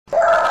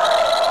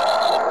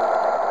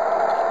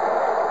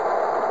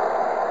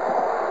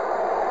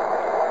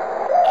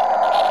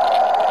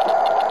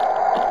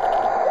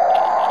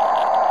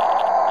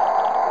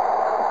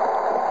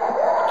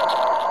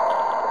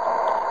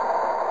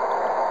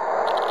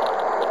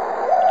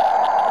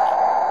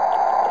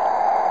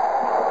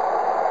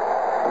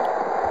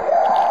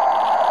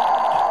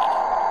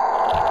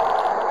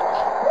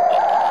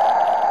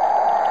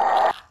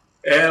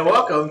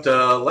welcome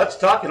to Let's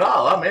Talk It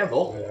All. I'm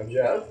Anvil. And I'm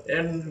Jeff.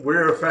 And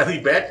we're finally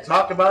back to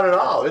talk about it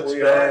all. It's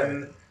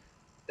been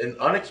an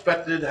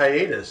unexpected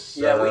hiatus.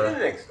 Yeah, we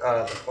didn't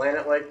plan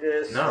it like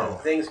this. No.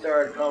 Things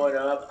started coming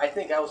up. I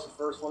think I was the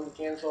first one to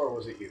cancel, or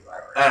was it you?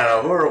 I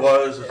don't know who it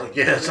was. It's like,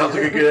 yeah, it sounds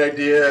like a good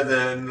idea. And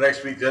then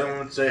next week, someone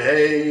would say,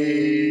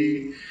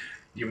 hey,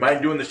 you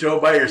mind doing the show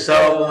by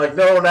yourself? I'm like,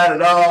 no, not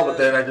at all. But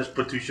then I just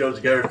put two shows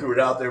together, threw it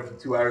out there for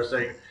 2 hours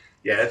saying,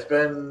 yeah, it's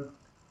been...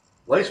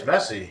 Life's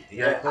messy. You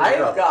gotta clean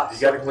it up. Got you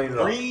gotta clean it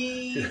up.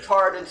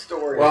 Retarded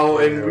stories. Well,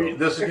 and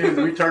this is going to be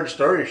the retarded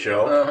story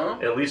show.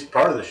 At least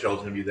part of the show is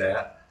going to be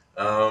that.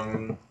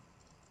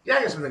 Yeah,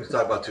 I got some things to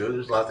talk about too.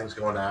 There's a lot of things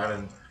going on,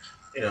 and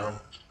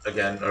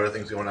again, other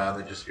things going on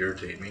that just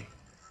irritate me.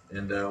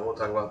 And we'll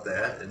talk about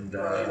that. And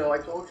I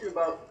told you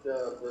about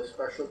the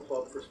special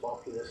club for small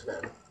penis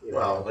men.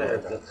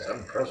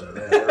 I'm president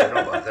of that. I already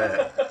know about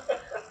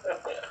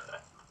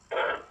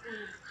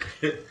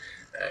that.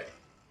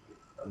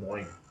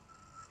 Annoying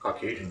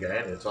Caucasian guy,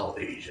 and it's all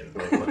Asian.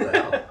 Like, what the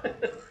hell?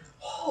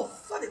 Oh,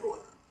 funny boy.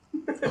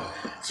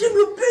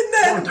 Jimmy been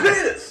that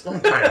penis.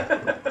 Long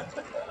time.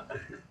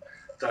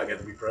 Until I got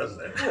to be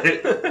president.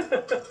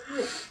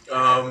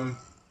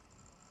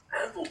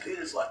 Anvil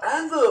penis like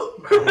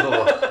Anvil.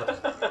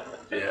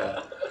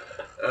 Yeah.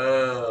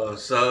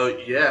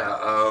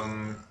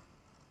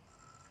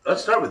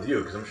 Let's start with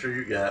you, because I'm sure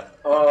you got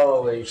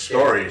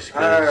stories.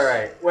 All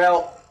right.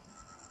 Well,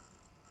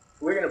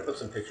 we're going to put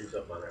some pictures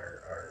up on our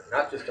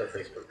not just our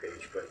Facebook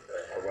page, but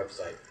our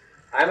website.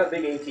 I'm a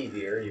big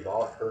ATVer. You've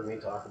all heard me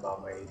talk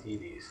about my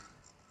ATVs.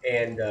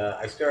 And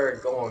I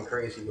started going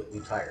crazy with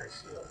new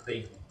tires,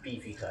 big,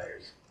 beefy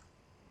tires.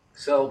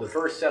 So the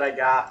first set I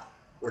got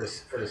were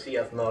for the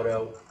CF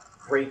Moto.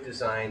 Great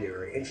design. They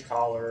were an inch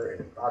taller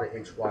and about an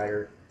inch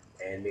wider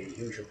and made a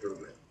huge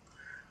improvement.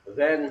 But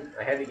then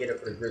I had to get it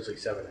for the Grizzly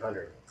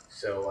 700.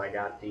 So I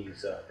got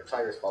these the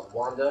tires called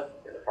Wanda,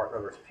 and the part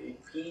number is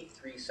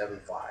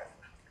P375.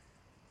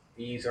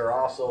 These are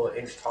also an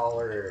inch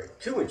taller,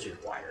 2 inches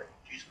wider.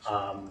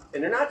 And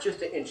they're not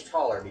just an inch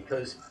taller,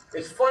 because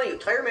it's funny,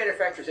 tire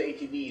manufacturers of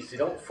ATVs, they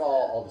don't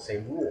follow all the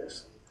same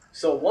rules.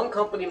 So one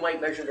company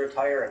might measure their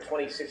tire at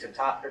 26 at the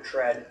top of their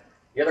tread.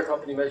 The other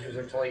company measures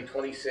their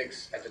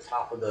 26 at the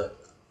top of the,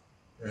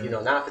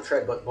 not the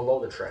tread, but below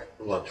the tread.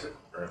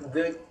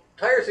 The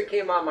tires that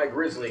came on my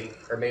Grizzly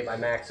are made by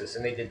Maxxis,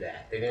 and they did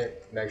that. They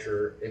didn't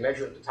measure, they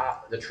measured at the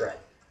top of the tread.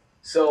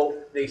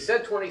 So they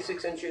said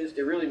 26 inches,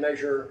 they really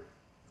measure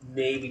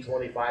maybe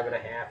 25 and a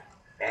half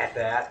at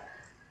that.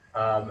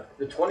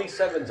 The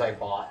 27s I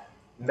bought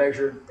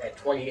measured at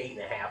 28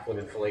 and a half when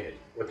inflated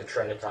with the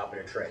tread at the top of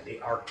the tread. They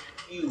are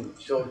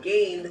huge. So it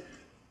gained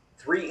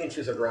 3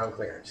 inches of ground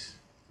clearance,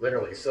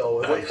 literally.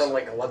 So it went from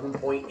like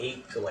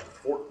 11.8 to like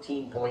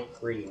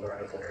 14.3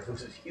 ground clearance,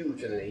 which is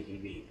huge in an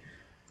ATV.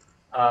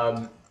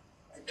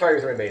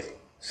 Tires are amazing.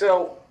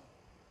 So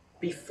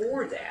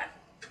before that,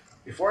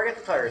 before I got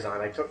the tires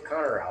on, I took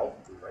Connor out.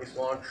 A nice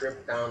long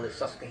trip down the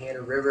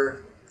Susquehanna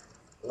River.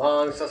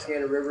 Along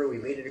Susquehanna River, we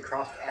made it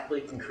across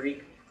Appalachian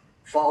Creek,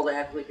 followed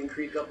Appalachian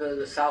Creek up to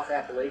the South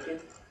Appalachian.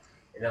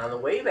 And on the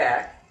way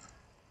back,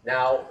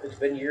 now it's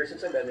been years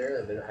since I've been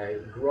there. I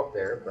grew up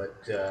there,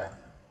 but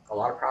a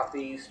lot of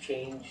properties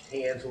changed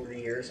hands over the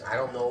years. I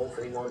don't know if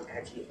anyone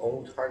actually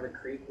owns part of the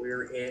creek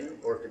we're in,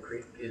 or if the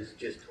creek is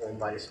just owned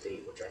by the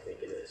state, which I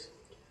think it is.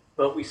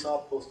 But we saw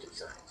posted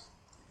signs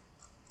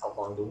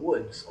along the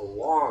woods,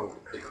 along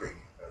the creek,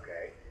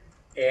 okay?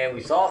 And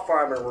we saw a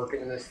farmer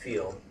working in this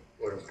field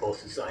where those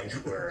posted signs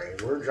were,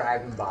 and we're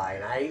driving by,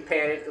 and I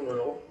panicked a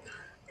little,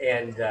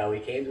 and we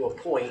came to a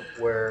point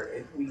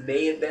where we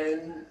may have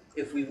been,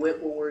 if we went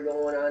where we're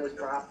going on this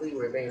property,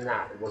 or it may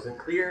not. It wasn't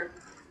clear,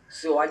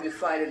 so I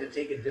decided to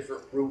take a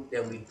different route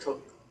than we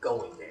took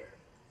going there.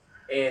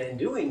 And in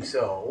doing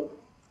so,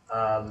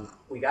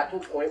 we got to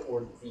a point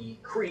where the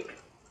creek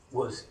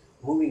was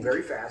moving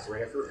very fast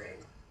right after it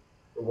rained.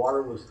 The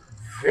water was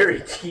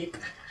very deep,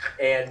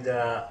 and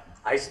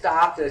I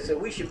stopped and I said,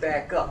 we should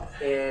back up.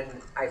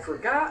 And I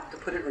forgot to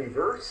put it in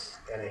reverse,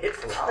 and I hit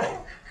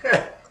throttle.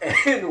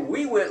 And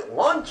we went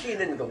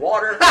launching into the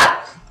water,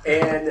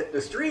 and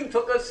the stream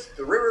took us,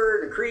 the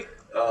river, the creek,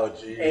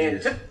 and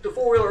took the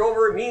four-wheeler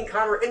over, me and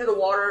Connor into the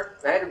water.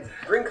 I had to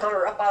bring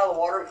Connor up out of the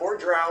water before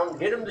he drowned,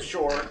 get him to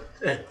shore.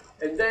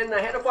 And then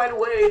I had to find a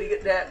way to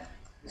get that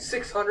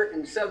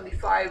 708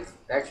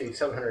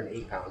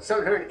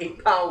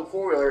 pound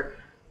four-wheeler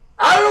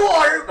out of the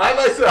water by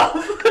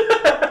myself.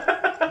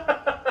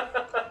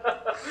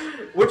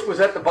 Which was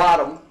at the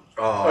bottom.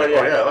 Oh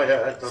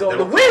yeah. So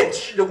the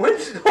winch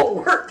don't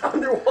work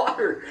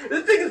underwater.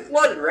 This thing is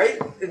flooded, right?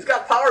 It's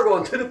got power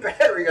going to the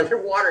battery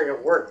underwater, and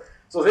it worked.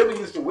 So I was able to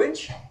use the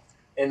winch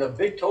and the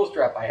big tow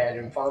strap I had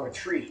and found a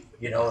tree,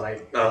 and I was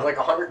like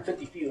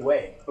 150 feet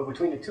away. But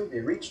between the two, they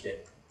reached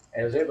it,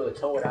 and I was able to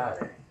tow it out of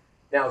there.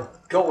 Now,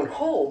 going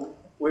home,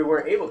 we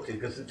weren't able to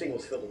because the thing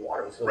was filled with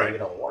water. So we couldn't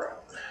get all the water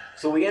out.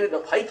 So we ended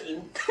up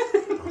hiking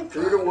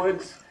through the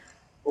woods,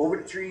 over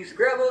the trees.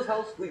 Grandma's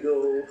house we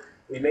go.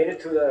 We made it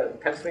to the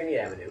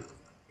Pennsylvania Avenue,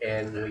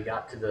 and we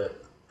got to the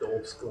the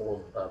old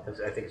school,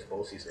 I think it's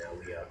Bosie's now.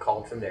 We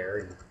called from there,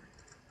 and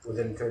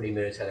within 30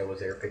 minutes, Heather was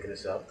there picking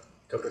us up,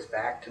 took us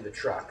back to the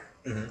truck,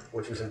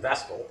 which was in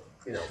Vestal,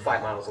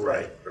 5 miles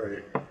away.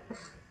 Right.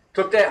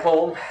 Took that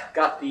home,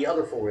 got the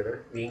other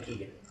four-wheeler, me and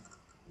Keegan,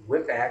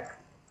 went back,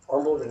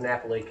 unloaded in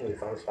Appalachian. We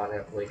found a spot in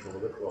Appalachian a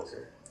little bit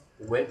closer.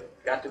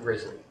 Got the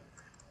Grizzly.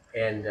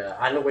 And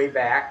on the way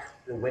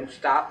back, the winch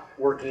stopped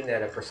working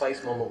at a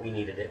precise moment we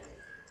needed it,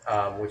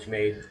 which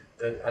made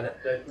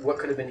what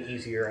could have been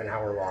easier an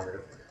hour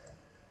longer.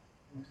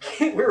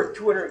 We were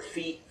 200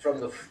 feet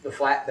from the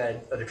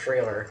flatbed of the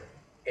trailer,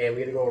 and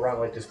we had to go around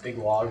like this big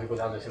log to go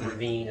down this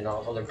ravine and all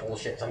this other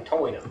bullshit. So I'm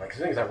towing him. Like,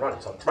 the thing's not running,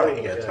 so I'm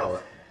towing him.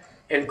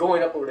 And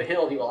going up over the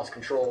hill, he lost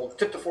control,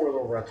 took the four-wheeler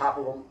over on top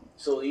of him,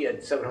 so he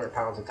had 700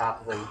 pounds on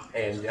top of him,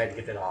 and I had to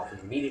get that off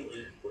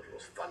immediately, which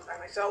was fun by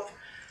myself.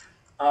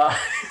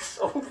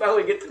 So we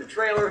finally get to the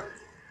trailer,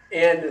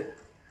 and,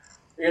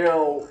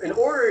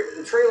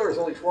 the trailer is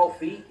only 12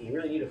 feet, and you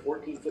really need a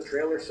 14-foot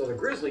trailer, so the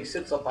Grizzly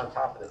sits up on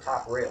top of the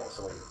top rail,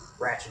 so we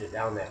ratchet it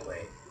down that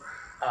way.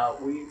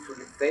 We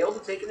failed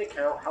to take into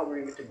account how we were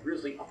going to get the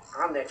Grizzly up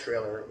on that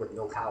trailer with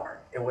no power,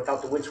 and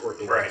without the winch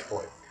working at this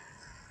point.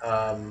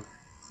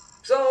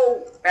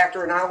 So,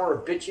 after an hour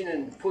of bitching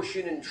and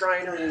pushing and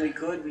trying everything we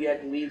could, we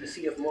had to leave the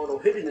CF Moto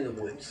hidden in the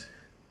woods,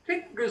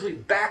 take the Grizzly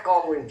back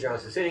all the way to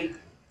Johnson City,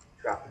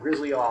 drop the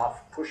Grizzly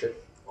off, push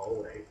it all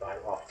the way,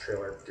 off the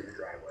trailer through the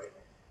driveway,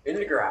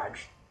 into the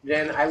garage.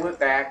 Then I went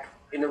back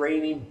in the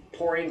rainy,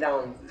 pouring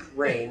down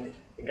rain,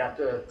 and got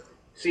the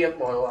CF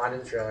Moto onto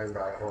the trailer and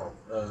brought it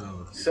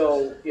home.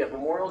 So,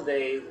 Memorial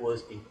Day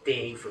was a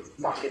day from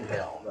fucking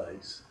hell.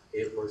 Nice.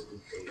 It was the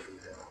day from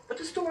hell. But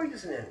the story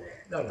doesn't end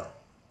there. No.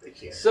 They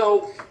can't.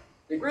 So,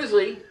 the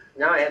Grizzly,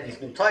 now I have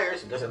these new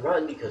tires. It doesn't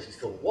run because it's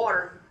filled with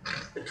water.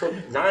 It took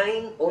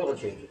 9 oil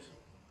changes.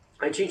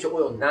 I changed the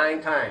oil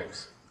 9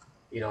 times.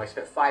 I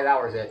spent 5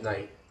 hours that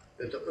night.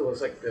 It was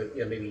like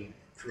maybe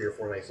 3 or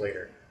 4 nights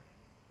later.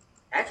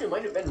 Actually, it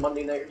might have been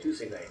Monday night or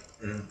Tuesday night.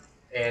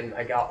 And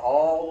I got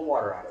all the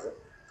water out of it.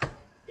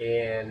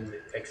 And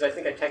because I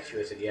think I texted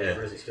you, I said, the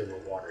Grizzly's still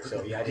with water. So,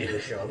 I did the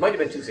show. It might have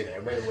been Tuesday night. I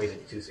might have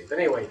waited to Tuesday. But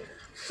anyway,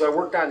 so I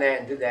worked on that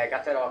and did that.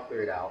 Got that all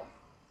cleared out.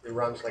 It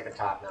runs like a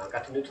top now.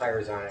 Got the new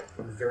tires on it.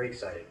 I'm very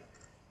excited.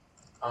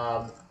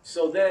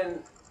 So then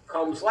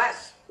comes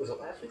last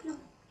weekend?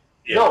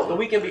 Yeah. No, the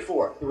weekend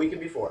before.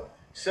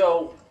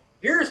 So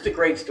here's the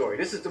great story.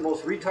 This is the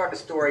most retarded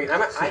story. And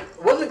I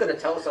wasn't going to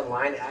tell this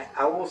online. I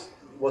almost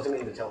wasn't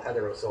going to even tell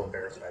Heather. I was so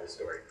embarrassed by the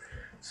story.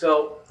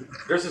 So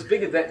there's this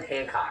big event in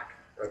Hancock,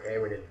 okay,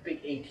 where there's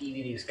big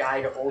ATV, this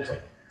guy that owns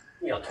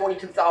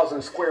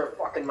 22,000 square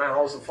fucking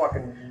miles of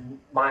fucking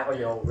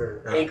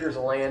acres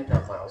of land,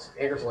 not miles,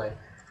 acres of land.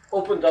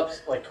 Opens up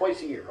like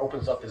twice a year.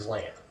 Opens up his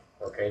land,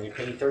 okay, and you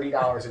pay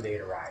 $30 a day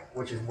to ride,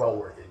 which is well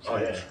worth it.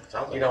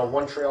 Sounds like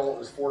one trail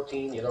was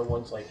 14, the other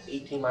one's like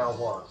 18 miles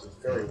long, so it's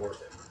very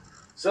worth it.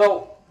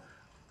 So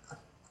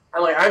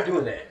I'm like, I'm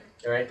doing that.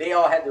 All right, they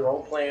all had their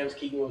own plans.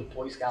 Keegan was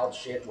Boy Scout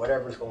shit,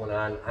 whatever's going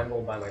on. I'm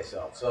going by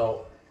myself.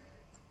 So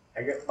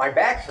my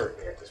back's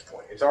hurting at this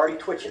point. It's already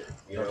twitching.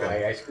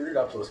 I screwed it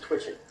up, so it's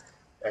twitching.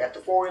 I got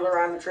the four-wheeler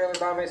on the trailer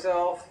by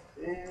myself.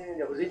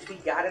 It was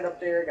HP, got it up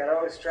there, got it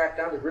all strapped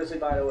down. The Grizzly,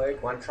 by the way,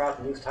 one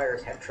trout, loose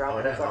tires, head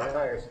trout, fucking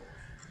tires.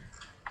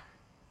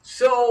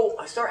 So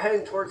I start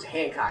heading towards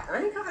Hancock.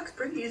 Hancock's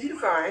pretty easy to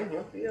find.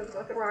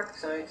 Fucking rocket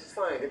science, it's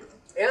fine.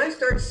 And I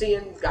start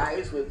seeing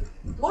guys with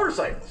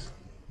motorcycles,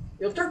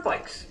 dirt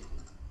bikes,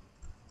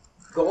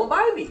 going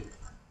by me.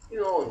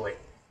 And like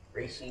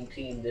racing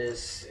team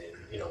this,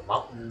 and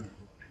mountain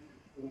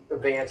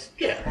advanced,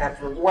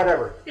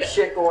 whatever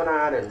shit going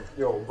on, and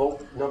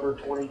vote number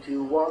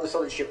 22, all this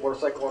other shit,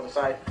 motorcycle on the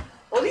side.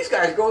 Well, these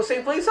guys go the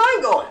same place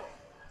I'm going,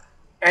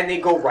 and they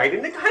go right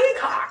into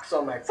Hancock. So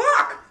I'm like,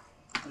 fuck!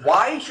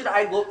 Why should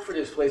I look for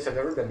this place I've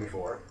never been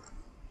before?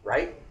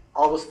 Right?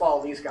 I'll just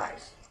follow these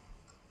guys.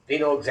 They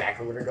know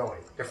exactly where they're going.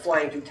 They're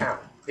flying through town.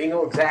 They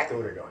know exactly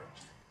where they're going.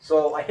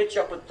 So I hitch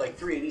up with like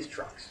 3 of these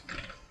trucks,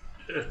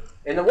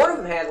 and then one of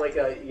them had like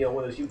a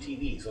one of those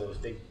UTVs, one of those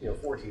big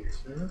 4-seaters.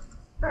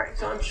 All right,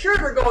 so I'm sure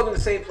they're going to the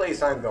same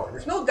place I'm going.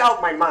 There's no doubt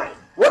in my mind.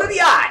 What are the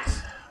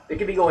odds? They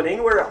could be going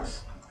anywhere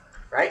else,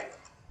 right?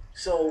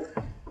 So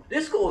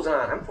this goes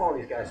on. I'm following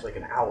these guys for like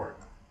an hour,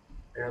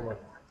 and I'm like,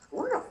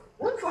 where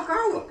the fuck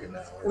are we?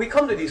 We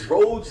come to these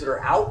roads that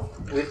are out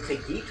with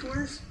take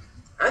detours.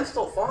 I'm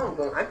still following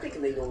them. I'm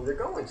thinking they know where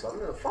they're going, so I'm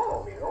going to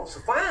follow them.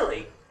 So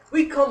finally,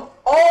 we come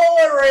all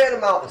the way around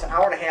the mountains. An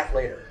hour and a half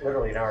later,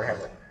 literally an hour and a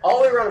half later,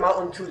 all the way around the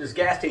mountain to this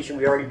gas station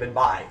we already been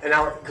by an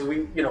hour because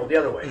we the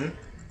other way.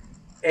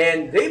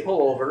 And they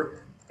pull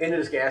over into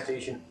this gas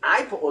station.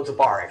 It's a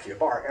bar,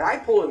 and I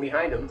pull in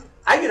behind them.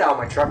 I get out of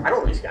my truck. I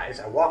don't know these guys.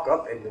 I walk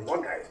up, and the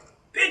one guy's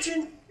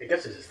bitching. I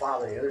guess this is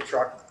following the other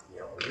truck.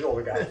 The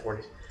older guys,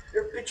 40s.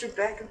 They're bitching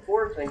back and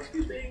forth. Like,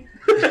 excuse me.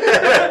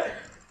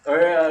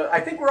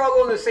 I think we're all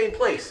going to the same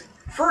place.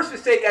 First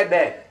mistake I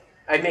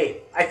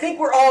made. I think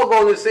we're all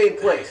going to the same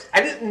place.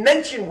 I didn't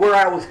mention where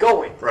I was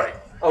going. Right.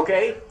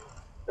 Okay?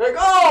 They're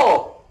like,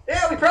 oh,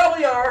 yeah, we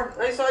probably are.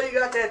 I saw you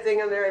got that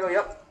thing on there. I go,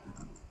 yep.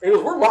 And he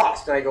goes, we're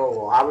lost. And I go,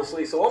 well,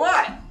 obviously, so am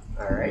I.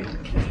 All right.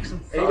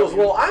 And he goes,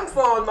 well, I'm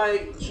following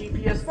my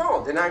GPS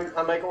phone. And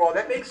I'm like, well,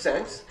 that makes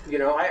sense. You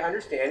know, I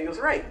understand. He goes,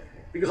 right.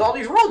 Because all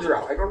these roads are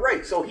out. I go,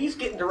 right. So he's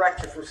getting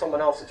direction from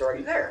someone else that's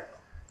already there.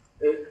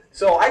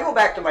 So I go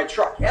back to my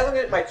truck. As I'm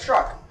in my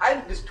truck,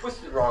 I just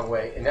twisted the wrong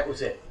way, and that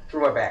was it.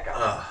 Threw my back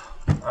out.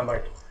 I'm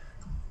like,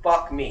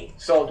 fuck me.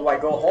 So do I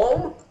go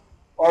home,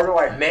 or do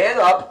I man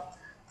up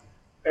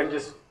and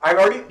just? I'm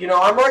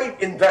already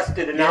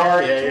invested an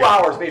hour, 2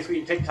 hours. Basically,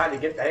 you take time to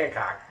get to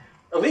Hancock.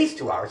 At least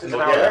 2 hours. It's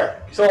an hour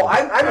there. So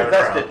I'm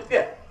invested.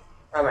 Yeah.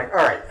 I'm like, all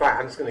right, fine.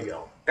 I'm just gonna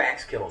go.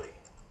 Back's killing me.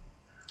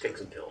 Take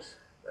some pills.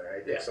 All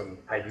right. Take some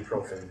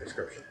ibuprofen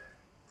prescription.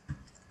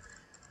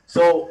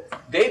 So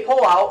they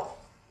pull out.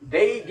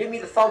 They give me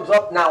the thumbs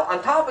up. Now,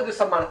 on top of this,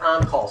 I'm on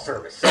on-call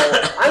service. So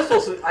I'm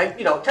supposed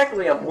to,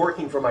 technically I'm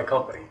working for my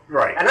company.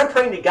 Right. And I'm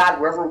praying to God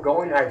wherever we're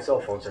going, I have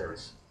cell phone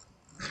service.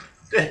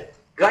 Because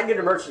I can get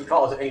emergency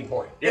calls at any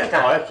point. Yeah,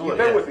 anytime. absolutely.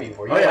 You've been with me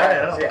before.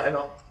 I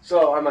know.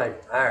 So I'm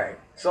like, all right.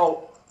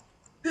 So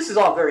this is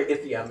all very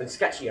iffy and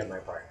sketchy on my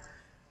part.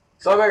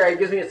 So I'm like, all right, he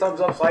gives me a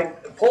thumbs up. So I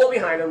pull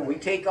behind him. We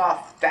take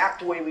off back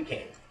the way we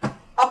came.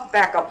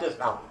 Back up this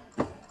mountain.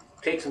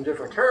 Take some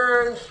different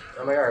turns.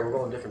 I'm like, all right, we're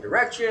going a different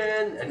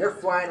direction. And they're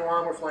flying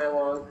along, we're flying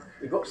along.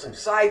 We go up some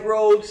side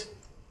roads.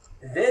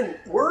 And then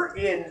we're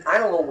in, I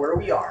don't know where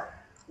we are.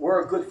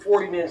 We're a good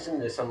 40 minutes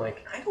into this. I'm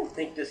like, I don't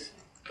think this,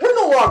 we're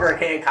no longer in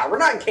Hancock. We're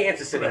not in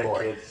Kansas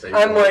anymore.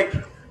 I'm like,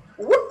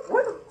 where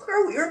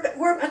are we?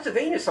 We're in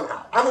Pennsylvania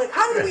somehow. I'm like,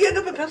 how did we end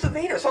up in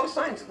Pennsylvania? I saw the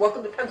signs,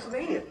 welcome to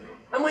Pennsylvania.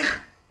 I'm like,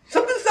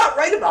 something's not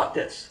right about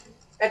this.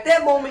 At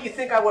that moment, you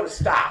think I would have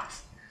stopped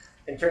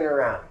and turned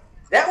around.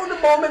 That was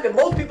the moment that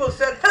most people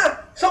said,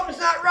 something's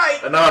not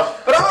right.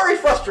 Enough. But I'm already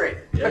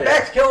frustrated. My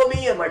back's killing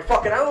me. I'm like,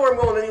 fuck it, I don't know where I'm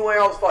going anywhere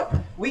else. Fuck.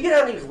 We get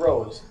on these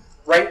roads,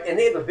 right, and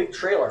they have a big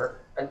trailer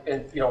and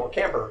a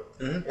camper,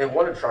 and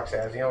one of the trucks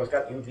has, it's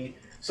got UV.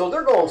 So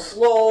they're going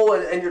slow,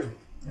 and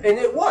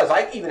it was.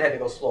 I even had to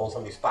go slow in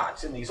some of these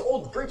spots. In these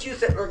old bridges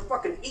that are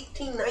fucking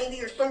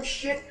 1890 or some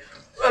shit,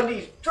 on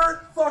these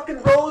dirt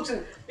fucking roads,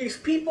 and these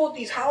people at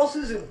these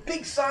houses and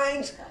big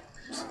signs,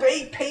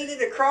 spray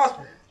painted across.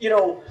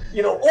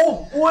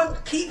 Old wood,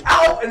 keep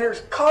out, and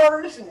there's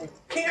cars and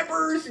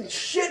campers and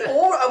shit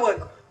all over. I'm like,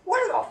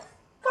 where the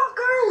fuck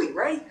are we,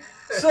 right?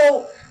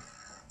 So,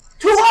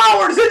 2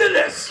 hours into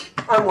this,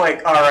 I'm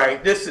like, all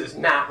right, this is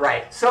not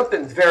right.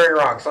 Something's very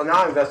wrong. So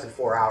now I invested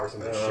 4 hours in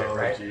this shit,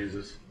 right?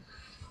 Jesus.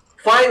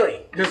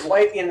 Finally, there's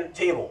light in the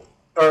table,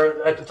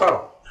 or at the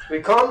tunnel. We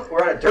come,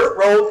 we're on a dirt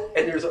road,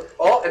 and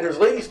there's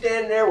ladies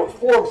standing there with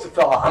forms to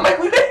fill out. I'm like,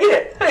 we made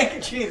it! Thank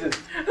you,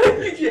 Jesus. And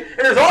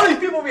there's all these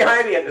people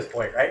behind me at this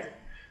point, right?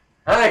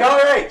 I'm like, all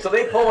right. So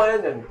they pull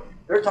in, and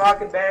they're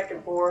talking back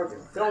and forth,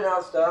 and filling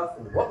out stuff,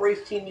 and what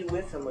race team you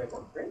with? I'm like,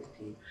 what race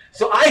team?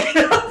 So I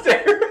get up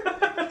there,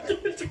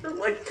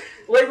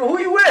 like, who are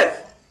you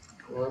with?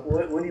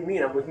 What do you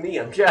mean? I'm with me.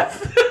 I'm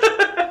Jeff.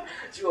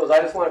 She goes,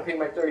 I just want to pay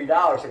my $30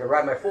 so I can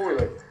ride my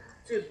four-wheeler.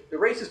 She goes, the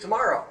race is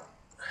tomorrow.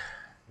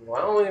 Well,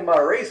 I don't know anything about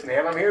a race,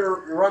 man. I'm here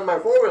to run my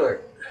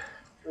four-wheeler.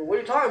 What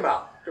are you talking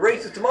about? The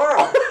race is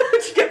tomorrow.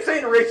 She kept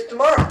saying the race is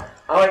tomorrow.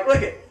 I'm like,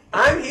 look it,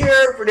 I'm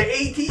here for the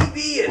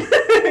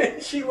ATV.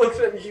 And she looks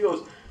at me, she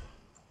goes,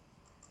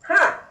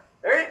 all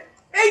right.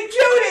 Hey,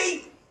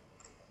 Judy!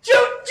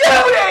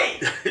 Judy!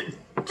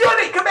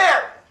 Judy, come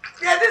here!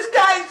 Yeah, this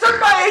guy, something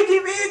about ATV,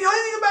 you know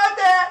anything about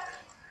that?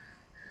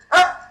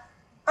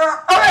 All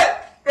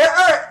right. Yeah,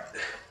 all right.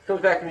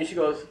 Comes back to me, she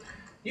goes,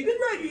 you can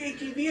ride your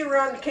ATV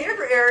around the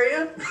camper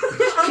area.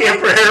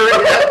 Camper area?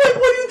 I'm like,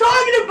 what are you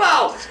talking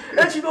about?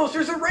 And she goes,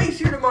 there's a race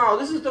here tomorrow.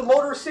 This is the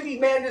Motor City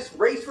Madness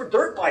Race for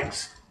Dirt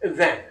Bikes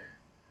event.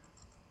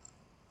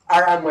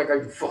 I'm like, are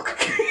you fucking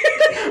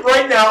kidding?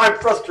 Right now, I'm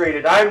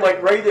frustrated. I'm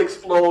like ready to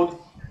explode.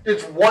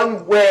 It's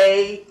one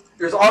way.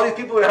 There's all these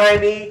people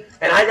behind me,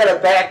 and I gotta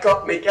back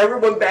up, make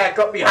everyone back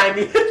up behind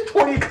me. It's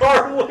 20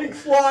 car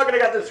lengths long, and I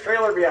got this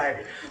trailer behind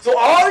me. So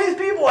all these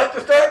people have to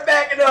start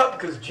backing up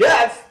because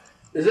Jeff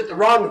is at the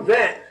wrong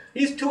event.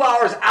 He's 2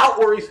 hours out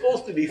where he's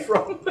supposed to be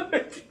from.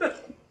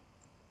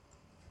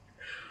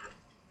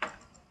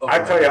 I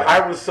tell you,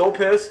 I was so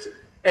pissed,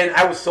 and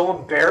I was so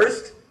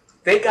embarrassed.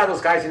 Thank God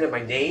those guys didn't have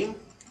my name.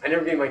 I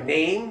never gave my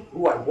name,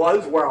 who I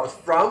was, where I was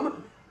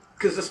from.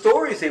 Because the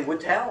stories they would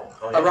tell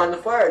around the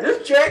fire.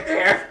 This chick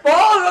there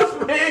followed us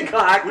from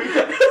Hancock. We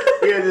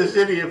had this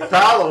idiot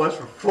follow us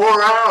for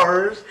 4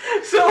 hours.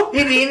 So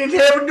he didn't even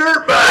have a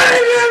dirt bike. He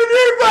didn't have a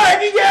dirt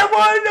bike. He got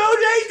one of those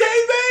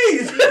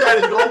ATVs. He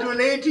tried to go to an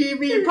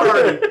ATV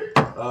party.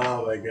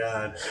 Oh my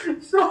God.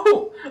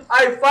 So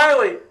I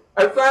finally,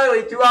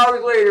 2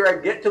 hours later, I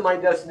get to my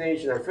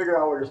destination. I figure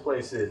out where this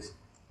place is.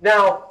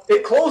 Now,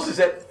 it closes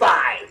at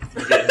 5.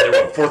 You getting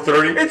there, what,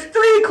 4:30? It's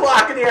 3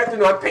 o'clock in the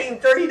afternoon. I'm paying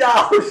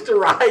 $30 to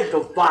ride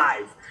till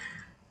 5.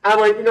 I'm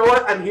like, you know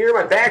what? I'm here.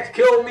 My back's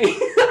killing me.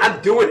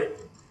 I'm doing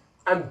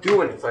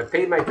it. So I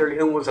paid my $30.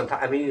 It was on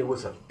top. I mean, it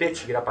was a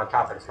bitch to get up on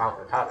top of this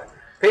mountain on top of it.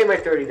 Paid my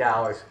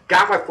 $30.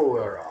 Got my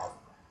four-wheeler off.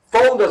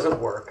 Phone doesn't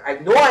work. I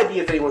have no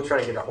idea if anyone's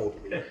trying to get a hold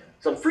of me.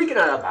 So I'm freaking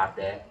out about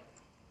that.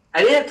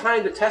 I didn't have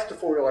time to test the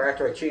four-wheeler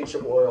after I changed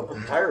some oil and put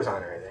the tires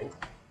on and everything.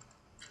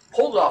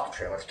 Pulled it off the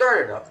trail. I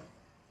started up.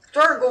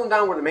 Started going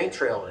down where the main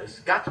trail is.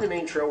 Got to the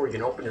main trail where you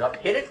can open it up,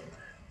 hit it.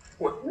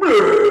 Went, oh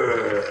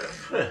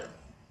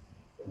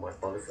my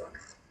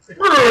motherfucker.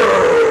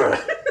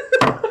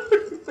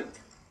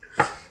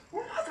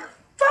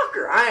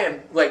 Motherfucker. I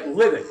am like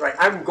livid. Like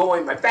I'm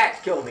going, my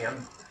back's killing me.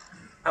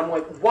 I'm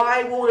like,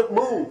 why won't it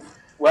move?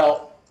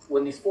 Well,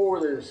 when these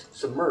four-wheelers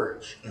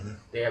submerge,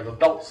 they have a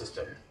belt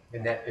system.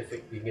 And that if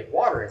you can get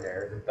water in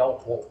there, the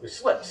belt won't, it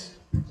slips.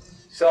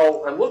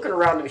 So I'm looking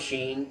around the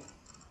machine,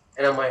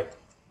 and I'm like,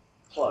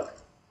 plug,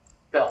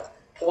 belt,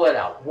 pull it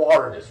out.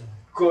 Water just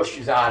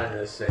gushes out of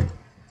this thing.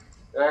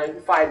 And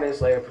 5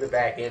 minutes later, put it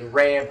back in,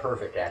 ran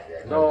perfect after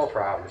that, no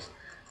problems.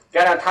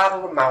 Got on top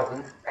of a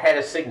mountain, had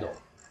a signal,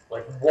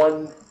 like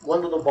one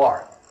little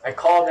bar. I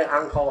called it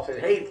on call, said,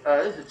 hey,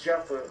 this is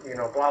Jeff,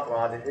 blah,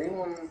 blah. Did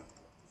anyone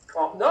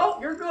call? No,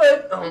 you're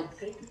good.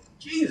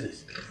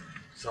 Jesus.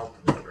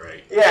 Something went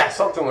right. Yeah,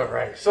 something went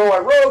right. So I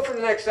rode for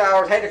the next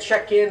hours, had to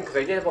check in because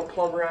I did have a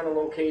plumber on the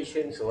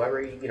location. So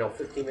every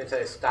 15 minutes I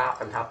had to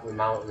stop on top of the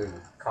mountain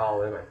and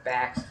call in. My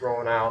back's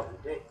thrown out.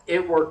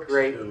 It worked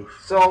great.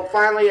 Oof. So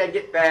finally I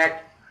get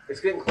back.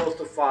 It's getting close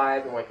to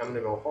 5. I'm like, I'm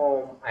going to go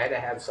home. I had to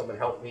have someone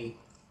help me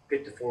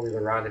get the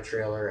four-wheeler on the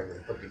trailer and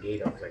then put the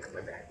gate up because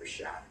my back was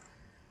shot.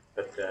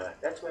 But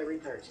that's my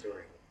retard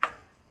story.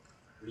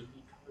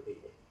 Retarded.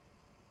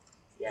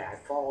 Yeah, I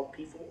followed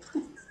people.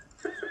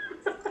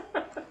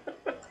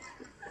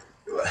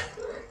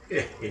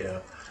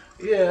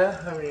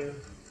 Yeah, I mean,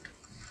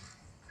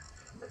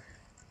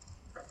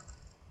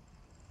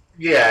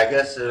 yeah, I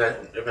guess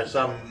if I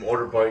saw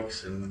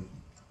motorbikes and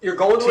you're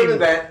going to an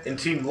event and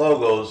team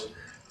logos,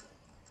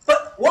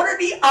 but what are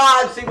the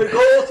odds they would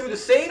go through the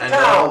same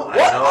town?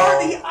 What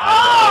are the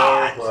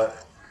odds?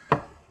 But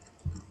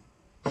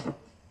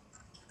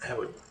I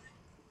would,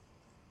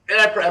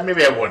 and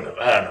maybe I wouldn't have.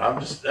 I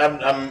don't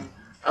know.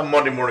 I'm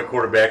Monday morning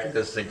quarterback and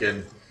just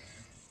thinking.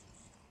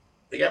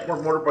 They got more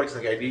motorbikes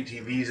than they got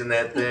ATVs in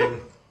that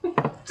thing.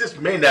 This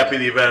may not be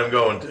the event I'm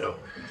going to.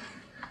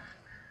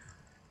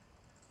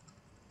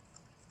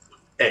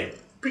 Hey,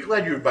 be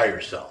glad you were by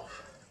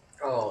yourself.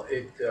 Oh,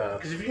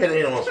 because if you had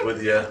anyone else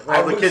with you,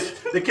 well, the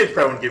kids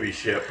probably wouldn't give you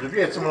shit. But if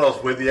you had someone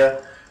else with you,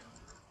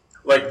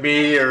 like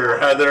me or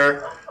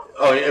Heather,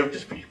 it would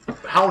just be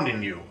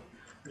hounding you.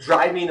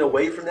 Driving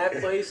away from that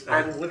place,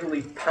 I'm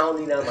literally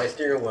pounding on my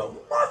steering wheel.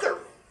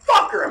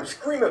 Motherfucker! I'm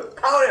screaming,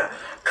 pounding.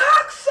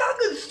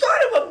 Cocksucker, son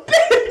of a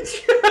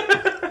bitch!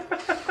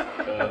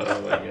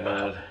 Oh my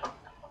god.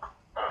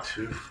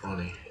 Too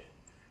funny.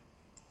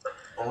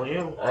 Only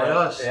you. Only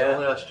us. Yeah.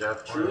 Only us,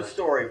 Jeff. True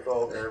story,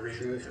 folks.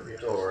 True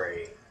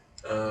story.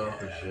 Oh,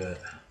 shit.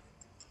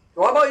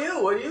 What about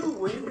you? What are you?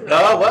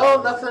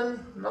 Well,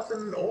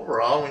 nothing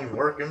overall when you're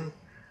working.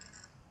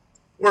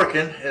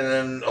 And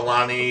then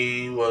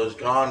Alani was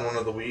gone one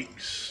of the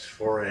weeks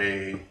for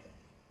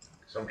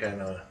some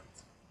kind of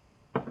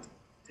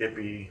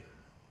hippie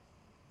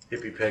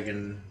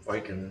pagan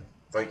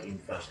Viking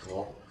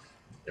festival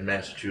in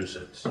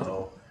Massachusetts.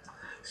 So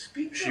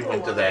she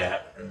went to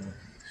that.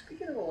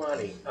 Speaking of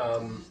Alani,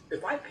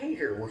 if I paid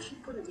her, will she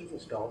put an evil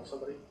spell on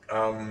somebody?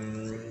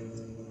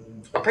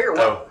 I'll pay her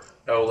what?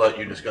 I will let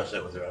you discuss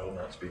that with her. I will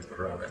not speak for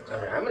her on it. All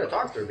right, I'm going to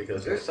talk to her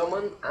because there's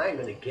someone I'm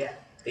going to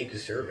get. They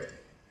deserve it.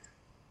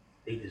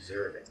 They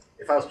deserve it.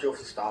 If I was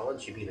Joseph Stalin,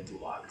 she'd be in a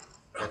gulag.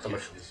 That's how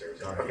much she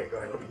deserves it. Okay, go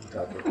ahead.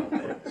 Talk to her about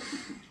that.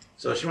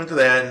 So she went to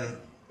that, and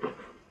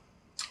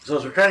so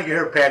as we're trying to get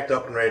her packed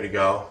up and ready to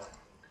go,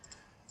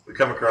 we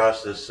come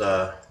across this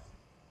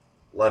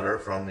letter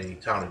from the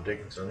town of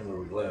Dickinson, where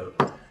we live,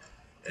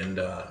 and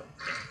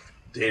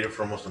dated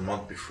for almost a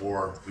month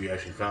before we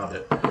actually found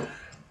it.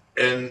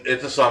 And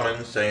it's a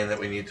summons saying that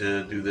we need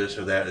to do this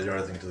or that or the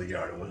other thing to the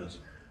yard. It was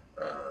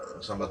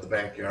something about the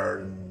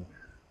backyard and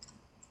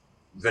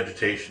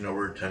vegetation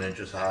over 10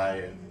 inches high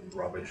and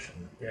rubbish.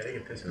 And, yeah, they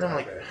get pissed and I'm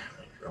like,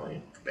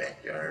 really?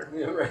 Backyard?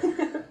 Yeah, right.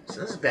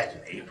 So this is back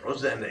in April.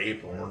 It's the end of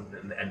April. We're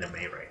in the end of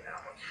May right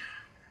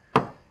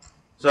now.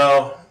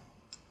 So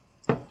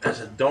I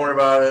said, don't worry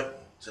about it. I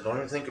said, don't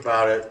even think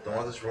about it. Don't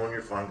let this ruin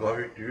your fun. Go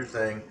over, do your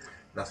thing.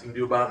 Nothing to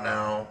do about it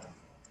now.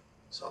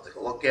 So I'll take a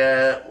look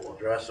at it. We'll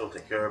address it. We'll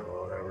take care of it,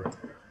 whatever.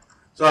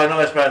 So I know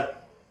I spent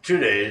 3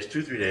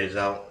 days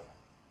out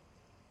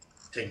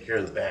taking care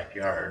of the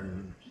backyard.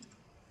 And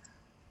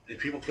these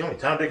people kill me.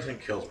 Tom Dixon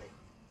kills me.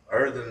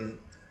 Other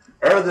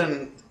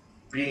than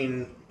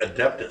being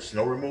adept at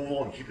snow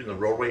removal and keeping the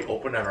roadway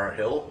open on our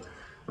hill,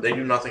 they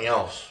do nothing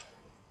else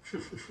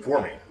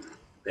for me.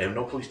 They have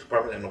no police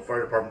department and no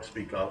fire department to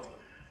speak of.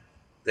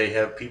 They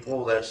have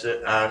people that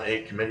sit on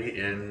a committee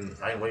and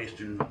find ways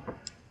to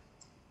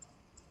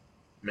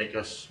make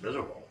us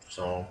miserable.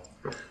 So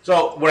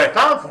what I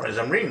found for it is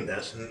I'm reading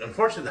this, and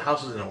unfortunately the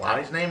house is in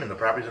Alani's name and the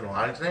property's in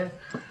Alani's name,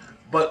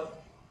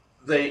 but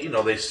they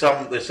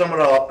sum it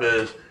up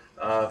as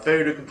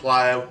failure to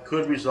comply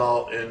could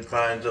result in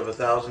fines of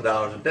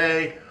 $1,000 a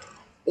day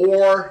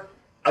or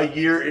a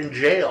year in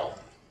jail.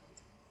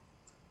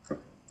 And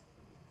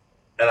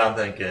I'm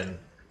thinking,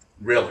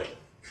 really?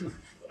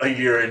 a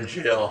year in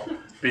jail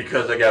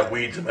because I got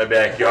weeds in my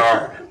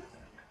backyard.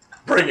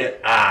 Bring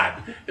it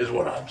on, is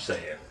what I'm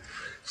saying.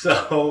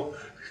 So,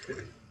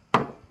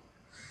 a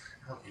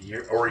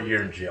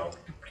year in jail.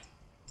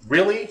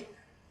 Really?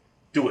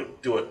 Do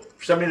it.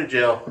 Send me to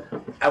jail.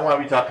 I want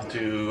to be talking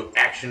to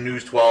Action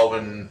News 12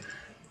 and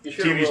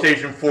TV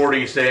Station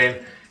 40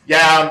 saying,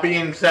 yeah, I'm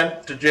being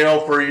sent to jail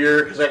for a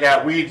year because I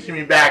got weeds in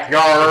my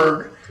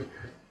backyard.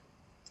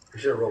 You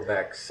should have wrote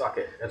back, suck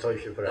it. That's all you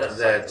should put out.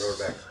 That's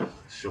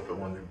should put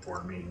one of the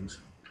board meetings.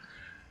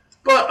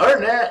 But other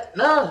than that,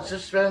 no, it's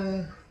just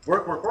been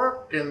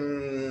work,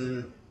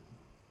 and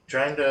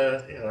trying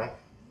to,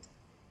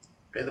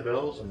 pay the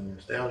bills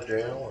and stay out of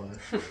jail and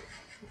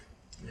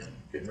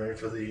getting ready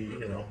for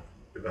the,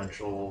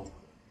 eventual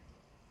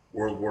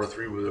World War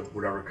III with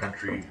whatever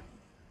country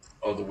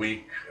of the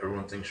week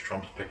everyone thinks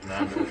Trump's picking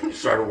on to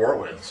start a war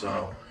with.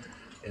 So,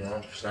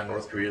 if it's not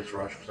North Korea, it's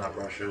Russia. If it's not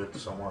Russia,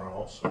 it's somewhere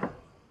else.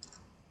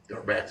 They're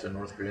back to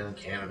North Korea and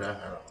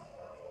Canada.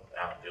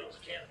 I don't deal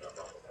with Canada,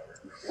 but whatever.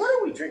 What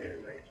are we drinking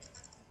tonight?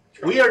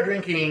 We are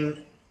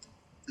drinking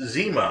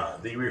Zima,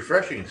 the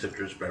refreshing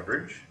citrus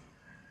beverage.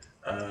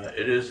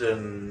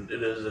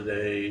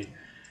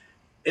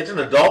 It's an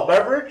adult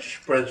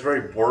beverage, but it's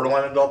very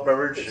borderline adult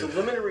beverage. It's a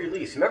limited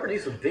release. Remember,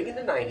 these were big in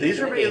the 90s. These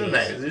were big in the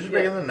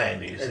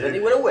 90s. And then they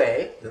went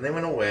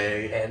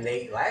away. And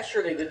last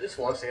year they did this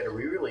once. They had a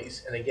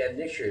re-release, and again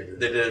this year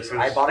they did it for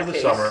the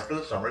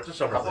summer. It's a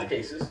summer couple thing.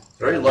 Cases.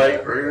 Very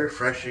light, very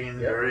refreshing,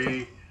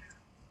 very.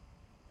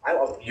 I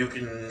love it. You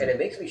can. And it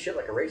makes me shit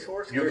like a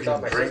racehorse. You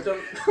can drink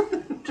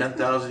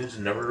 10,000s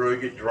and never really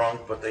get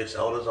drunk, but they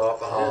sell it as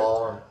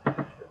alcohol.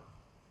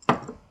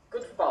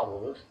 Good for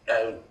bowel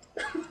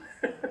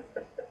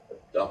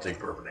I'll take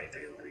bourbon any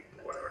day of the week,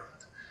 whatever.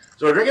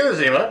 So we're drinking the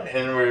Zima,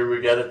 and we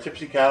got a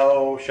Tipsy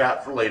Cow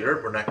shot for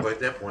later. We're not quite at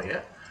that point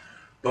yet,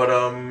 but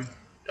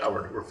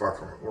we're far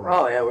from it. We're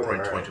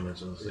only 22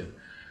 minutes in this thing.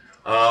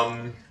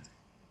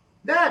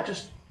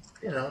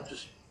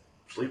 Just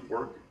sleep,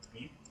 work,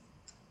 eat,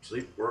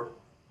 sleep, work,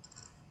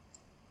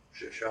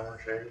 shower,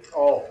 shave.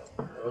 Oh,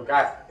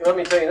 God! Let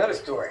me tell you another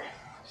story.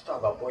 Let's talk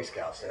about Boy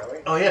Scouts, shall we?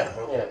 Oh yeah.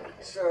 Yeah.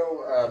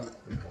 So.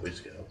 Boy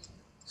Scouts.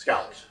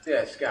 Scouts.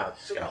 Yeah,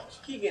 Scouts. So Scouts.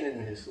 Keegan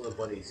and his little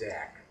buddy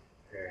Zach,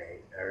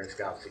 are in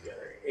Scouts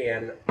together,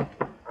 and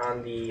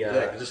on the.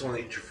 Zach, is this one to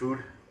eat your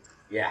food?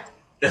 Yeah.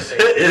 Is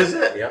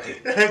it?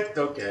 Yep.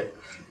 Okay.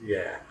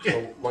 Yeah.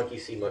 So monkey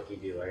see, monkey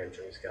do. I got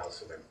to join Scouts,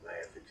 so I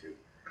have to too.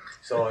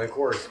 So of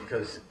course,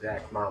 because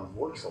Zach's mom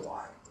works a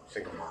lot,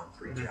 single mom,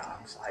 3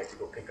 jobs, I have to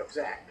go pick up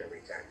Zach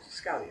every time it's a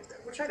scouting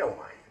event, which I don't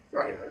mind.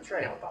 Right.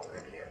 Try to help out when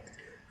I can.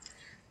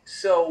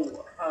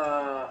 So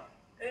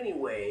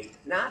anyway,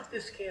 not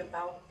this camp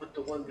out, but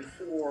the one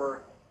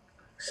before,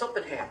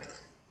 something happened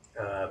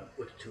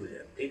with the two of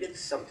them. They did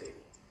something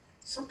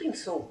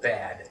so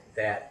bad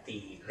that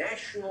the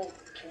National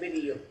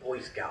Committee of Boy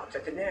Scouts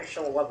at the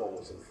national level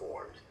was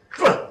informed.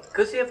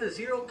 Because they have a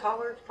zero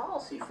tolerance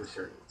policy for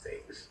certain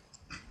things.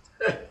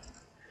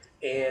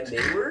 And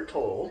they were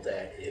told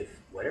that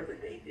if whatever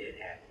they did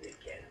happened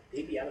again,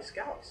 they'd be out of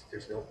Scouts.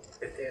 There's no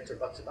ifs, ands, or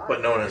buts about it.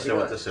 But no one has said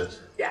what this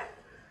is. Yeah.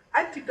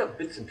 I picked up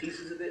bits and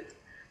pieces of it.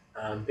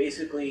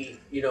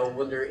 Basically,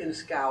 when they're in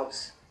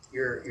Scouts,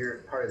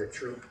 you're part of the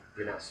troop.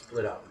 You're not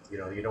split up. You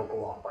don't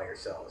go off by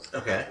yourselves.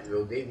 Okay.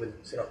 They would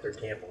set up their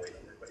camp away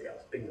from everybody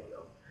else. Big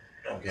no-no.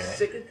 Okay. The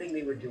second thing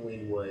they were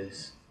doing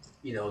was,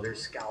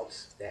 there's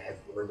Scouts that have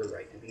earned the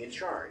right to be in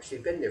charge.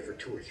 They've been there for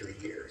 2 or 3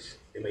 years.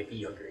 They might be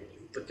younger than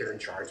you, but they're in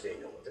charge. They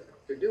know what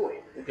they're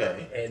doing.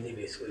 Okay. And they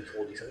basically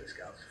told these other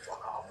Scouts,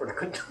 fuck off. We're not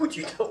going to do what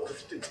you tell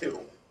us to do.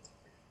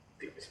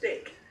 Big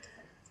mistake.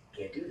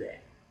 Can't do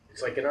that.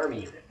 It's like an army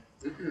unit.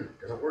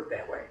 Doesn't work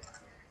that way.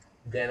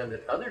 Then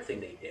the other thing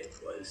they did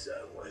was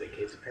one of the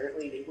kids,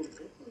 apparently they were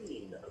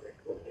bullying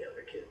one of the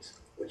other kids,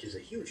 which is a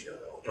huge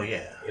no-no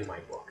in my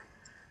book.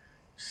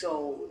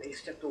 So they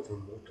stepped over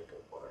multiple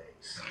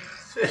lines.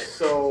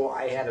 So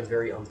I had a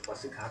very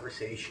unpleasant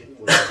conversation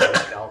with the Boy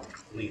Scout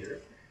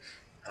leader,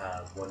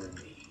 one of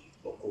the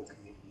local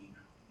community,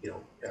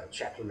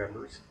 chapter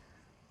members.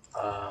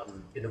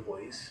 And the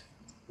boys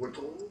were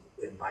told,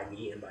 and by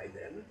me and by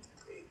them,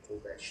 they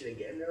pulled that shit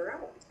again, they're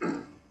out.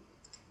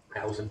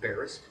 I was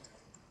embarrassed.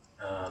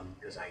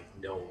 Because I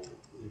know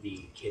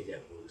the kid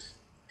that was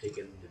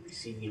taking the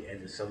receiving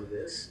end of some of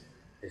this.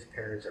 His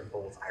parents are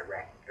both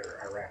Iraq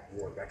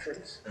War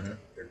veterans. Mm-hmm.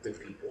 They're good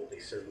people. They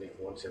served in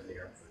one, served in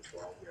the Army for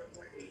 12, the other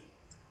one 8.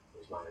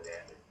 Those mom and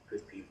dad are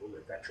good people.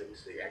 They're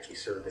veterans. They actually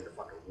served in the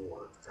fucking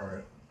war.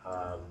 Right.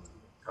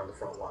 On the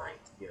front line.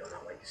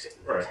 Not like sitting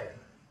in a tent.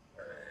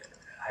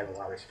 I have a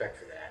lot of respect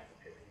for that.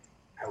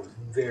 I was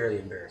very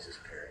embarrassed as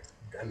a parent.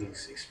 I mean,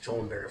 so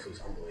embarrassed, it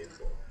was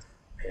unbelievable.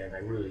 And I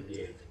really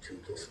gave the two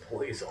little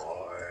boys a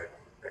hard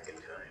fucking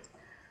time.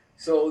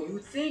 So you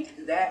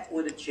think that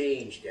would have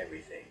changed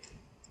everything.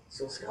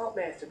 So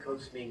Scoutmaster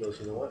comes to me and goes,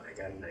 you know what, I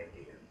got an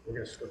idea. We're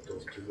going to split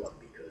those two up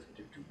because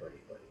they're two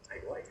buddy-buddy. I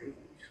go, I agree with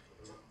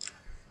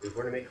you. We're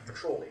going to make them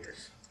patrol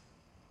leaders.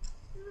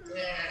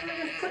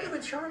 Put them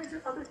in charge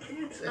of other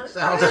kids. It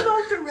sounds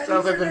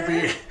like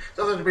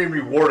they're being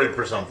rewarded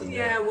for something.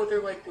 Yeah, well,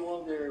 they're like,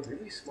 well, they're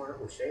really smart,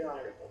 which they are.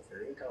 They're both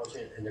very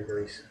intelligent, and they're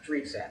very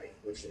street savvy,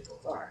 which they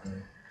both are. So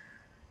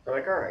I'm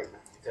like, all right,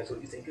 if that's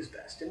what you think is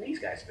best. And these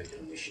guys have been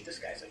doing this shit. This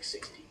guy's like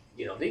 60.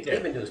 You know, they've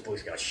been doing this Boy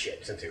Scout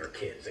shit since they were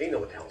kids. They know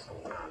what the hell's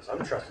going on, so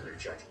I'm trusting their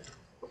judgment.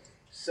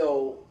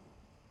 So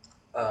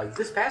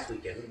this past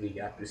weekend, we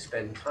got to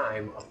spend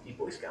time up at the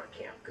Boy Scout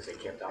camp because they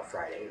camped out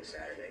Friday and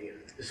Saturday. And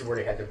this is where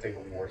they had their big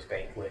awards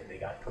banquet. And they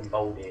got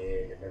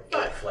promoted, and they're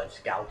full-fledged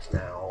scouts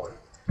now.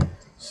 And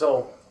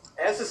so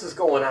as this is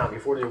going on,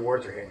 before the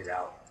awards are handed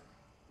out,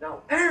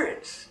 now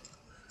parents,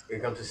 here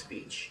comes a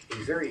speech.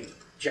 He's very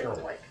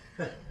general-like.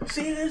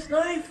 See this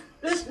knife?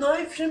 This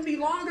knife shouldn't be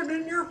longer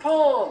than your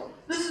palm.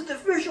 This is the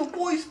official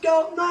Boy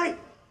Scout knife.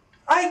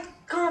 I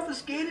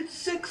confiscated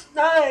 6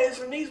 knives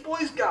from these Boy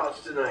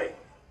Scouts tonight.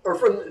 Or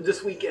from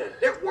this weekend.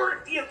 They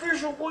weren't the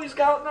official Boy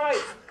Scout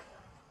knife.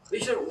 They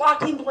should have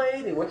locking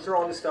blade. They went through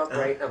all this stuff,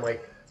 right? I'm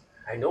like,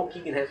 I know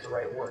Keegan has the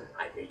right one.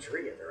 I made sure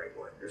he had the right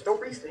one. There's no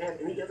reason to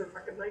have any other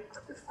fucking knife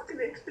on this fucking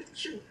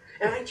expedition.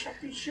 And I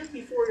checked his shit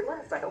before he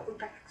left. I helped him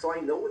pack, so I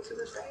know what's in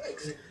his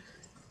bags.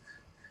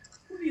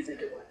 Who do you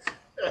think it was?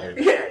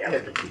 Yeah.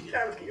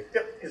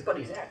 His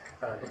buddy Zach.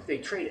 They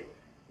traded.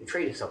 They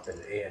traded something,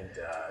 and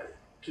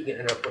Keegan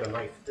ended up with a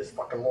knife this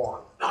fucking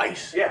long.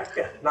 Nice. Yeah,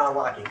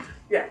 non-locking.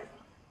 Yeah.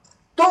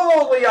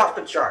 Totally off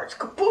the charts.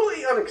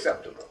 Completely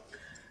unacceptable.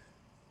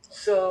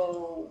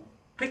 So,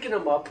 picking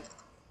him up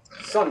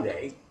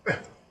Sunday,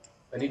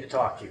 I need to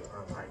talk to you.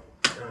 I'm like,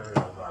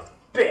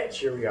 bitch,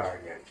 here we are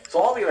again. So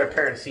all the other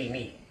parents see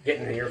me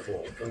getting an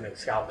earful from the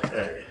scout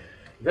master.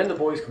 Then the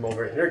boys come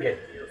over and they're getting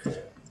an earful.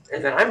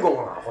 And then I'm going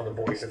off on the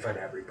boys in front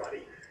of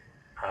everybody.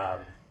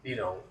 You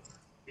know,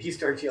 he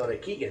starts yelling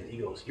at Keegan. He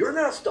goes, "You're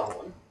not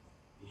Stalin.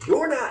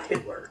 You're not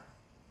Hitler.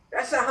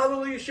 That's not how the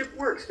leadership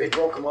works." They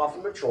broke him off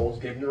from patrols,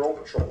 gave them their own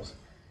patrols.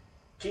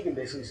 Keegan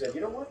basically said,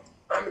 "You know what?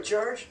 I'm in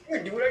charge. You're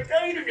going to do what I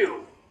tell you to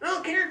do. I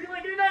don't care if you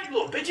like it or not, you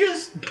little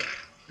bitches."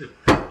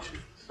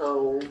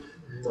 Oh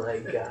my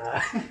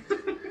God.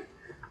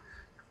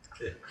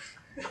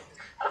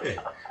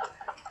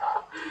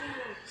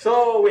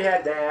 So we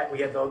had that. We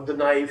had the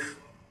knife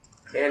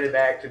handed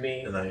back to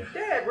me. The knife.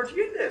 "Dad, where'd you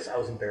get this?" I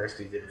was embarrassed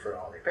he did it for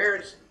all their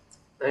parents.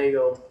 And he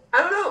go,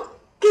 "I don't know.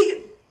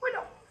 Keegan, where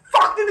the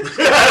fuck did it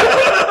go?"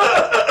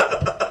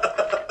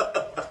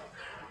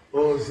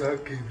 Oh,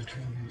 Zach gave it to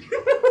me.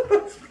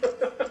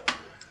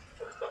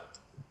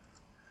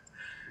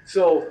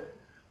 So,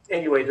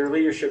 anyway, their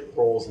leadership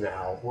roles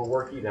now. We're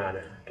working on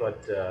it.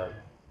 But,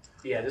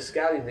 yeah, the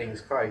scouting thing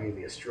is probably going to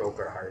be a stroke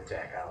or a heart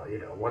attack.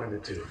 One of the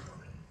two.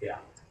 Yeah.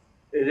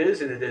 It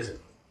is and it isn't.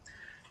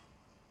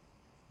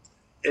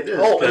 It is.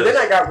 Oh, and then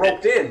I got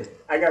roped in.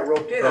 On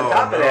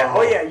top of that. no.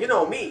 Oh, yeah, you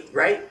know me,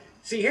 right?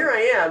 See, here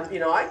I am.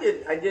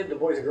 I did the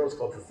Boys and Girls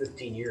Club for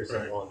 15 years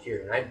and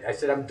volunteered. And I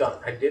said, I'm done.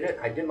 I did it.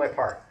 I did my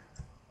part.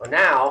 Well,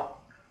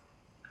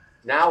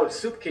 now it's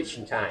soup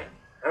kitchen time.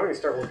 I'm going to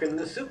start working in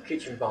the soup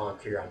kitchen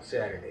volunteer on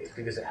Saturdays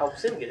because it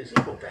helps him get his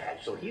Eagle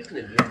badge. So he's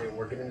going to be in there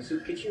working in the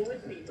soup kitchen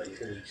with me, but he's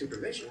going to need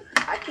supervision.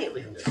 I can't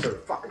leave him to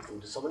serve fucking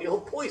food to somebody who'll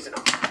poison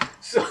him.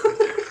 So,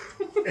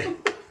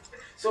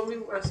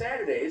 on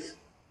Saturdays,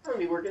 I'm going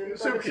to be working in the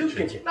soup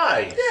kitchen.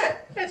 Nice. Yeah,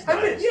 It's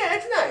nice. nice. Yeah,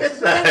 it's nice.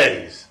 It's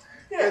nice.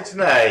 Yeah. It's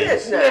nice.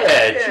 It's nice.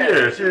 Yeah, Yeah.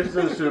 cheers. Cheers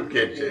to the soup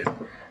kitchen.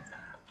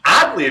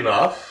 Oddly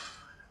enough,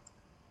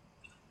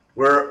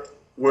 where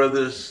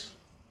this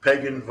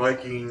pagan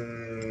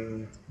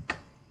Viking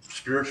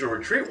spiritual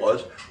retreat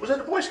was at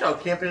a Boy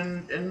Scout camp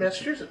in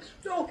Massachusetts.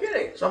 No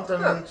kidding.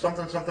 Something mountain.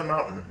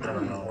 I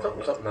don't know.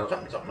 Something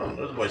mountain. Something mountain.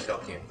 It was a Boy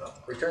Scout camp though.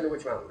 Return to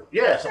which mountain?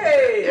 Yeah, something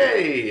Hey! like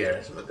that.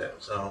 Yeah, something like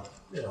that. So,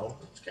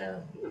 it's kind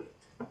of,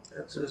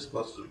 that's as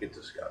close as we get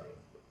to scouting.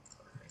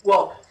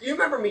 Well, you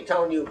remember me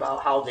telling you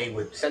about how they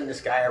would send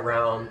this guy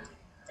around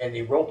and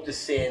they roped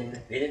us in.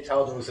 They didn't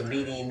tell there was a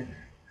meeting.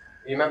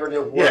 You remember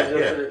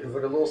for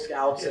the little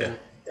scouts, and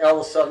all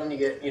of a sudden you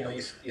get,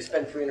 you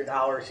spend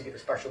 $300, you get a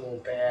special little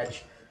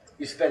badge.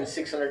 You spend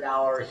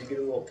 $600, you get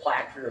a little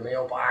plaque for your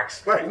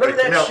mailbox. Right. Remember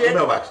that shit?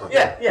 Mailbox.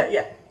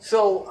 Yeah.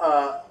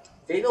 So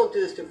they don't do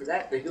this for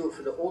that. They do it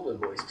for the older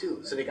boys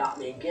too. So they got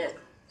me again.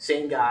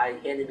 Same guy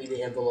handed me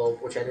the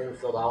envelope, which I didn't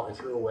fill out and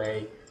threw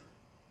away.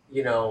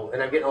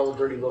 And I'm getting all the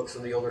dirty looks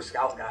from the older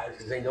scout guys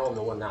because they know I'm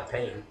the one not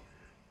paying.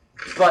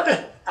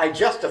 But I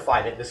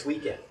justified it this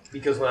weekend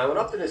because when I went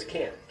up to this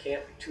Camp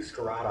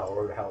Tuscarada or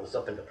whatever the hell is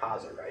up in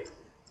Deposit, right?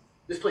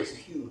 This place is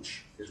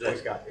huge. This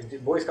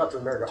Boy Scouts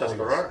of America.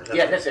 Tuscarora?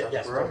 Yeah, that's it.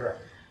 Yes, Tuscarora.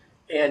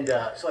 And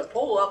so I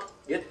pull up,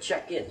 get to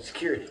check in,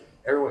 security.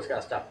 Everyone's got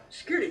to stop.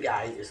 Security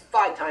guy is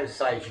 5 times the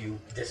size of you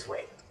this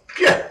way.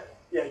 Yeah.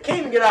 Yeah, he can't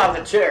even get out of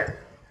the chair.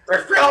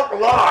 Let's fill out the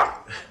log.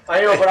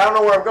 I know, but I don't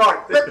know where I'm going.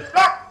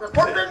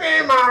 Put your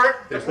name on it.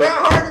 It's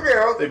not hard to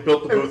do. They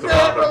built the booth Fill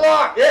out around the him.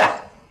 log.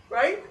 Yeah,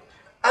 right?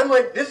 I'm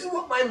like, this is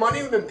what my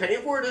money would have been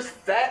paying for, this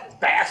fat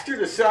bastard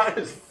to sit on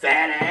his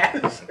fat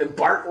ass and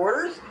bark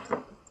orders?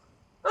 I'm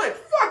like,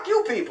 fuck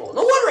you people.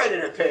 No wonder I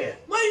didn't pay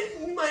it.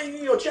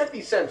 My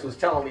Chevy Sense was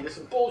telling me this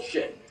is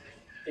bullshit.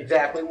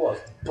 Exactly was.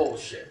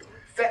 Bullshit.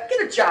 Fat,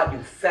 get a job, you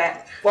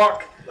fat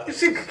fuck. You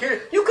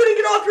couldn't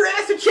get off your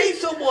ass and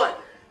chase someone.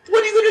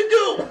 What are you gonna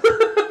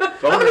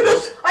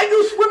do? I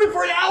go swimming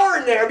for an hour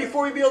in there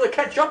before you'd be able to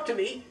catch up to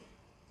me.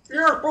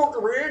 You're supposed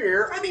to be in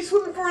here. I'd be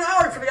swimming for an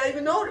hour before the guy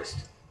even noticed.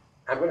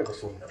 I'm gonna go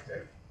swimming up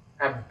there.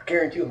 I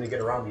guarantee you I'm gonna get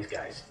around these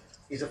guys.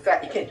 He's a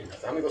fat, you can't do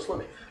nothing. I'm gonna go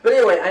swimming. But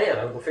anyway, I am.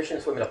 I'm gonna go fishing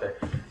and swimming up there.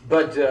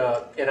 But,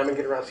 and I'm gonna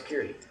get around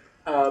security.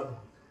 I'm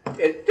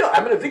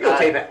gonna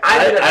videotape it.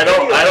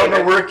 I don't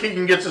know where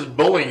Keegan gets his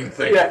bullying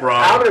thing from.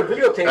 I'm gonna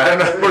videotape it. I don't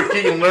know where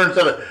Keegan learns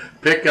how to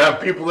pick on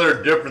people that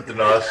are different than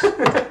us.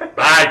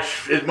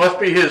 It must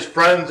be his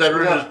friends that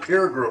are in his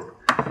peer group.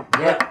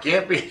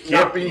 Can't be. He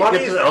gets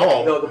it at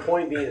home. No, the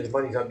point being is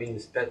money's not being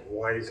spent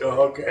wisely.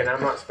 Oh, okay. And I'm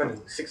not spending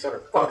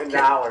 $600 fucking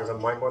dollars on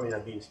my money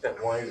not being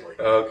spent wisely.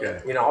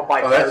 Okay. You know, I'll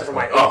buy tires for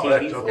my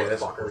ATV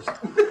fuckers.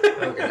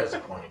 Okay, that's a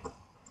point.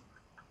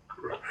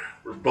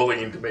 We're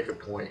bullying to make a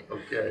point.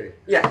 Okay.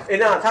 Yeah,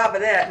 and on top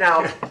of that,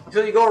 now,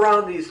 so you go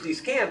around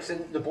these camps,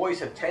 and the boys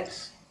have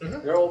tents.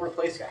 Mm-hmm. They're all over the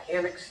place. They got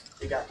hammocks.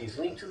 They got these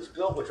lean-tos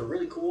built, which are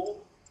really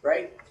cool,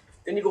 right?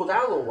 Then you go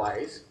down a little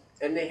ways,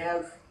 and they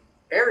have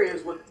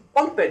areas with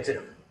bunk beds in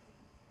them.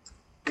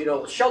 You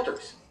know,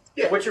 shelters,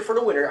 which are for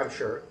the winter, I'm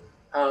sure.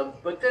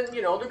 But then,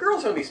 you know, the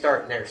girls are going to be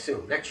starting there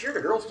soon. Next year, the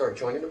girls start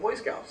joining the Boy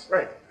Scouts.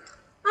 Right.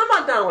 I'm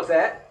not down with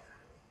that.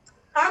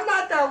 I'm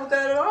not down with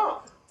that at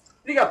all.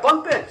 They got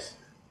bunk beds.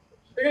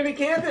 They're going to be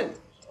camping.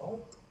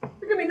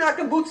 They're going to be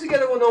knocking boots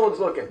together when no one's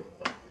looking.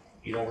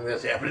 You don't think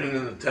that's happening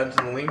in the tents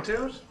and the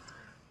lean-tos?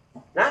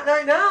 Not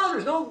right now.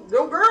 There's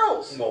no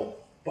girls. Well,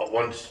 but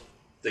once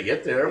they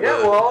get there,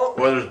 whether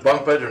whether there's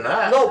bunk beds or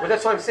not. No, but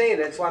that's what I'm saying.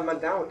 That's why I'm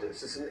not down with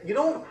this.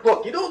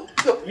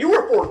 Look, you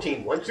were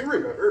 14 once, you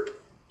remember.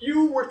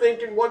 You were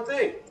thinking one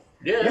thing.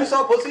 Yeah. You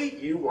saw pussy,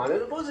 you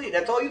wanted a pussy.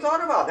 That's all you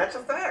thought about. That's a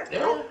fact. Yeah.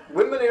 You know,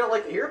 women, they don't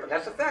like to hear it, but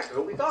that's a fact. That's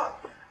what we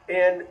thought.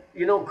 And,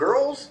 you know,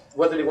 girls,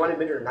 whether they want to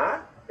admit it or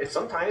not,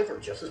 sometimes they're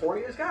just as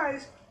horny as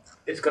guys.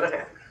 It's going to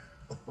happen.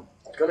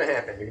 It's going to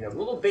happen. You're going to have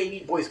little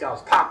baby Boy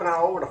Scouts popping out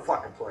all over the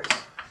fucking place.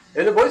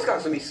 And the Boy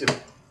Scouts will be sued.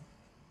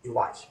 You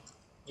watch.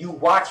 You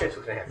watch that's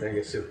what's going to happen. They're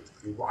going to get sued.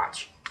 You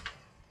watch.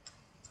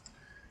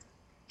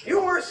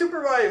 You weren't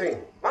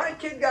supervising. My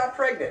kid got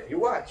pregnant. You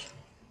watch.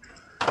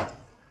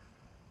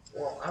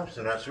 Well,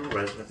 obviously not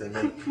supervising if they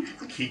meant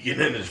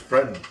Keegan and his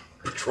friend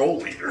patrol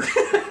leader.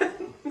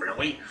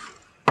 Really?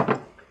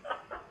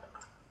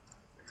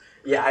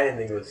 Yeah, I didn't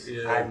think it was.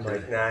 Yeah, I'm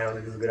like, nah, I don't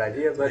think it's a good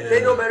idea. But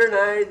they know better than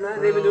I.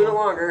 They've been doing it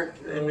longer.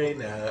 They may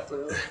not.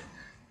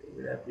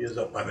 Maybe that is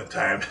up by the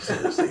time. It's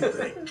the same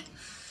thing.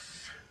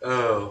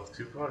 Oh,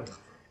 too funny.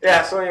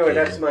 Yeah. So anyway,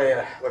 that's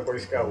my Boy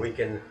Scout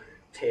weekend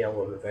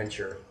tale of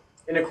adventure.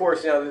 And of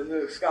course, you know,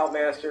 the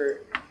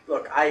Scoutmaster.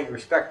 Look, I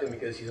respect him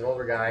because he's an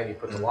older guy and he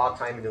puts a lot of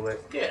time into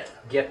it. Yeah.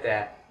 Get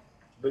that.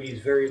 But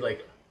he's very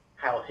like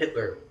Heil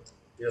Hitler,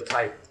 you know,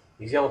 type.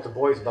 He's yelling at the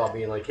boys about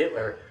being like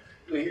Hitler.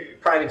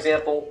 Prime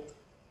example.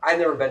 I've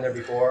never been there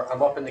before.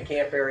 I'm up in the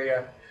camp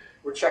area.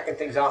 We're checking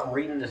things out. I'm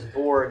reading this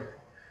board.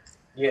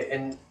 Yeah,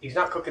 and he's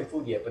not cooking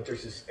food yet, but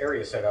there's this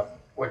area set up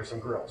where there's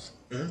some grills.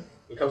 Mm-hmm.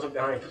 He comes up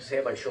behind, puts his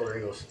hand on my shoulder.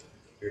 He goes,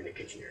 "You're in the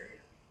kitchen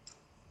area.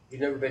 You've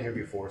never been here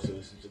before, so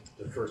this is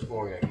the first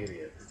warning I give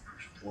you."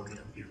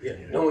 Yeah,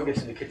 no one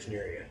gets in the kitchen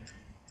area.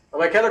 I'm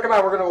like, "Heather, come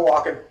on, we're gonna go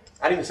walking."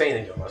 I didn't even say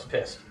anything to him. I was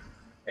pissed.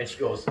 And she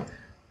goes,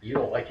 "You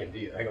don't like him, do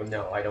you?" I go,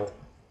 "No, I don't.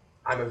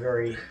 I'm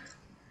a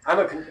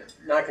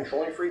not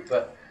controlling freak,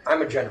 but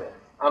I'm a general.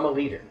 I'm a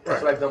leader.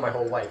 That's what I've done my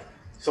whole life.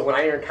 So when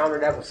I encounter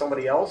that with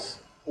somebody else,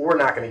 we're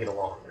not going to get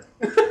along.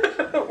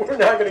 We're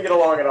not going to get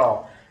along at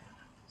all."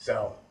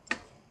 So,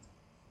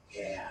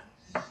 yeah.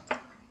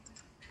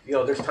 You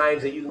know, there's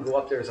times that you can go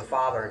up there as a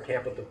father and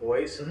camp with the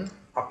boys. Mm-hmm.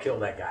 I'll kill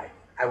that guy.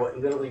 I would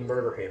literally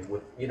murder him.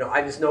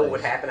 I just know what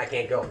would happen. I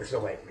can't go. There's no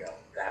way I can go.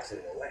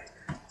 Absolutely no way.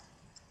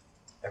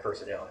 That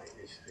personality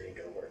ain't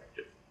going to work.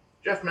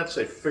 Jeff meant to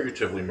say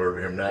figuratively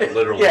murder him, not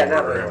literally yeah, murder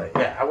not literally.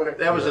 him. Yeah, I would.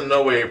 That was in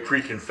no way a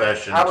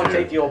pre-confession. I would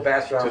take the old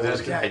bastard to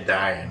this guy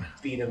dying.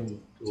 Beat him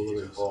to a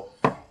little ball.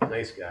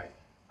 Nice guy.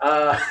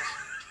 Don't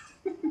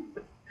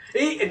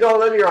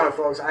let me wrong,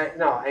 folks. I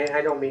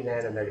don't mean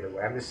that in a negative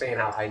way. I'm just saying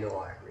how I know how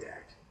I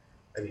react.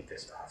 I'd be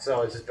pissed off.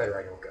 So it's just better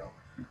I don't go.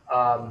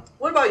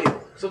 What about you?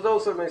 So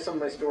those are some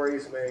of my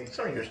stories.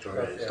 Some of your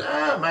stories.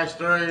 My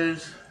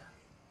stories.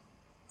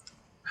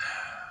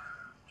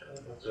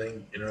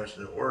 Thing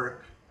interested at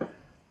work.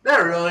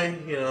 Not really,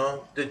 you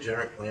know,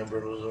 degenerate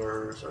gamblers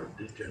or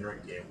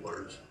degenerate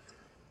gamblers.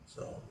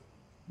 So,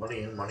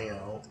 money in, money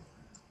out.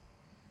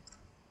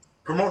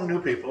 Promoting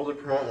new people. They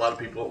promote a lot of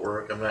people at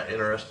work. I'm not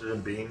interested in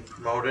being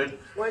promoted.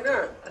 Why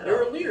not?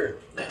 You're a leader.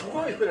 You've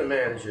always been a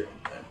manager.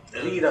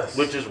 Lead us.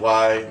 Which is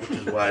why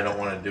I don't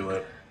want to do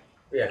it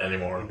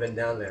anymore. You've been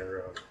down that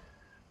road.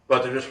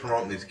 But they're just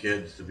promoting these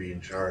kids to be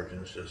in charge,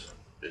 and it's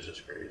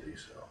just crazy.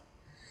 So,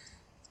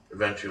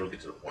 eventually it'll get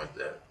to the point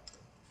that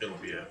it'll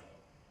be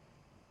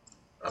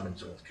I'm in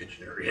someone's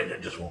kitchen area and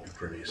it just won't be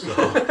pretty. So,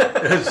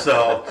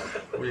 so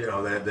you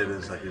know, that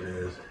is like it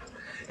is.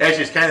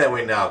 Actually, it's kind of that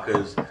way now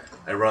because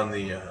I run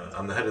the,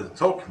 I'm the head of the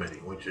toke committee,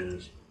 which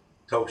is,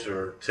 tokes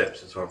are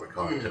tips, that's what we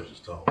call it, tips is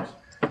tokes.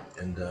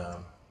 And,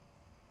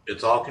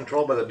 it's all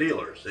controlled by the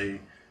dealers. The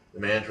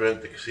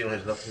management, the casino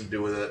has nothing to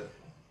do with it.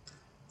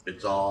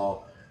 It's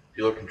all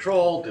dealer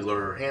controlled,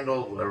 dealer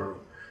handled, whatever.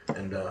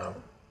 And, there's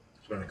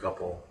been a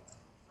couple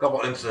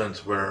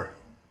incidents where,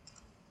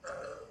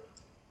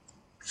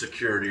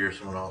 security or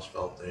someone else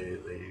felt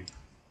they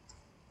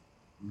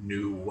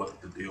knew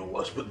what the deal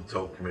was with the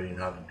toke committee and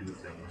how to do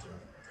things. And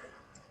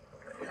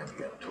I had to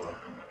get into a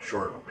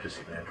short,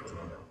 pissy match with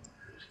them.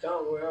 Just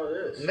tell them how it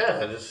is.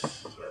 Yeah,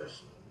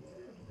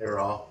 they're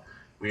all,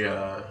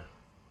 we're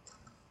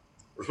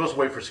supposed to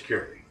wait for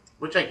security,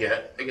 which I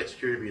get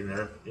security being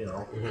there,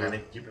 kind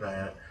of keep an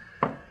eye on it.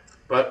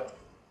 But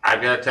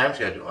I've got a time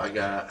schedule.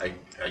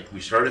 We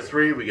start at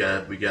 3, we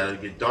gotta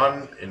get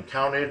done and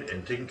counted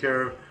and taken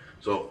care of.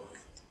 So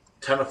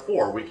 10 to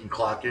 4, we can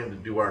clock in to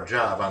do our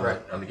job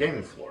on the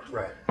gaming floor.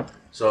 Right.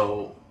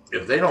 So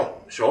if they don't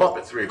show up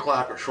at 3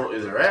 o'clock or shortly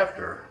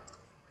thereafter,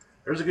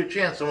 there's a good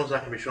chance someone's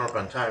not going to be showing up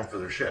on time for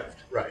their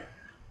shift. Right.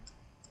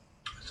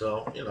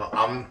 So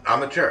I'm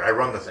the chair. I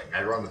run the thing.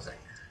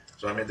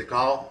 So I made the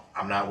call.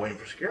 I'm not waiting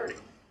for security.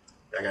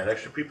 I got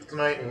extra people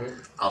tonight.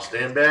 I'll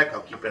stand back.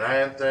 I'll keep an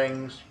eye on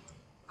things.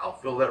 I'll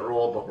fill that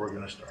role, but we're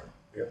going to start.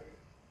 Yep.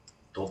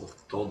 Told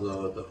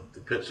the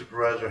pit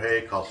supervisor,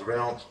 hey, call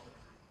surveillance.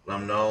 Let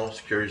them know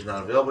security's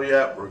not available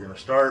yet. We're going to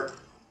start.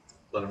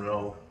 Let them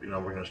know,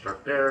 we're going to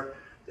start there.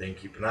 They can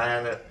keep an eye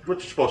on it, which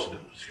you're supposed to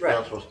do.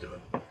 Surveillance supposed to do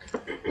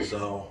it.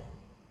 So,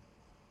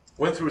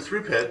 went through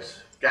 3 pits,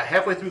 got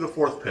halfway through the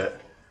 4th pit.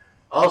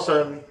 All of a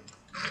sudden,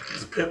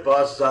 the pit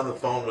boss is on the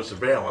phone with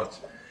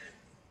surveillance,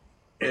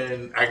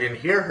 and I can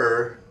hear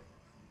her.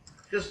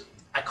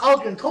 I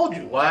called you and told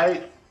you.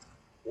 Why?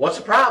 What's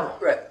the problem?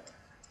 Right.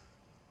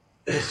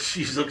 And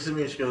she looks at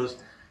me and she goes,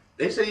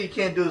 they say you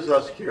can't do this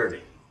without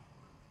security.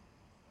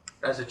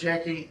 I said,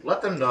 Jackie,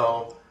 let them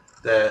know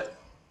that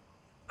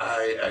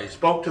I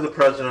spoke to the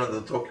president of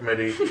the toke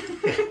committee,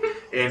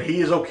 and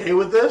he is okay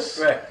with this.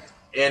 Right.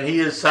 And he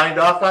has signed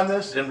off on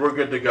this, and we're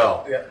good to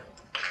go. Yeah.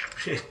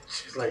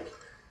 She's like,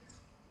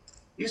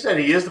 he said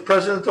he is the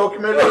president of the toke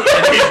committee, and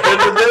he's good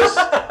with this,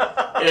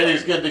 and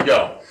he's good to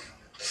go.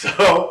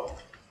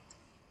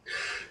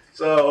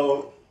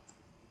 So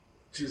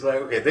she's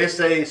like, okay, they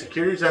say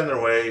security's on their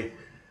way.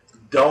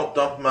 Don't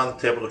dump them on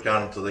the table to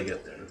count until they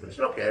get there. I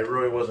said, okay, I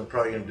really wasn't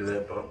probably going to do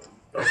that, but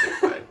okay,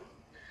 fine.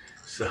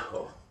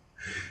 So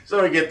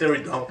we get there,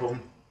 we dump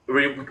them.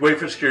 We wait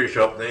for security to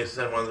show up, and they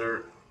send one of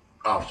their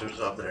officers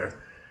up there.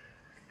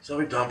 So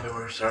we dump him,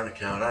 we're starting to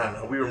count. I don't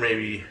know, we weren't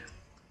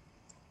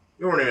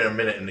even a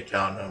minute into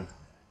counting them.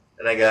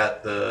 And I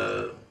got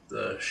the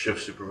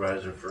shift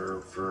supervisor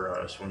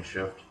for swing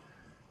shift.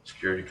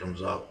 Security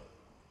comes up.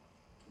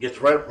 Gets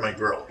right up in my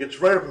grill.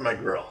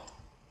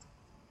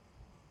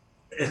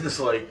 And it's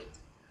like,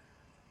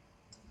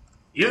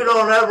 you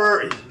don't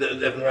ever.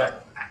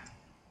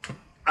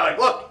 I'm like,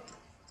 look,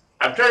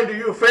 I'm trying to do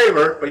you a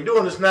favor by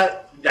doing this.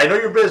 I know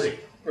you're busy.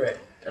 Right.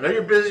 I know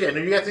you're busy. I know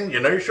you got things. I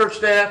know you're short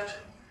staffed.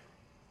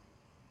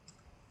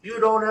 You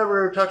don't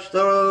ever touch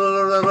the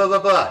blah, blah, blah,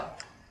 blah.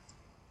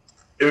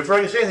 And before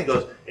I can say anything, he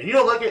goes, and you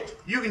don't like it,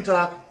 you can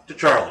talk to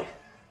Charlie.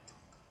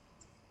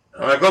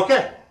 I'm like,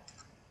 okay.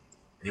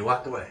 And he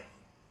walked away.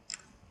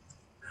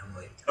 I'm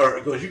like, or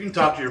he goes, you can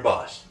talk to your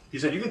boss. He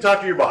said, you can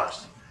talk to your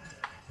boss.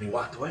 And he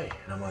walked away.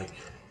 And I'm like,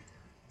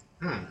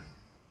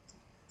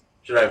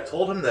 should I have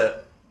told him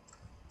that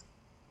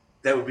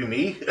would be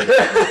me?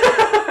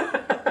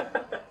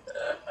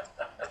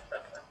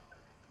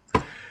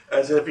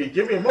 I said, if he'd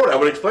give me a moment, I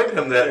would explain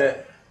to him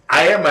that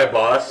I am my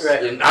boss,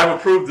 and I've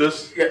approved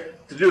this to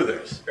do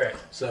this. Right.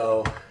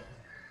 So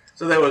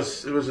it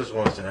was just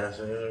one thing. I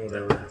said,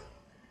 whatever.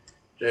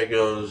 Jackie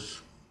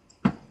was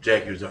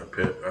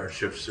our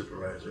shift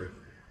supervisor.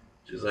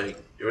 She's like,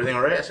 everything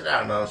all right? I said, I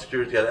don't know,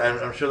 security.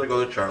 I'm sure they'll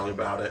go to Charlie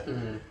about it.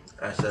 Mm-hmm.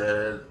 I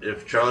said,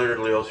 if Charlie or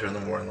Leo's here in the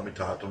morning, let me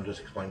talk to him, just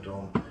explain to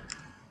him.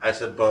 I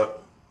said,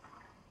 but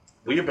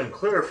we have been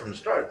clear from the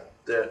start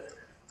that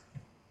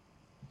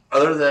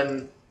other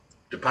than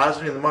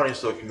depositing the money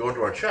so it can go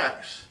into our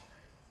checks,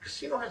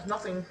 casino has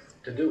nothing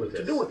to do with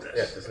this.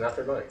 Yes, it's not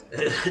their money.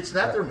 It's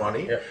not their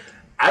money. Yeah.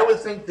 I would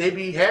think they'd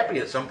be happy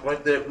at some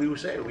point that we would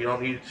say we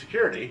don't need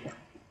security.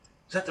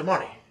 It's not their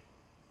money.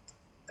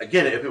 I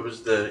get it if it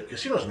was the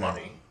casino's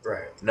money,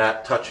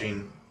 not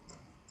touching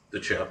the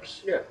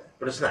chips. Yeah.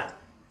 But it's not.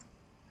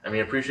 I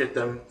mean, I appreciate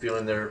them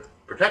feeling they're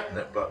protecting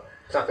it, but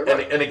it's not their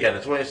money. And again,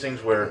 it's one of those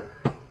things where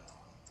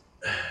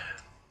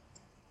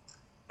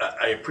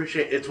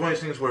it's one of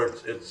those things where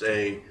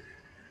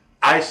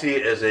I see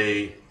it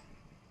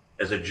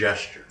as a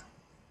gesture.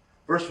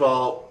 First of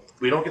all,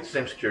 we don't get the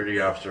same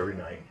security officer every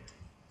night.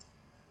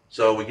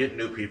 So we get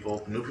new people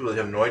that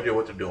have no idea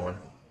what they're doing.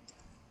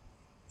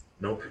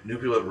 New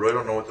people that really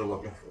don't know what they're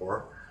looking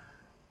for.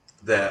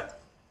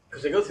 That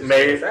because they go through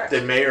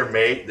they may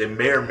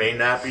or may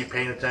not be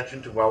paying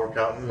attention to while we're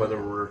counting,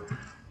 whether we're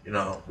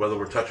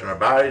touching our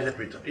bodies.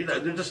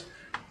 They're just.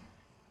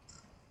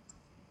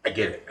 I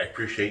get it. I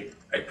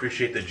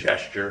appreciate the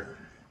gesture,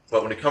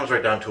 But when it comes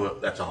right down to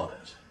it, that's all it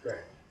is.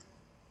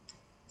 Right.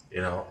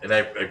 You know, and I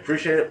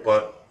appreciate it,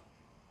 but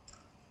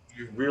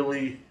you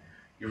really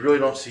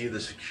don't see the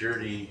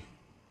security.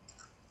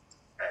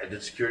 I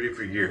did security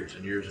for years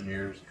and years and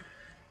years.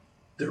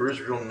 There is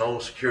real no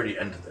security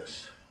end to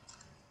this.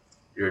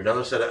 You're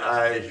another set of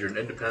eyes. You're an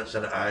independent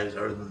set of eyes,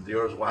 other than the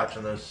viewers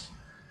watching this.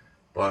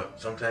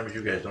 But sometimes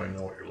you guys don't even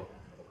know what you're looking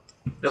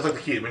for. That's like the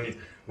key.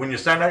 When you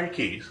sign out your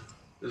keys,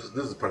 this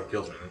is the part that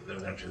kills me.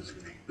 Eventually, this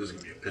is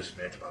gonna be a piss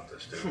match about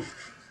this too.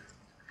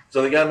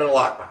 So they got them in a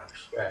lockbox.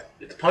 Right.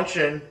 You have to punch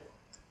in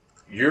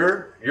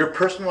your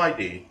personal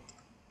ID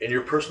and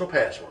your personal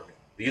password.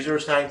 These are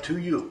assigned to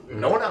you,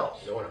 no one else.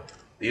 No one else.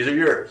 These are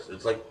yours.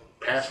 It's like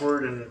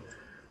password and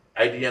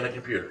ID on a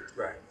computer.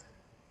 Right.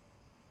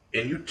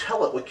 And you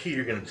tell it what key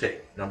you're going to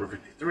take. Number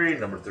 53,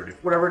 number 30,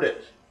 whatever it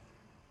is.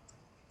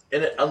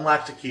 And it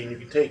unlocks the key and you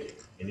can take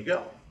it. And you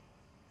go.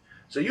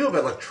 So you have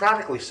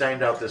electronically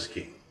signed out this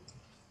key.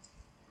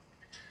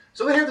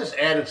 So they have this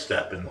added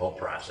step in the whole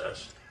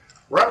process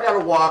where I've got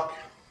to walk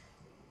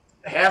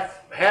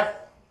half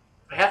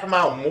a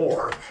mile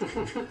more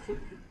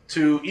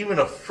to even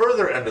a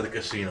further end of the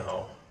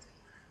casino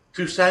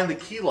to sign the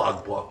key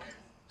log book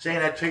saying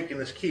I've taken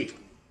this key.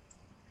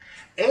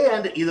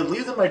 And either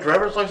leave them my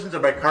driver's license or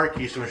my car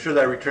keys to ensure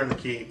that I return the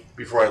key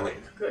before I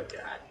leave. Good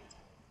God.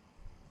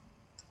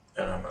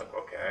 And I'm like,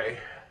 okay.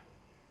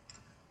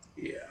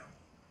 Yeah.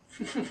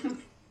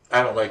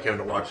 I don't like having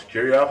to walk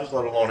security office,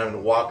 let alone having to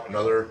walk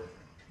another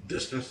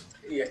distance.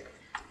 Yeah.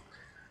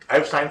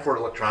 I've signed for it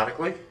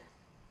electronically.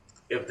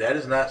 If that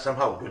is not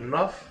somehow good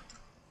enough,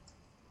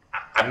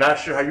 I'm not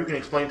sure how you can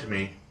explain to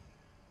me.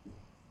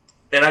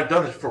 And I've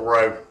done this for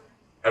where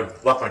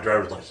I've left my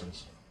driver's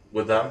license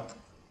with them,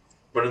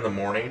 but in the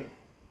morning,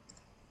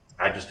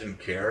 I just didn't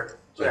care.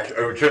 So Right.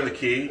 I returned the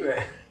key. Right.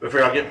 I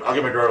figured I'll get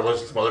my driver's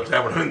license some other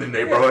time when I'm in the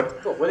neighborhood.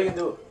 Yeah. Cool. What are you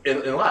going to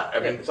do? In a lot. I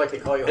mean, It's like they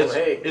call you home.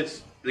 Hey.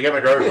 they got my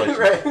driver's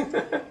license.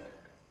 Right.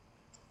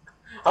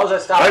 How's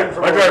that stopping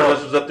from My going driver's home?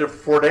 license was up there for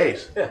 4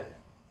 days. Yeah.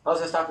 How's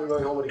that stopping from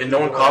going home with the And keys no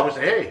one in called me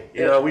your and said, hey,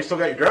 you Yeah. know, we still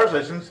got your driver's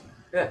license.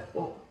 Yeah.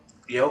 Well,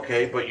 yeah,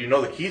 okay, but you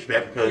know the key's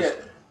back because Yeah.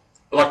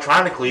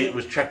 electronically it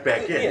was checked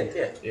back in.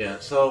 Yeah. Yeah,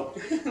 so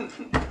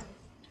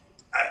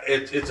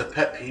it's a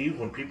pet peeve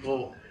when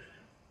people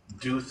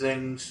do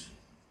things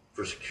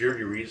for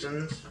security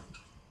reasons,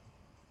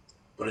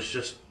 but it's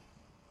just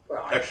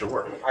Well, extra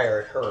work. I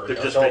heard. They're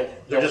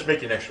Don't- just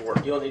making extra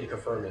work. You don't need to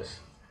confirm this,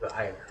 but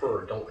I have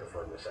heard, don't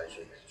confirm this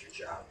actually, because it's your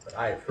job, but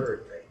I have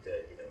heard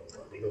that you know,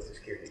 they go through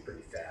security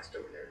pretty fast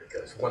over there,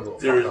 because one little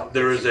fuck up.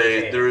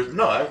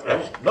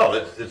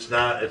 It's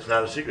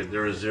not a secret.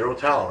 There is zero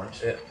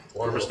tolerance Yeah,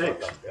 one for little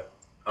mistakes. fuck up,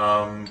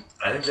 yeah.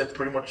 I think that's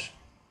pretty much.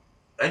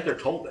 I think they're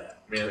told that.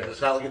 I mean, Yeah.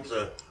 it's not like it's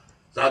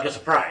not like a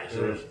surprise.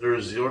 There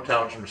is zero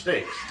tolerance for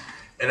mistakes,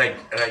 and I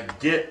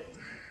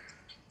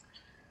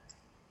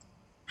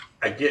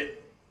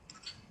get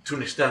to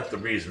an extent the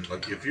reason.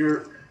 Like if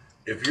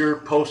you're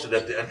posted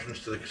at the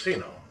entrance to the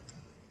casino,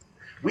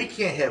 we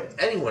can't have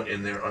anyone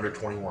in there under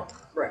 21.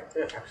 Right,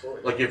 yeah,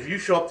 absolutely. Like if you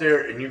show up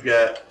there and you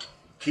got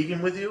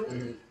Keegan with you,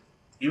 Mhm.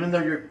 even though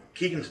you're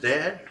Keegan's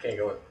dad, Can't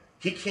go in.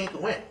 he can't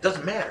go in.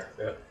 Doesn't matter.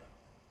 Yeah.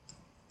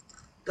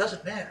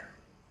 Doesn't matter.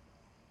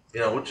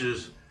 You know, which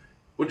is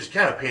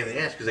kind of a pain in the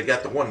ass because they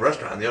got the one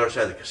restaurant on the other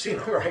side of the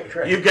casino. Right,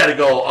 right. You've got to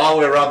go all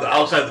the way around the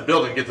outside of the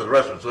building to get to the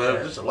restaurant. So Yeah.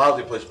 that's just a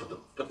lousy place to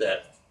put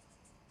that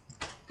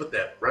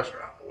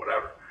restaurant or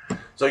whatever.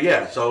 So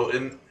yeah,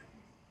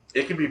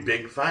 it can be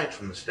big fines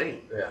from the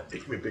state. Yeah.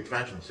 It can be big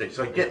fines from the state.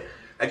 So I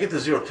get the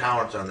zero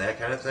tolerance on that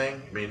kind of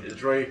thing. I mean,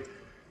 it's really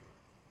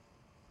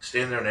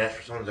stand there and ask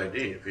for someone's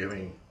ID if you have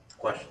any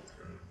questions.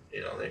 And,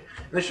 you know,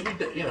 they should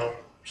be, you know,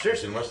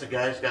 seriously, unless the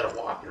guy's got a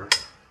walker,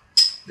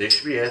 they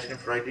should be asking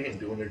for ID and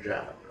doing their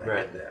job. I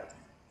Right. get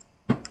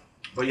that.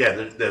 But yeah,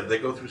 they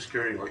go through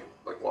security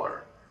like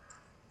water.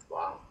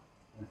 Wow.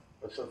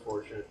 That's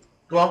unfortunate.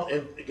 Well,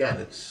 and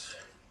again,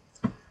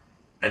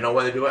 I know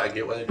why they do it. I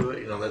get why they do it.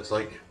 You know, that's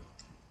like.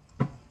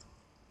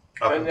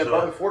 But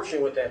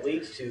unfortunately, what that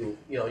leads to,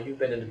 you know, you've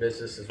been in the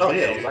business as Oh, well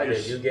yeah, as I you're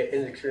did. You get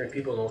inexperienced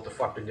people who know what the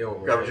fuck they're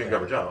doing. Garbage in,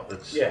 garbage out.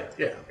 That's, Yeah.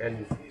 Yeah.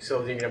 And so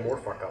then you get more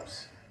fuck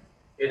ups.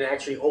 It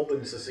actually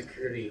opens the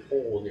security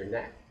hole in your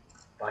neck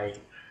by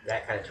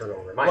that kind of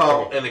turnover. In my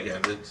Well, opinion.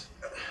 and again,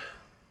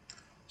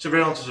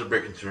 surveillance is a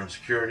big concern.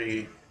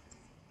 Security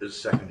is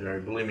secondary.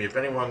 Believe me, if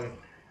anyone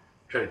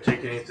tried to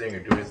take anything or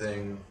do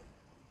anything,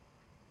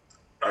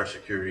 our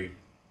security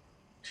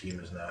team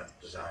is not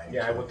designed.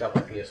 Yeah, I to- looked up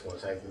my PS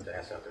once. I was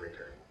asked not to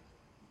return.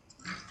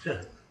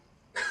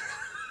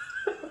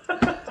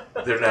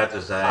 They're not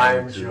designed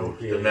I'm to.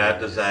 joking. They're not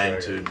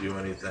designed to do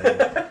anything.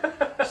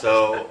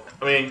 So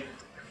I mean,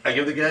 I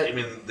give the guy. I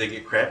mean, they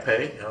get crap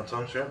pay. You know what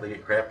I'm saying? They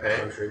get crap pay.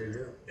 I'm sure they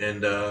do.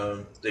 And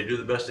they do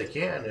the best they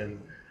can.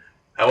 And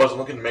I wasn't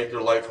looking to make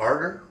their life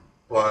harder,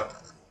 but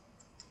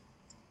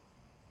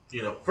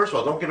you know, first of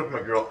all, don't get up with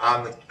my girl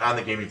on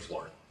the gaming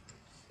floor.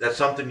 That's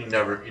something you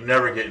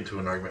never get into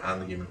an argument on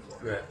the gaming floor.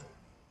 Yeah.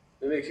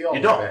 It makes you all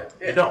You look don't.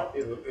 bad. You don't.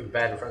 It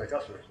bad in front of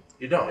customers.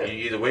 You don't. Yeah.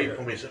 You either wait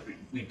for me.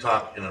 We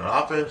talk in an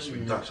office. We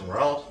can talk somewhere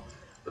else.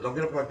 But don't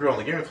get up on my grill on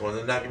the gaming floor and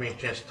then not give me a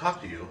chance to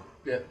talk to you.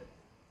 Yeah.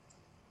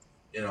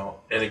 You know,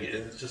 and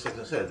again, it's just like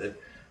I said,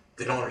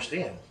 they don't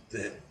understand.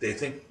 They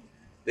think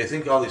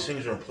all these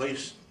things are in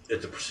place.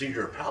 It's a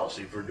procedure or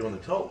policy for doing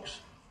the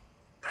tokes.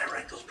 But I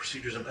write those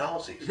procedures and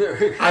policies.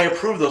 I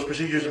approve those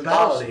procedures and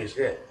policies.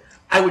 Yeah.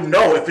 I would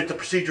know if it's a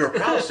procedure or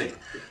policy.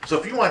 So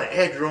if you want to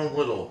add your own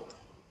little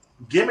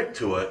gimmick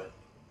to it,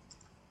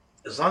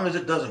 as long as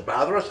it doesn't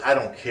bother us, I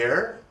don't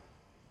care.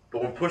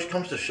 But when push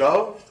comes to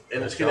shove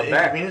and it's going to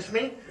inconvenience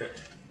me,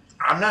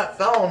 I'm not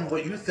following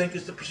what you think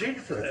is the procedure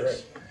for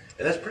this. Right.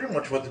 And that's pretty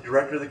much what the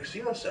director of the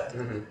casino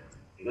said.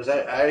 Because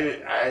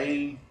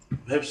I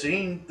have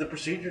seen the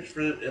procedures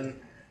for it, and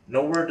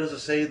nowhere does it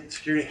say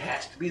security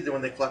has to be there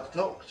when they collect the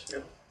tokens.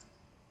 Yep.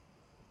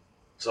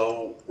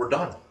 So we're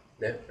done.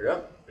 Yeah,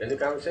 yeah. End the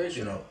conversation.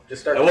 You know,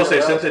 just start. I will say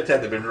around. since that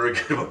time they've been very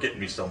good about getting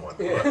me someone.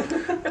 Yeah.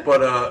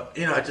 But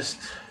you know, it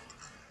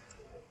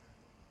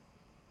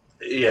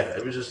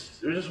was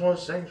just one of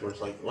those things where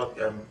it's like, look,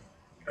 I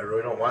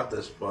really don't want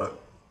this, but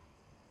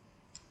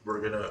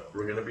we're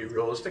gonna be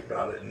realistic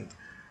about it, and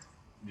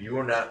you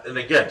are not. And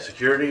again,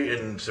 security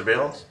and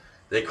surveillance,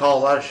 they call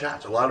a lot of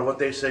shots. A lot of what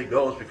they say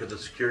goes because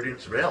it's security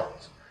and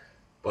surveillance,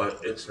 but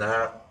it's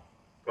not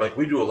like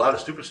we do a lot of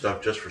stupid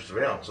stuff just for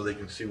surveillance, so they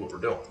can see what we're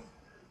doing.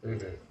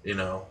 You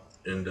know,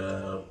 and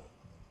yeah,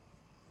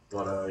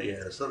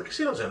 so the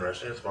casino's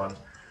interesting. It's fun.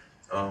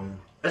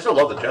 I still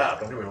love the job.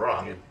 Don't get me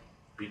wrong. It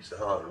beats the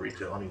hell out of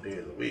retail any day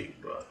of the week,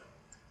 but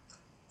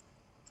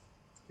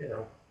you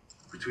know,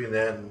 between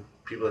that and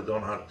people that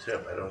don't know how to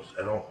tip, I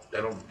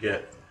don't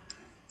get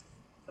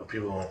how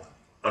people don't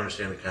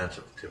understand the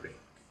concept of tipping.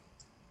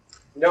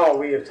 No,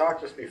 we have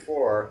talked this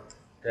before.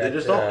 That, They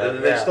just don't,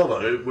 and they still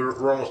don't.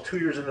 We're almost 2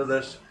 years into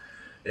this,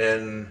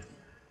 and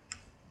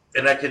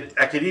I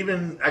could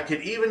even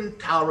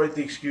tolerate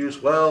the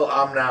excuse. Well,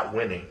 I'm not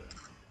winning.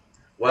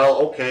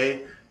 Well,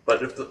 okay,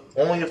 but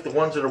only if the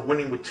ones that are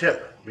winning would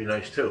tip be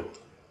nice too.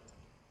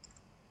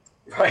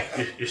 Right.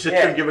 You sit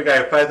there and give a guy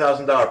a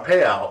 $5,000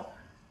 payout,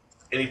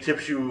 and he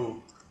tips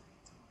you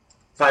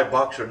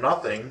 $5 or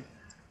nothing,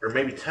 or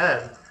maybe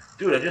 10.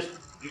 Dude, I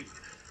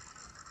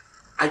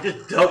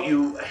just dealt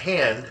you a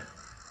hand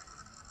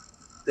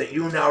that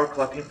you now are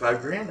collecting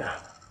 $5,000 on.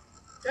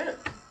 Yeah.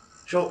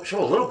 Show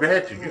a little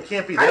gratitude. You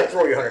can't be I'd that.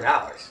 throw you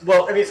 $100.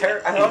 Well, I mean, is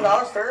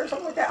 $100 fair or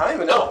something like that? I don't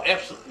even know. No,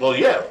 absolutely. Well,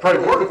 yeah,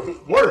 probably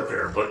more than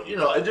fair, but you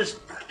know,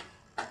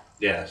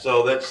 yeah.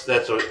 So that's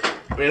what.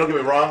 I mean, don't get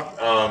me wrong.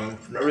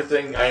 From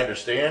everything I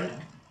understand,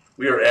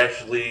 we are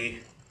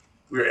actually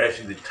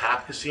the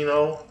top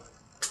casino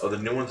of the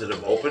new ones that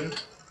have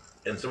opened,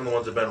 and some of the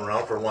ones that have been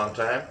around for a long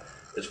time,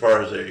 as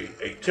far as a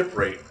tip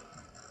rate,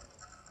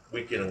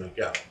 week in and week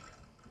out.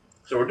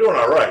 So we're doing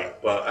all right,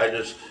 but I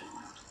just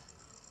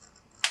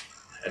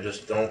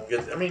don't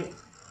get. I mean,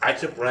 I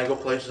tip when I go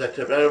places. I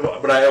tip,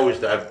 but I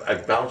always.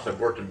 I've bounced. I've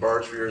worked in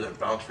bars for years. I've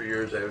bounced for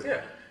years.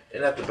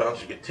 And after bounce,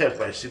 you get tips.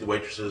 But I see the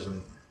waitresses,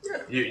 and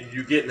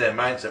you get in that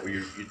mindset where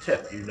you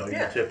tip. You know,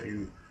 you tip.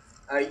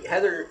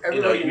 Heather,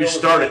 You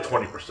start at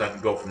 20%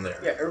 and go from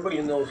there. Yeah,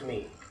 everybody knows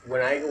me.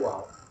 When I go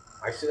out,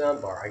 I sit down at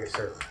a bar. I get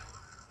served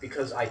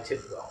because I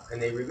tip well, and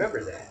they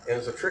remember that. And it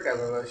was a trick I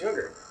learned when I was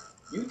younger.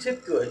 You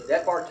tip good.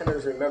 That bartender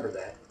doesn't remember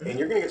that, and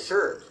you're gonna get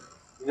served.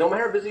 No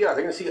matter how busy you are,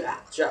 they're going to see,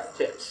 Jeff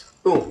tips.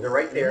 Boom, they're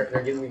right there, and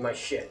they're giving me my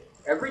shit.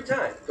 Every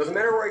time. Doesn't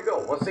matter where I go.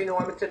 Once they know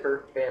I'm a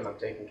tipper, bam, I'm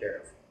taken care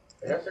of.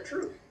 And that's the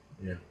truth.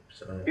 Yeah.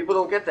 So, People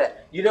don't get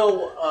that. You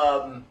know,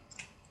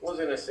 what was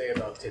I going to say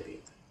about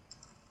tipping?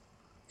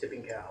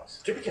 Tipping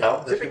cows. Tippy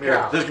cow. There's Tipping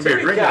gonna cow. be a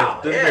drink.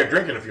 Cow. There's gonna be a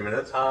drink in a few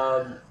minutes. Yeah,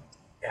 I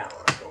don't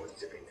want to go with the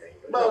tipping thing.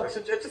 But no, it's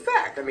a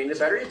fact. I mean, the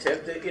better you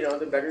tip, the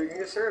better you're going to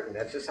get served. And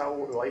that's just how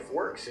life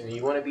works. And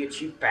you want to be a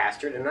cheap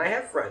bastard. And I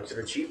have friends that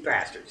are cheap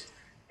bastards.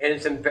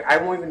 And I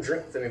won't even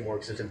drink with them anymore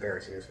because it's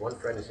embarrassing. There's one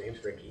friend, his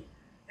name's Ricky,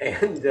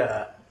 and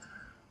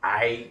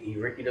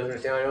Ricky doesn't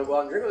understand why I don't go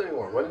out and drink with him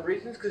anymore. One of the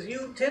reasons because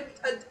you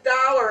tip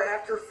 $1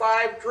 after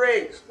 5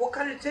 drinks. What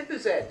kind of tip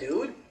is that,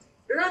 dude?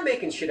 They're not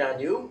making shit on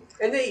you,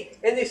 and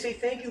they say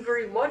thank you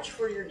very much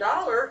for your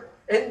 $1,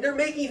 and they're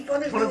making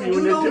fun of you. And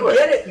you don't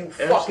get it, you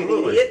fucking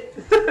idiot.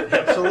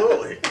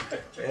 Absolutely,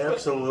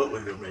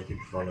 they're making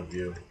fun of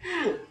you.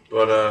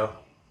 But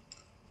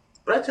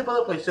I tip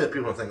other places that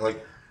people don't think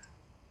like.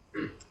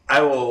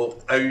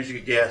 I usually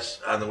get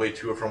gas on the way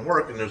to or from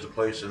work, and there's a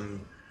place in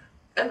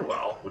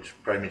Endwell, which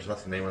probably means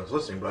nothing to anyone's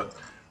listening, but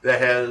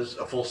that has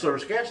a full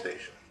service gas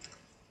station.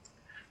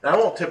 Now I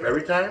won't tip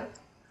every time,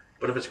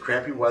 but if it's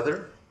crappy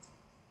weather,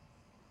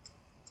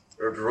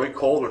 or it's really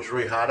cold, or it's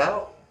really hot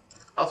out,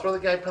 I'll throw the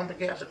guy pumping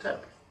gas a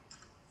tip.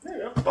 There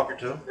you go. $1 or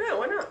 $2. Yeah,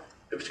 why not?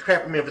 If it's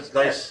crap, I mean, if it's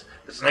nice,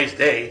 if it's a nice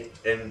day,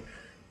 and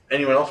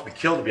anyone else would be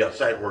killed to be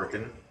outside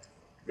working,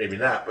 maybe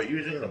not, but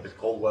usually, if it's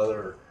cold weather,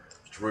 or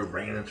it's really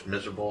raining, it's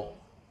miserable,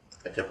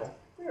 I tip them.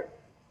 Yeah.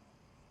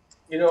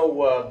 You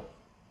know,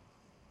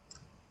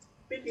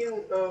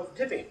 speaking of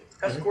tipping,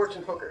 escorts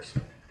and hookers,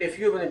 if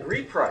you have an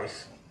agreed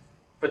price,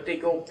 but they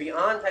go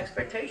beyond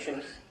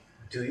expectations,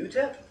 do you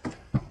tip?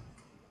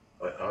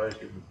 I always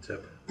give them a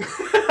tip.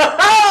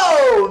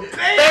 Oh, damn!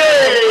 Hey,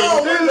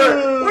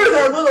 Oh, where's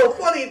our little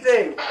funny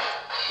thing?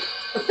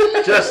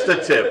 Just the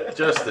tip.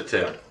 Just the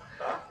tip.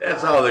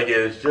 That's all they get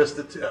is just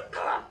the tip.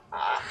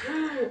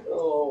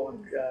 Oh,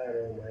 God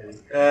almighty.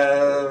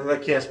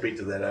 I can't speak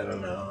to that. I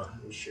don't know.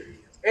 I'm sure you do.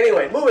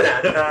 Anyway, moving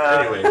on.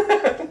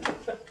 Anyway.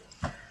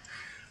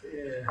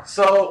 Yeah.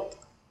 So,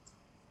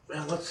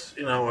 man, let's,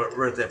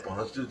 we're at that point.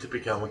 Let's do the tippy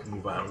cow and we can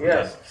move on.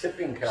 Yes,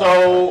 sipping cow.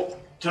 So,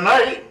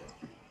 tonight,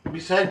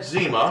 besides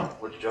Zima,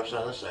 which Jeff's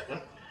on in a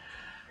second,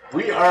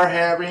 we are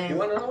having... You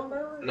want another one,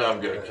 Byron? No,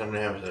 I'm good, because I'm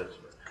going to have that.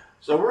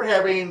 So, we're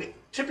having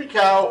Tippy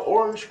Cow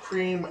Orange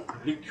Cream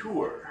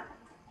Liqueur.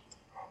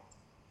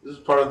 This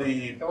is part of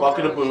the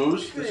Bucket of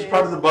Booze. This is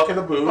part of the Bucket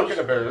of Booze. Bucket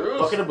of booze.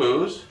 Bucket of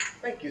Booze.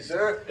 Thank you,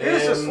 sir.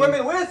 Here's a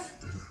swimming with.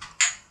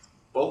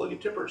 Bowling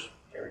Tippers.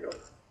 Here we go.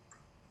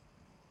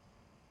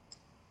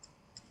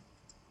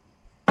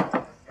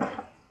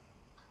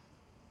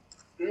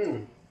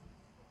 Mmm.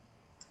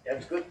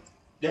 That's good.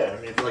 Yeah,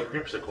 I mean, if you like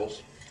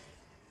creamsicles.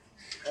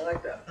 I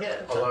like that. Yeah,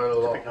 I'll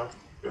look at it all.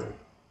 Tippy Cow.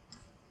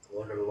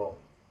 Look at it all.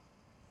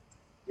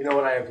 You know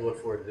what I have to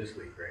look forward to this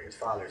week, Greg? It's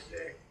Father's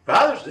Day.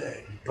 Father's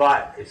Day.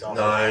 But it's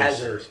also Nice.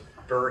 Heather's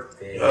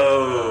birthday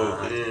Oh,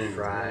 on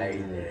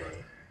Friday.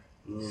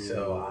 Ooh.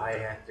 So I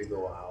have to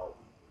go out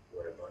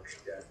with a bunch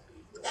of deaf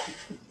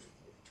people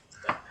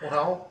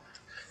Well,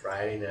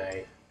 Friday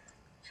night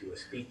to a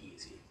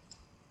speakeasy.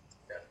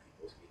 Deaf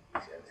people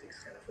speakeasy. I think it's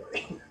kind of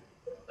funny.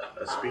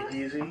 a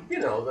speakeasy. You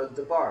know,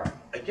 the bar.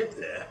 I get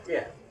that.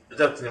 Yeah. Is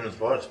that the name of the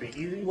bar?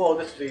 Speakeasy? Well,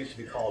 this used to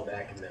be called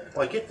back in the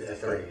Well, I get that.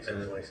 30s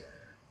And and 20s.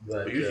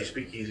 But usually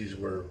speakeasies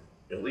were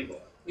illegal.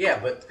 yeah,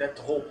 but that's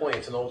the whole point.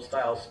 It's an old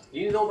style. Do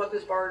you know about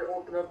this bar that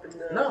opened up in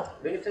No.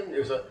 Binghamton?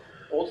 There's a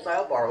old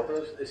style bar open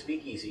up a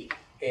speakeasy,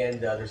 and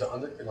there's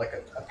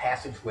a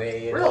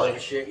passageway and all Really?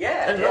 that shit.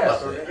 Yeah, I didn't know yeah. about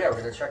So that. yeah, we're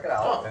gonna check it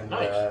out. Oh, and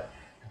nice.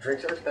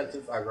 drinks are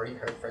expensive. I've already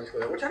had friends go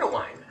there, which I don't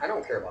mind. I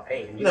don't care about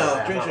paying. You know No,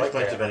 that. I'm drinks not are like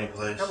expensive that. any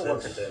place. I'm a one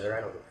That's- there. I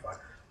don't give a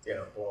fuck. You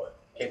know, well,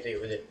 can't take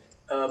it with it.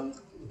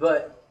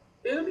 But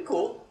it'll be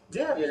cool.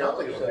 Yeah, You know, sounds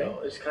like it would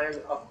so it's kind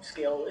of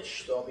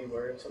upscale-ish, so I'll be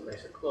wearing some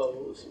nicer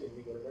clothes,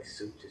 maybe go to my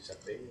suit or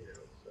something, you know,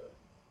 so,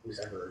 at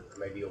least I heard, I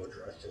might be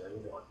overdressed and I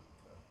don't want.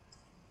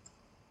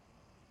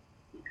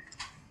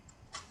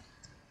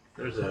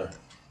 There's a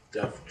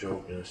deaf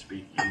joke in a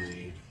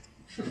speakeasy.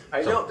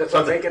 I know, that's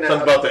what I'm Something thinking.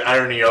 about the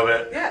irony of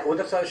it. Yeah, well,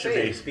 that's what I was Should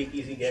saying. be-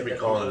 Speakeasy Should be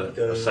calling it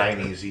a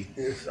sign-easy.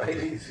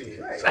 Sign-easy,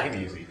 right.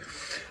 Sign-easy.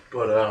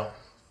 But,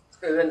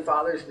 And then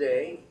Father's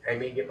Day, I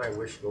may get my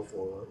wish to go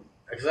forward.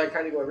 Because I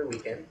kind of go every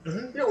weekend.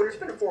 Mhm. You know, when you're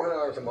spending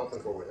 $400 a month on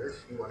four-wheelers,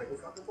 you want to go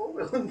fucking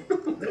four-wheeling.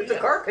 It's a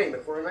car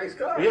payment for a nice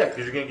car. yeah,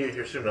 because you're going to get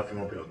here soon enough, you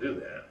won't be able to do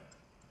that.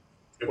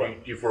 Do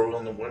What? you four-wheel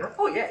in the winter?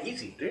 Oh yeah,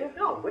 easy. Do you?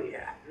 No, but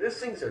yeah, these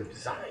things are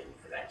designed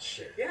for that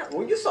shit. Yeah,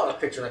 well, you saw the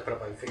picture I put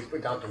up on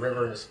Facebook down at the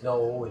river in the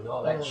snow and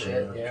all that Oh,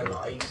 shit. yeah, Yeah, sure. the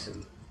ice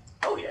and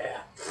oh yeah,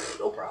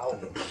 no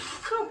problem,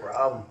 no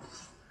problem.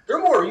 They're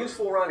more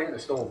useful around here than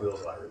snowmobiles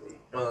will ever be.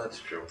 Well, that's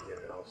true. You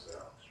know, so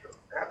That's true.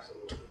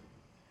 absolutely.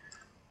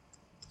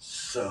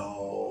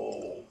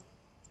 So,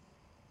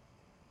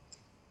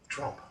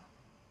 Trump.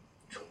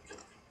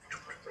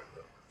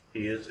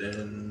 He is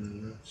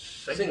in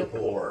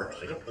Singapore.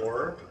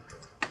 Singapore.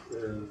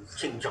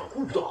 Ching Chong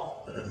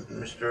Hoo-Daw.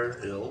 Mr.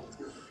 Hill.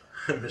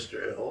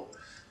 Mr. Hill.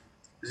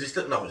 Is he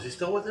still? No, is he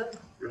still with him?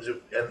 Or is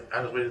it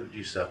on his way to the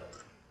G7?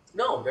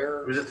 No, they're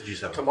Or was it the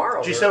G7?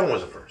 Tomorrow, G7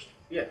 was the first.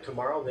 yeah.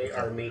 Tomorrow they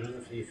are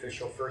meeting for the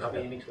official first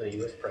meeting between the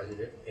U.S.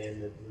 president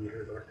and the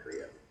leader of North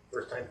Korea.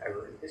 First time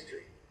ever in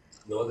history.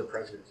 No other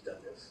president's done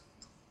this.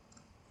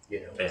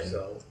 You know, And-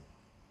 so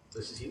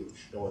this is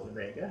huge. No other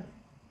man again.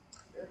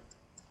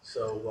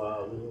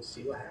 So we will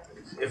see what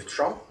happens. If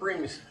Trump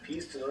brings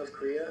peace to North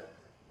Korea,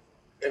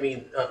 I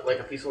mean, like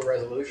a peaceful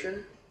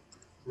resolution,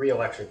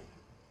 re-election,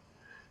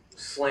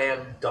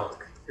 slam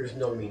dunk. There's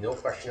no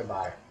question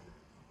about it.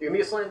 It's gonna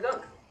be a slam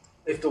dunk.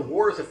 If the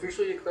war is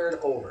officially declared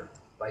over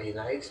by the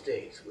United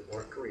States with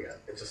North Korea,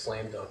 it's a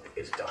slam dunk.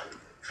 It's done.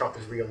 Trump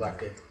is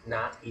re-elected.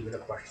 Not even a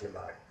question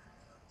about it.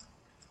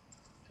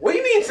 What do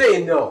you mean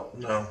saying no?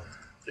 No,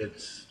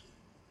 it's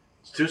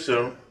too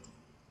soon.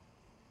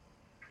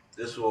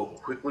 This will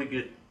quickly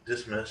get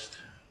dismissed.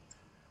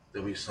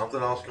 There'll be something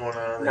else going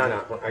on.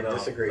 No, I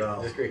disagree. No.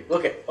 Disagree.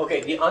 Look at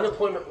the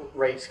unemployment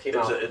rates came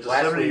out It's a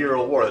last week.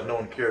 70-year-old war that no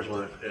one cares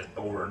whether it's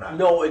over or not.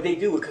 No, they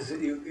do because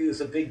it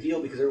was a big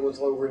deal because everyone's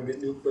like, we're gonna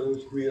get nuked by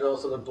North Korea and all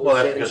this other Well, that's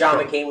bullshit. And because John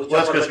Trump- McCain was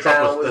well, that's jumping up and because Trump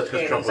down was- with his that's because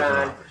panties Trump was in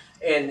on. office.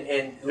 And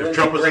If Lindsey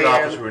Trump was in Graham,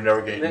 office, we would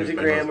never get Lindsey nuked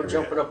by Graham North were Korea.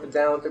 jumping up and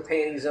down with their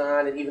panties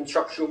on, and even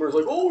Chuck Schumer's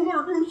like, oh, we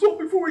gotta do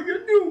something before we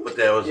get nuked. But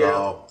that was Yeah.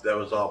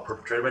 all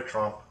perpetrated by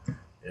Trump.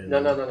 And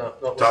No.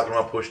 Talking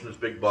about pushing his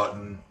big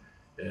button,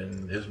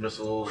 and his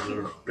missiles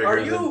are bigger Are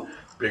than you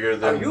bigger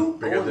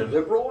going than.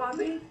 liberal on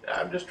me?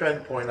 I'm just trying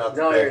to point out.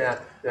 No, the you're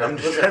fact, not. No, I'm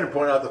just listen. trying to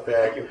point out the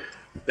fact Thank you.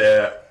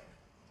 that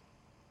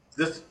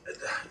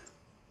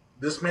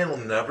this man will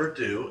never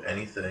do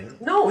anything.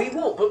 No, he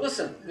won't. But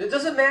listen, it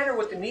doesn't matter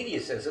what the media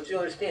says. Don't you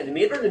understand?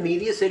 The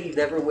media said he'd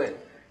never win.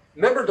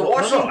 Remember the Well, no,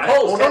 Washington no,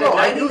 Post had no, a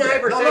I knew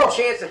that. 99% No, no.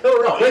 chance that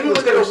Hillary No, Clinton even was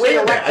when they going were to win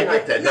saying that, election I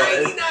get that.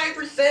 night.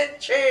 No, 99%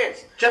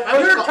 chance. Jeff,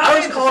 New York I was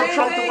Times, calling same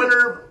Trump thing. the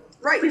winner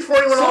Right. before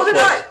he went So off. did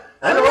I.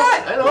 I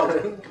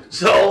know.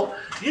 So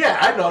yeah,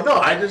 I don't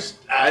know.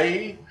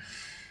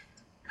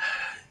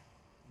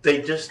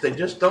 They just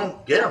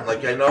don't get them.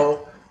 Like I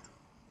know.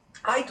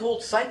 I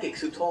told psychics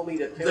who told me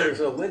that Taylor was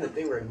going to win that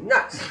they were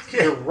nuts.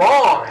 Yeah. You're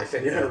wrong. I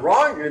said, if you're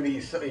wrong,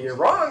 you're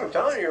wrong. I'm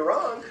telling you, you're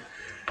wrong.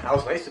 I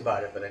was nice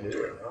about it, but I knew they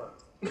were wrong.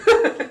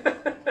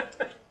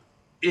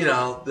 You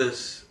know, they're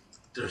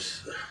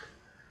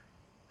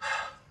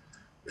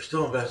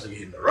still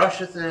investigating the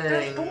Russia thing.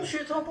 That's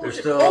bullshit. It's all bullshit.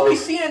 still- Only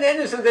CNN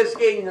is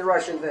investigating the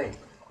Russian thing.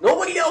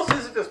 Nobody else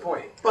is at this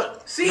point.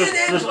 But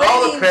CNN's there's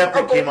all the crap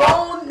that came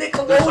off.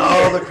 Nickelodeon. There's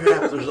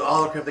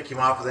all the crap that came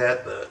off of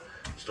that. The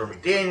Stormy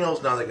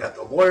Daniels. Now they got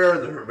the lawyer.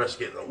 They're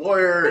investigating the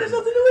lawyer. It has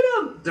nothing to do with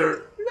them. They're.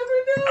 You I'm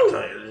never knew.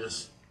 telling you,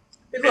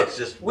 Look, it's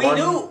just we one-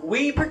 knew,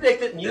 we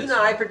predicted, you and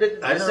I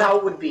predicted I this is know. how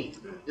it would be.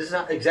 This is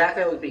how,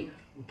 exactly how it would be.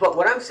 But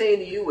what I'm saying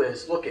to you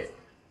is, look at,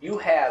 you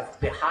have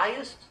the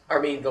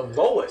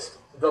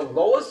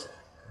lowest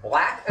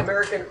black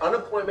American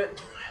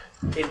unemployment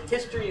in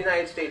history of the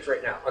United States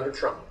right now under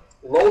Trump.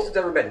 Lowest it's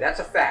ever been. That's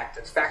a fact.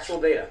 That's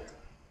factual data.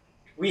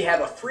 We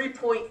have a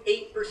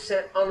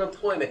 3.8%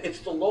 unemployment. It's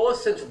the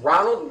lowest since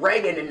Ronald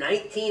Reagan in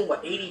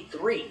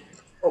 1983.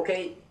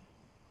 Okay?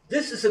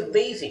 This is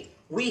amazing.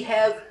 We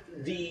have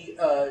the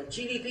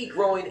GDP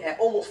growing at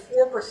almost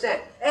 4%.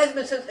 It hasn't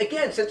been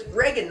since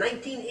Reagan,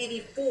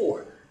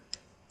 1984.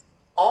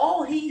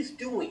 All he's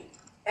doing,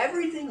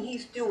 everything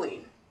he's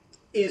doing,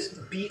 is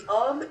and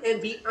beyond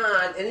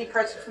any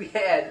president we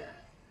had,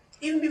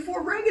 even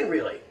before Reagan,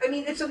 really. I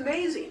mean, it's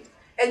amazing.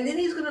 And then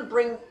he's going to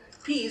bring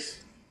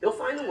peace. He'll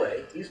find a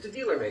way. He's the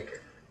dealer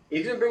maker.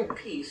 He's going to bring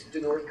peace to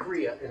North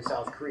Korea and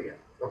South Korea.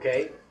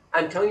 Okay?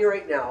 I'm telling you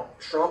right now,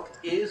 Trump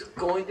is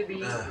going to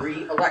be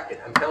re-elected.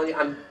 I'm telling you,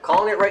 I'm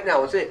calling it right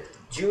now. What's it?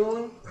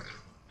 June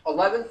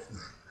 11th,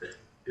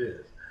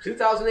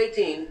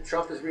 2018,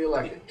 Trump is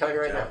re-elected. I'm telling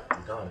you right now.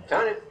 I'm telling you. I'm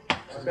telling you.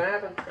 What's going to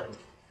happen?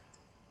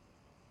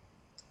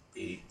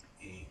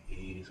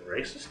 He's a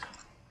racist.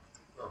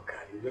 Oh, God,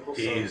 you liberal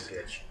son of a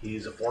bitch.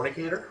 He's a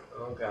fornicator.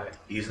 Oh, God.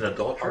 He's an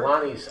adulterer.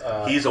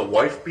 Melania's, He's a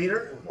wife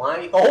beater.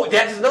 oh,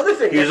 that's another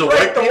thing. He's That's a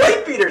right, white the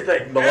white beater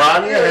thing.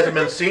 Melania hasn't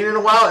been seen in a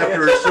while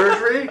after her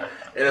surgery, and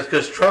it's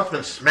because Trump's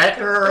been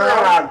smacking her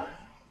around.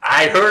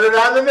 I heard it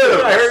on the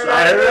news. I heard it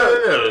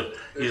on the news.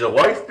 He's a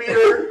wife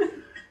beater.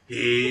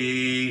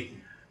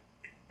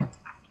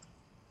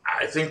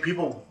 I think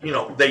people,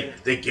 they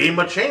gave him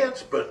a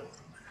chance, but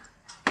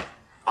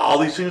all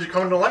these things are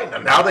coming to light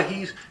now that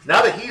he's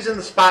in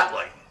the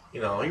spotlight. He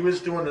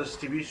was doing this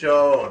TV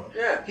show,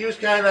 and he was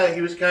kind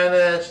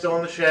of still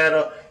in the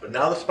shadow. But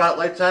now the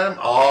spotlight's on him.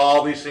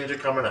 All these things are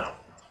coming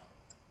out.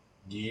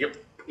 Yep.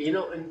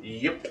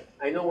 Yep.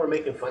 I know we're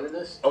making fun of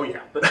this. Oh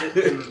yeah. But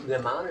the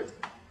amount of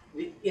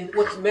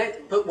what's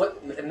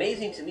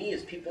amazing to me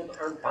is people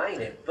aren't buying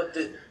it. But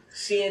the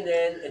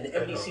CNN and the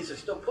NBCs are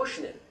still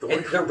pushing it,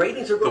 and their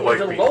ratings are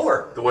going even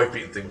lower. The wife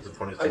beating thing was the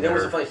funniest thing. That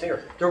was the funniest thing.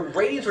 Their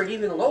ratings are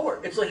even lower.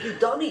 It's like, you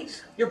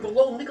dummies. You're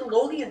below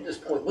Nickelodeon at this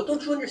point. What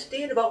don't you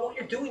understand about what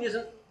you're doing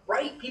isn't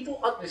right?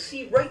 People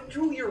see right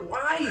through your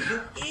lies,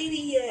 you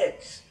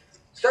idiots.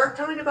 Start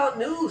telling about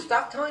news.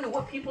 Stop telling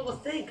what people to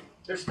think.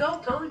 They're still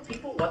telling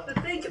people what to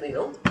think, and they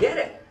don't get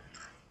it.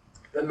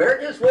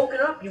 America's woken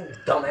up, you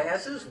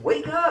dumbasses.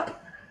 Wake up.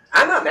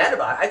 I'm not mad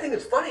about it. I think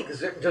it's funny because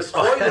they're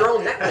destroying their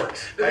own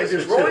networks. They're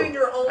destroying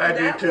your own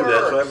networks. I do too.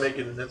 That's why I'm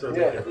making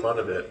fun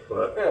of it.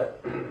 But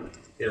then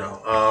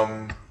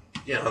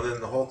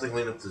the whole thing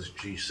leading up to this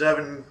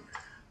G7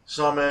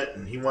 summit,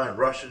 and he wanted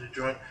Russia to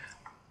join.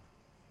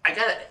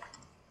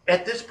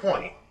 At this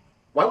point,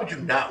 why would you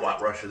not want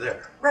Russia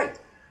there? Right.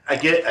 I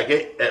get.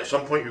 At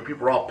some point, your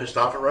people were all pissed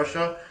off at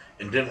Russia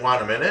and didn't want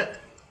them in it,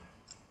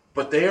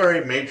 but they are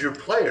a major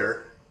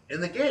player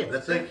in the game.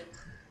 That's like.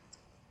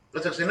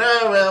 Let's say,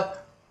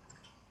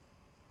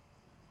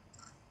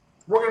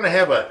 we're going to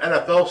have an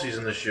NFL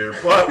season this year,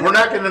 but we're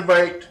not going to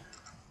invite,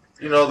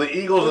 the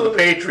Eagles or the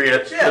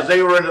Patriots because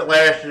they were in it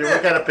last year. We're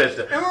kind of pissed.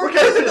 And we're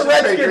kind of pissed at the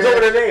Redskins over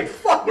their name.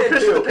 Fuck we're them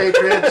pissed too. at the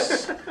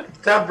Patriots,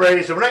 Tom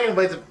Brady, so we're not going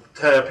to invite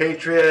the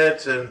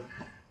Patriots and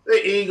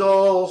the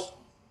Eagles.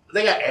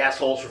 They got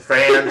assholes for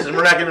fans, and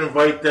we're not going to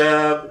invite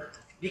them.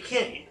 You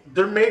can't.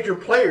 They're major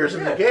players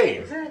in the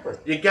game. Exactly.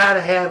 You got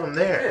to have them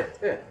there.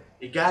 Yeah.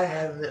 You gotta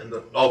have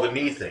the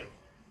knee thing.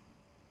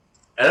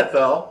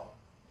 NFL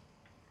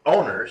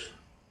owners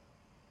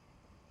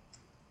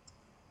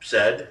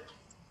said,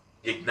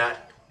 do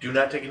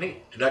not take a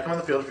knee. Do not come on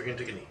the field if you're going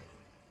to take a knee.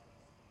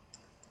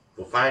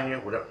 We'll fine you,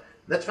 whatever.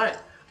 That's fine.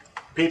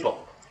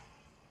 People,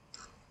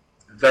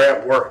 they're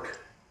at work.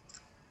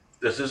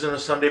 This isn't a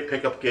Sunday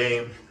pickup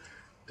game.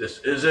 This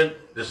isn't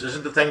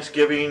the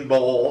Thanksgiving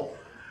bowl.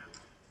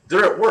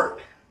 They're at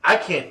work. I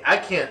can't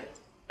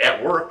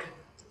at work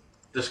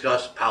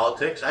discuss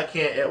politics. I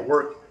can't at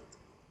work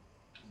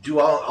do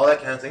all that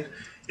kind of things.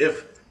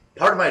 If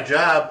part of my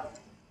job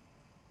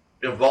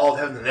involved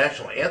having the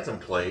national anthem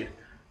played,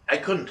 I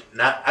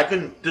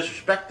couldn't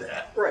disrespect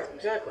that Right,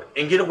 exactly.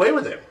 and get away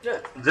with it. Yeah.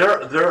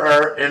 There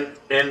are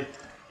and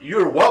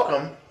you're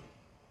welcome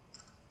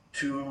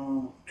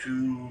to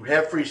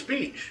have free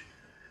speech,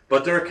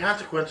 but there are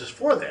consequences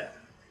for that.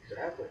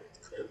 Exactly.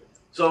 Yep.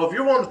 So if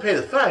you're willing to pay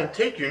the fine,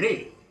 take your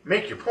knee,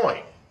 make your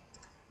point,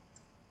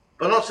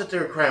 but don't sit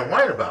there and cry and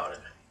whine about it.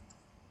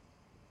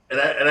 And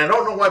I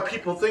don't know why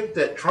people think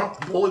that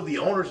Trump bullied the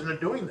owners into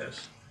doing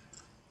this.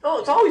 Oh,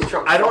 it's always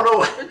Trump. I don't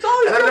know. It's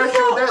always and I'm not Trump's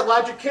sure fault. where that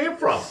logic came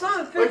from. It's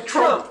not Like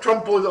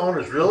Trump bullied the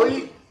owners,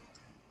 really?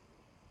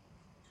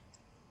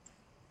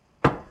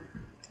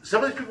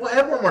 Some of these people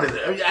have more money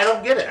than I mean, I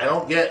don't get it. I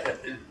don't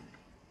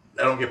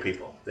get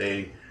people.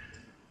 You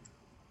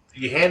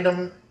hand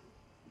them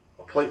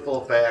a plate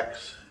full of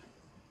facts,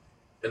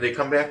 and they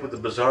come back with the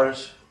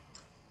bizarrest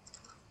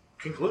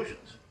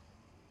conclusions.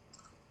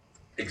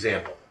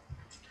 Example.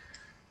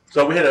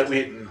 So we had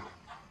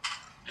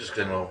just because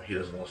I know he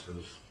doesn't listen to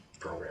this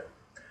program.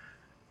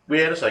 We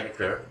had a psychic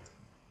fair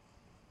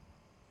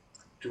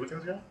 2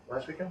 weekends ago,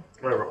 last weekend,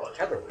 whatever it was.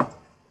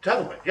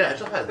 Tetherwick, yeah,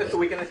 it's a That's the Tetherwick.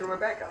 weekend I threw my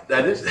back out.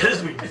 That is the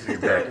weekend you threw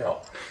your back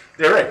out.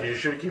 They're right. You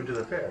should have came to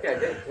the fair. Yeah, I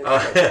did.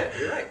 Yeah,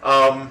 you're right.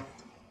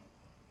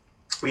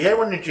 We had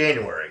one in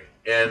January,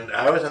 and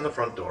I was on the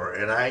front door,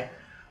 and I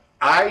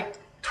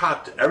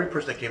talked to every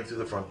person that came through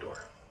the front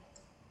door,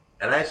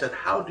 and I said,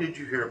 "How did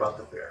you hear about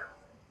the fair?"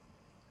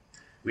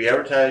 We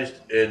advertised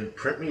in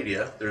print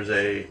media. There's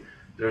a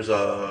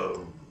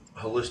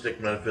holistic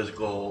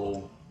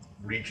metaphysical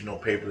regional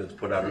paper that's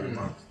put out every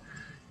month,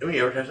 and we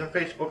advertised on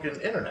Facebook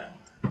and internet.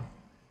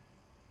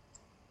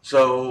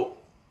 So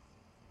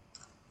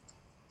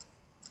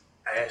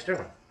I asked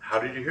everyone, "How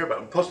did you hear about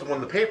it?" And plus, the one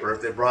in the paper,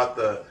 if they brought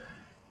a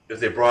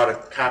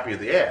copy of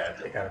the ad,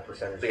 They got a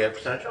percentage. they got a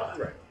percentage off.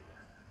 Right.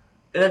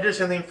 And I did the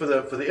same thing for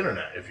the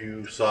internet. If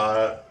you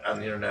saw it on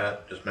the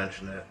internet, just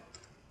mention it.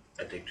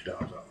 I take $2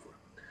 off for it.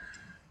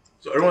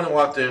 So everyone that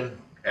walked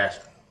in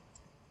asked me,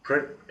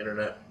 print,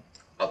 internet,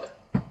 other.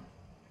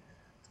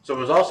 So it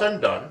was all said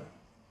and done.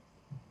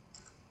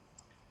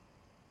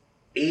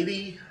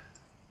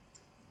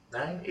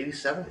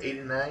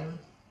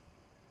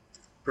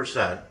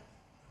 89%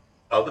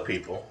 of the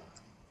people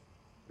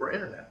were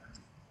internet.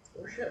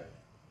 Oh shit.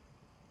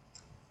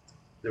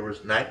 There was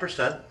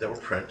 9% that were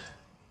print,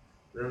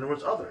 and then there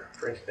was other.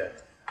 Print's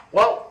dead.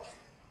 Well,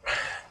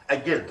 I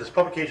get it. This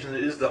publication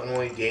is the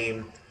only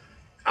game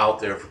out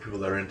there for people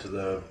that are into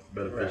the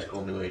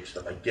metaphysical New Age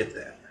stuff. I get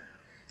that.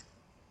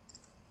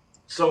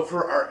 So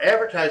for our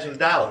advertising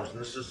dollars, and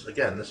this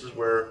is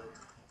where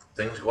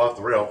things go off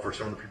the rail for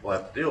some of the people I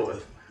have to deal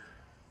with.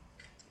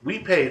 We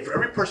paid for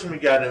every person we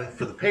got in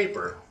for the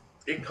paper.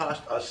 It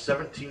cost us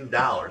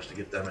 $17 to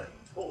get them in.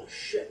 Holy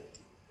shit.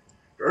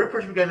 For every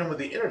person we got in with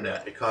the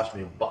internet, it cost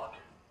me $1.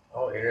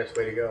 Oh, internet's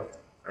the way to go.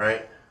 All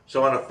right.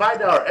 So on a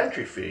 $5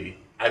 entry fee,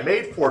 I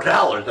made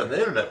 $4 on the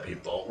internet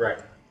people. Right.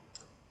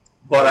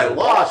 But I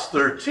lost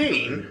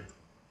 13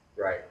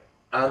 Right.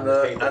 on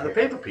the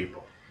paper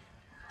people.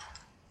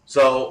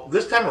 So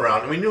this time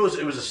around, and we knew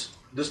this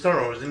time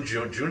around it was in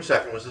June. June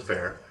 2nd was the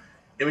fair,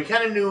 and we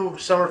kind of knew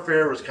summer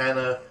fair was kind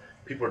of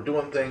people are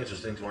doing things.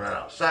 There's things going on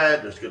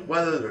outside. There's good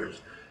weather.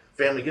 There's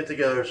family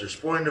get-togethers. There's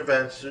sporting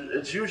events.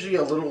 It's usually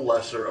a little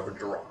lesser of a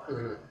draw.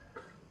 Mm-hmm.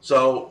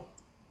 So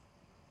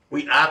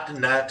we opted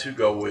not to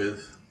go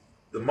with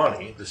the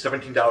money, the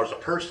 $17 a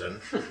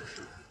person,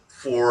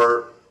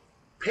 for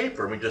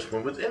paper. We just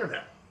went with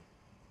internet.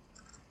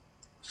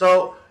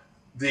 So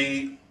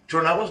the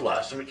turnout was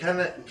less, and we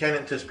kind of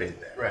anticipated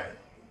that. Right.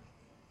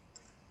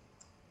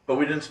 But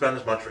we didn't spend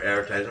as much for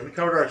advertising. We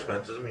covered our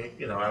expenses. I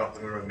mean, I don't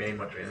think we really made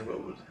much of anything, but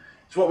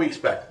it's what we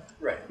expected.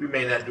 Right. We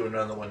may not do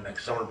another one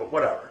next summer, but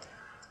whatever.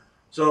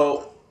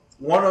 So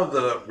one of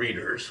the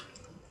readers,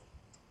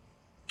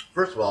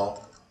 first of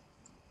all,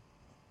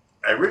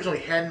 I originally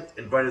hadn't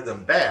invited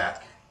them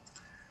back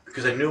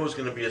because I knew it was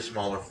going to be a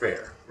smaller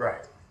fair.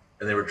 Right.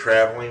 And they were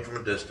traveling from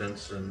a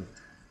distance, and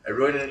I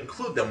really didn't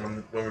include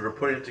them when we were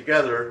putting it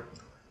together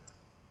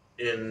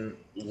in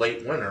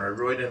late winter. I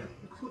really didn't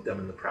include them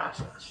in the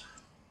process.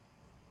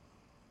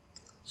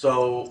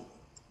 So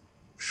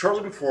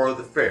shortly before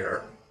the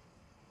fair,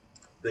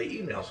 they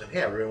emailed saying,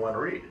 "Hey, I really want to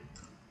read."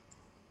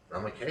 And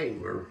I'm like, "Hey,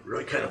 we're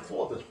really kind of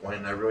full at this point,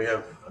 and I really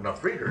have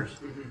enough readers."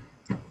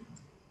 Mm-hmm.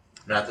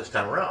 Not this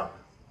time around.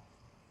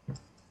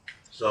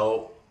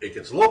 So it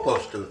gets a little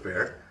closer to the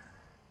fair,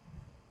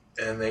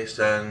 and they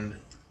send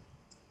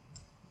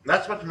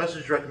not so much a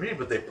message direct to me,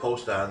 but they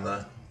post on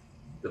the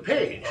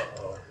page.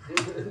 Uh-oh.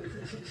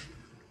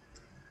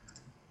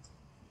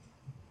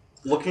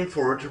 Looking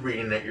forward to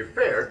reading at your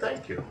fair.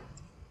 Thank you.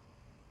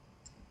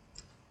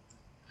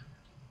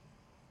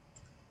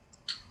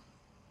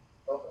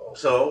 Uh-oh.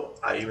 So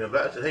I emailed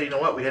back and said, "Hey, you know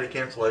what? We had a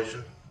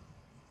cancellation.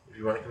 If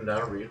you want to come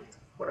down and read,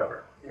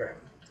 whatever." Right.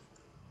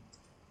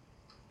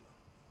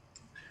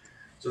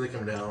 So they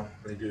come down,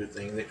 they do the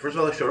thing. First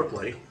of all, they showed up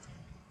late.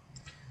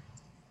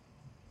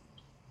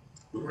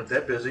 We weren't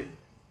that busy.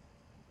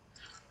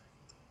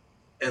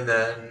 And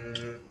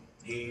then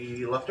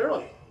he left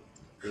early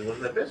because he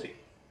wasn't that busy.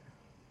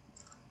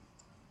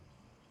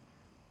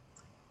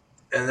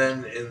 And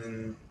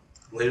then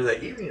later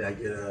that evening, I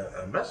get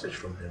a message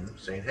from him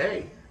saying,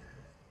 "Hey,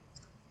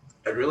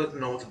 I'd really like to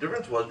know what the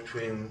difference was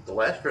between the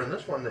last fair and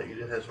this one that you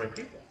didn't have so many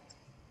people."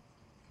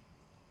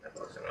 I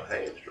was like, "Well,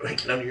 hey, it's really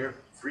none of your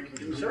freaking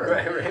concern."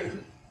 Right.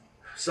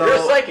 So, You're a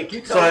psychic.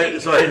 You tell me.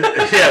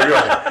 Yeah,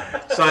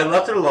 really. So I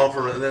left it alone for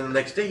a minute, and then the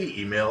next day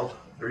he emailed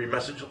or he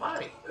messaged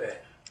Lonnie.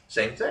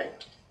 Same thing.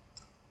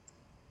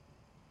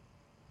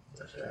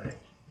 I said,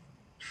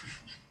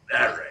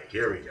 all right,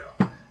 here we go.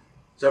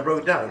 So I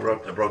broke it down. I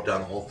broke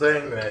down the whole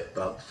thing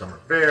about the summer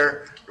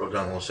fair, broke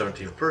down the whole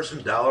 17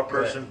 person, dollar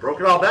person,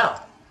 broke it all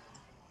down.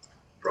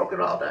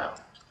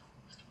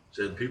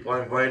 Said the people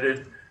I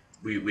invited,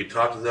 we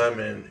talked to them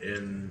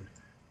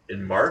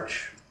in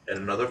March at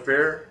another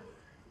fair.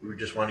 We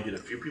just want to get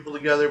a few people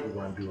together. We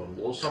want to do a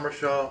little summer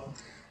show.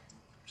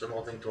 Send the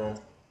whole thing to them.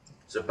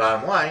 Said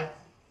bottom line.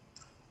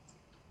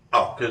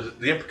 Oh, because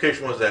the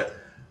implication was that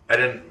I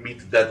didn't meet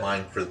the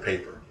deadline for the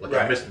paper. Like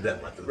I missed the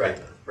deadline for the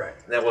paper. Right.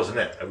 And that wasn't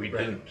it. We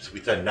didn't.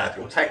 We decided not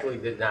to. We technically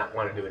did not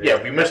want to do it.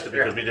 Yeah, we missed it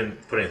because we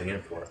didn't put anything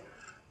in for it.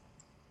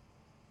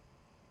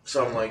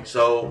 So I'm like,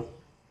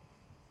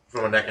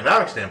 from an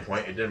economic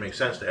standpoint, it didn't make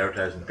sense to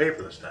advertise in the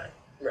paper this time.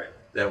 Right.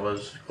 That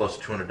was close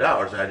to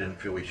 $200. I didn't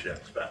feel we should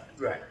have to spend.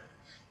 Right.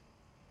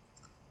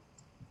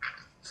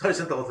 So I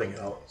sent the whole thing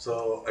out.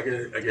 So I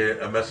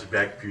get a message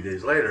back a few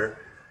days later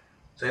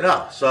saying,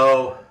 "Oh,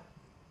 so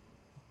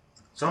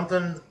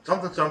something,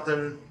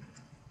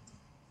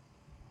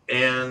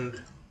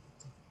 and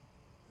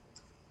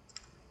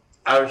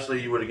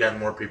obviously you would have gotten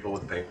more people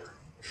with the paper."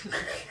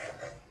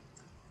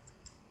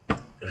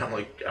 And I'm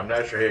like, I'm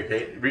not sure how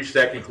you reached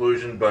that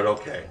conclusion, but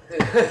okay.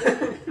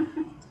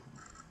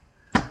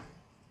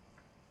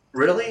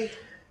 Really?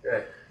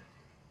 Right.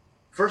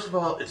 First of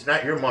all, it's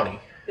not your money.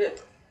 Yeah.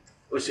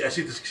 I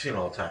see this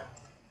casino all the time.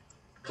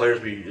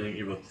 Players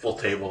you have a full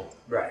table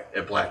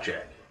at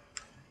blackjack.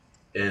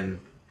 And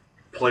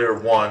player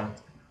one,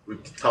 we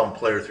tell them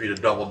player three to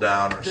double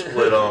down or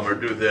split them or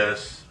do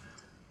this.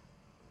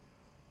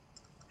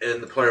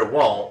 And the player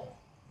won't.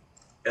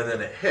 And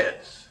then it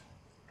hits.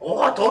 "Oh,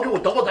 I told you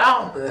we'll double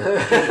down."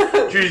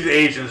 It's usually the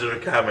Asians that are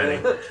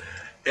commenting.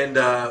 And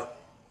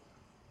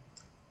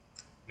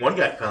one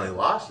guy finally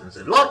lost and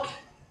said, "Look,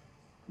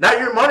 not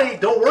your money.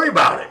 Don't worry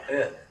about it."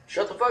 Yeah.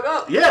 Shut the fuck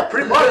up. Yeah,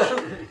 pretty much.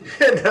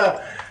 And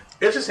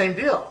it's the same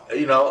deal.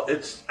 You know,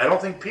 I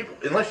don't think people,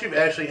 unless you've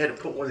actually had to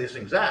put one of these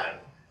things on,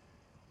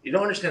 you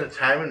don't understand the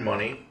time and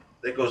money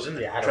that goes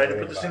into trying to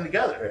put this thing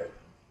together.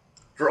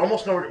 For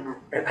almost no,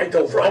 and I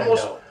don't for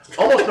almost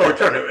no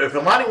return. If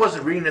Imani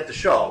wasn't reading at the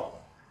show,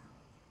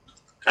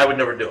 I would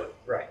never do it.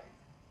 Right.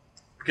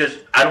 Because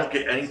I don't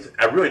get anything.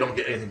 I really don't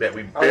get anything back.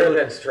 Other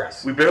than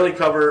stress. We barely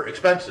cover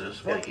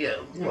expenses. Well, yeah,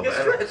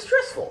 It's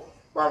stressful.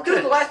 Well,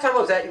 dude, the last time I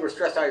was at, you were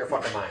stressed out of your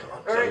fucking mind.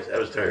 All right. I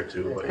was tired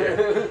too, but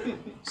yeah.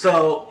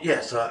 So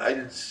I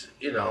just,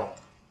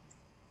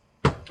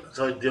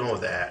 so I'm dealing with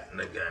that,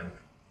 and again.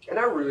 And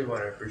I really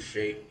want to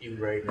appreciate you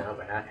right now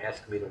by not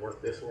asking me to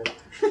work this one.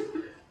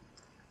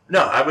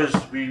 No,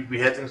 we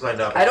had things lined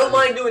up. I don't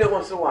mind doing it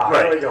once in a while.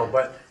 Right. I really don't,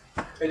 but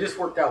it just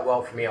worked out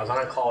well for me. I was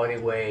on call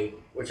anyway,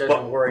 which I've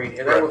been worried,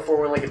 and I went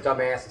forward like a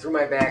dumbass and threw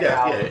my back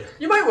out. Yeah.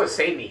 You might want to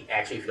save me,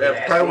 actually, if you had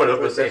asked probably would have,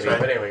 but that's fine.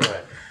 But anyway, go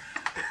ahead.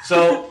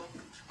 So,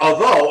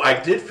 although I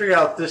did figure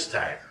out this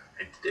time,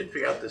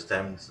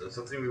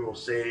 something we will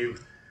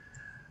save.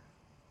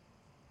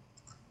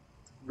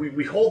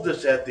 We hold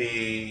this at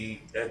the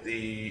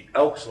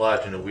Elks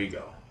Lodge in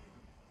Owego,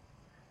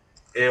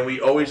 and we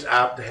always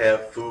opt to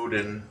have food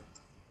and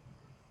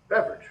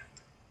beverage.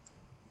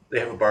 They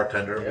have a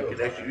bartender. You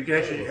can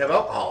actually have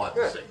alcohol at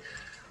this thing.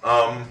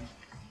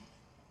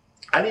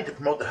 I need to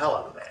promote the hell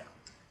out of that.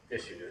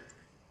 Yes, you do.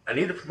 I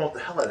need to promote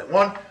the hell out of it.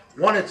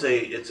 One, it's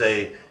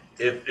a.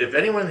 If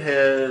anyone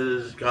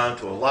has gone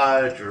to a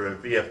lodge or a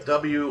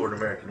VFW or an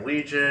American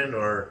Legion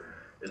or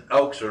an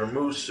Elks or a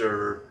Moose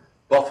or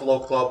Buffalo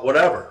Club,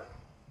 whatever,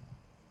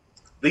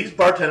 these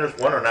bartenders,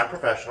 one, are not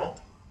professional,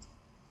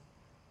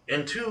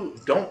 and two,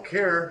 don't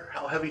care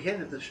how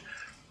heavy-handed the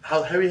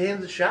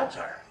shots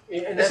are.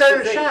 And it's not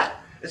even a shot.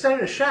 It's not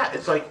even a shot.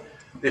 It's like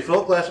they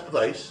fill a glass up with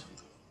ice,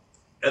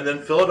 and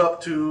then fill it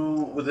up to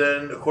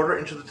within a quarter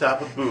inch of the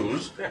top with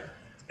booze,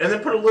 and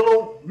then put a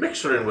little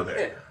mixer in with it.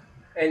 Yeah.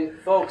 And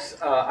folks,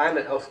 I'm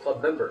an Elks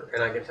Club member,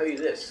 and I can tell you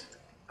this: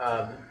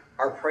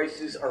 our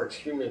prices are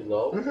extremely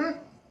low. Mm-hmm.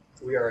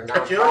 We are a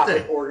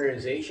nonprofit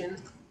organization,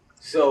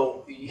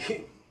 so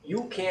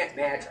you can't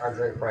match our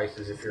drink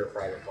prices if you're a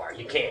private bar.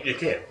 You can't. You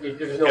can't.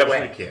 There's no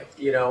way. You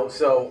can't.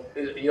 So a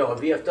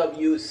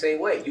VFW is the same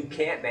way. You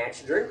can't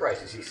match the drink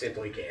prices. You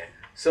simply can't.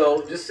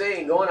 So just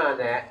saying, going on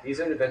that,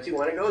 these are the events you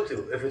want to go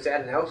to. If it's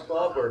at an Elks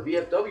Club or a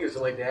VFW or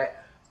something like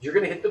that, you're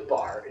going to hit the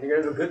bar and you're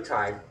going to have a good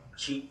time.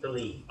 Cheat the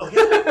lead.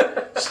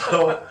 Okay.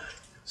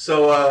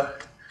 So,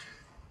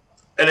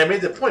 and I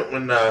made the point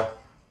when,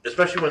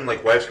 especially when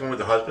like wives come in with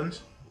their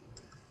husbands.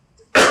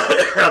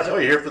 I'll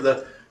tell you, here for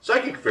the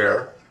psychic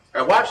fair,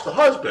 I watch the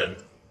husband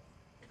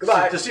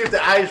to see if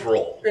the eyes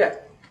roll. Yeah.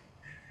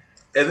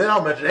 And then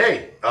I'll mention,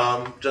 hey,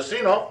 just so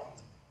you know,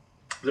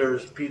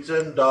 There's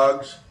pizza and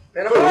dogs.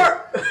 And a food.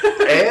 bar.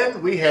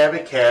 And we have a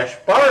cash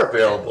bar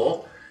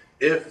available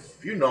if,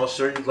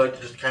 sir, you'd like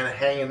to just kind of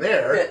hang in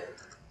there Yeah.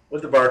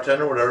 with the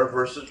bartender or whatever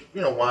versus,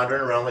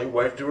 wandering around like your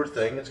wife do her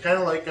thing. It's kind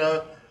of like,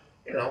 daycare.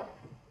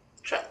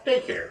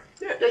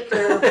 Yeah.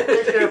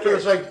 Daycare for the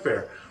psych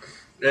fair.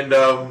 And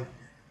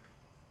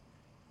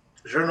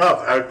sure enough,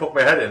 I would poke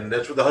my head in.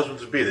 That's where the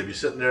husbands would be. They'd be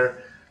sitting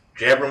there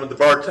jabbering with the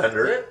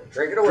bartender. Yeah,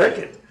 drink it away.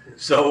 Drinking.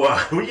 So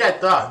we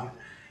got done.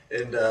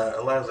 And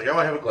Alana's like, I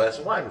want to have a glass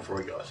of wine before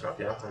we go. I said,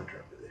 okay, I'm going to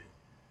drink with you.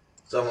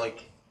 So I'm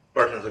like,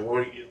 bartender's like, what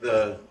are you,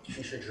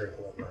 She should drink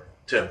one wine.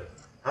 Tim,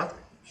 huh?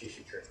 She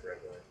should drink red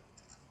wine.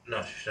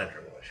 No, she's not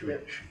drinking wine.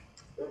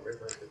 No, red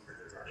wine's good for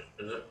her heart.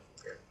 Is it?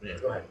 Yeah.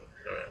 Go ahead.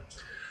 All right.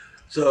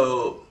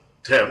 So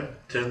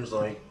Tim's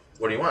like,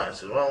 what do you want? I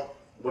said, well,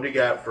 what do you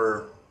got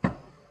for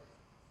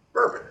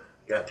bourbon?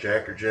 You got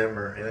Jack or Jim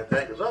or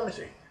anything? He goes, let me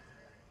see.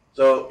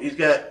 So he's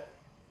got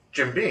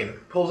Jim Beam,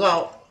 pulls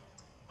out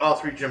all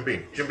three Jim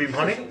Beam. Jim Beam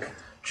Honey,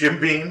 Jim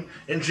Beam,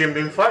 and Jim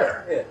Beam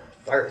Fire. Yeah,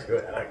 fire's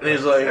good. I like And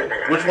he's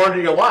like, which one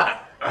do you want?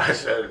 I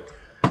said,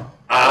 the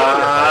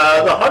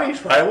honey's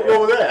fine. We'll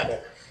go with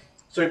that.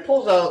 So he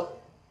pulls out,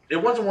 it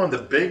wasn't one of the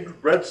big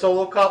red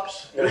Solo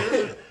cups.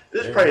 This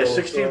is probably a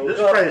 16. This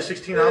is probably a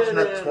 16 ounce,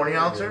 not a 20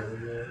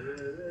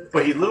 ouncer.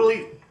 But he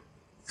literally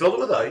filled it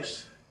with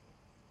ice,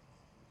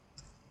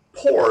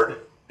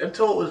 poured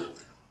until it was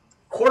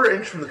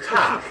quarter-inch from the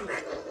top,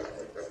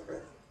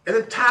 and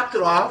then topped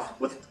it off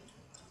with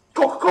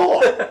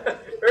Coca-Cola.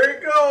 There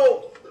you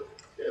go.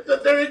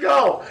 There you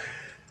go.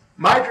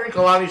 My drink,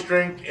 Alani's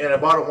drink, and a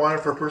bottle of wine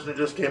for a person who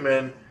just came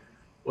in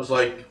was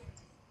like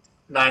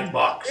 $9.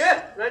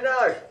 Yeah, $9.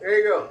 There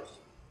you go.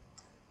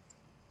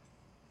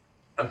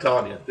 I'm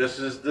telling you, this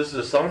is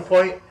a selling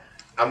point.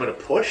 I'm gonna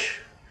push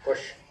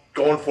Push.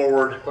 going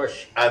forward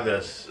Push. on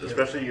this,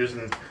 especially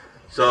using.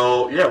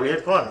 So yeah, we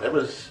had fun. It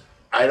was.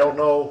 I don't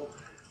know.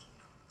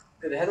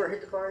 Did Heather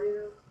hit the bar,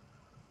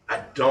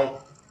 I don't.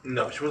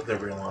 No, she wasn't there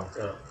very long.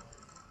 No.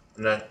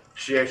 And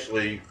she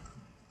actually.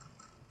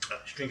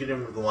 She didn't get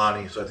in with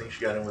Alani, so I think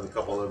she got in with a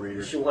couple other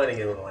readers. She wanted to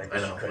get a little I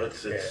know.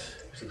 It's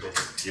she did.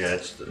 yeah.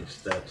 It's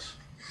that's.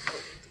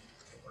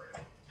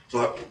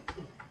 So.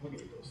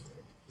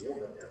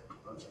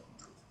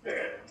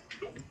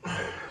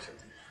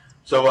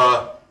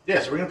 So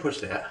yeah, so we're gonna push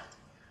that,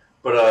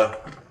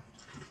 but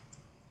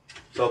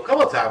so a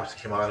couple of times it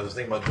came out. I was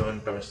thinking about doing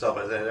it by myself.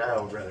 I said I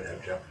would rather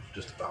have Jeff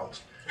just to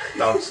bounce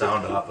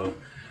sound off of.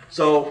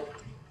 So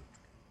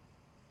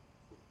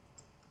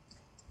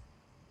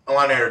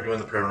Alana and I are doing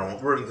the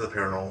paranormal. We're into the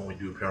paranormal. We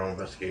do paranormal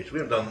investigation.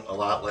 We haven't done a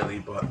lot lately,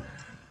 but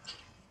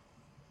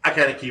I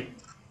kind of keep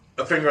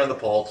a finger on the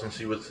pulse and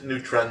see what new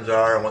trends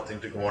are and what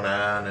things are going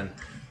on and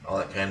all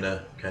that kind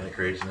of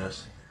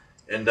craziness.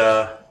 And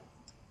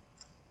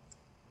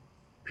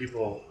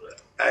people,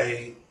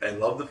 I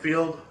love the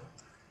field,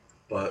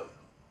 but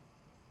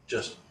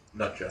just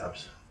nut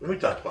jobs. And we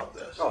talked about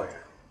this. Oh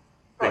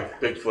yeah.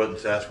 Bigfoot and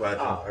Sasquatch.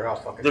 Oh, they're all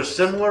fucking. They're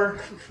similar,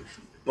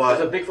 but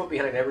There's a Bigfoot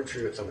behind every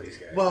tree with some of these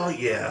guys. well,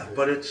 yeah,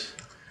 but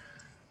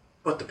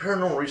the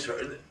paranormal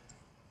research,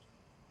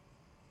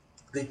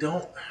 they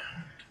don't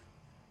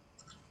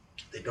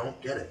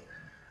get it.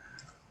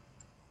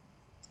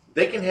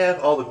 They can have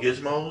all the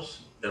gizmos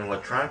and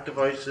electronic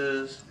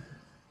devices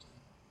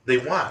they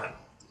want,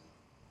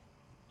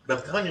 but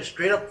I'm telling you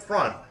straight up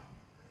front,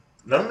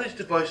 none of these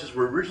devices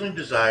were originally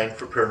designed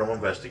for paranormal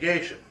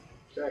investigation.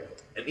 Exactly.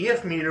 An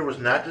EF meter was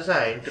not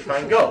designed to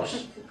find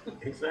ghosts.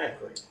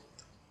 Exactly.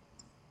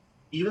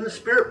 Even the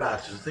spirit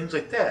boxes and things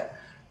like that,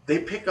 they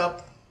pick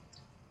up,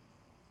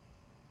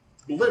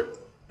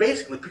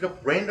 basically pick up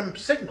random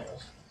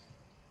signals.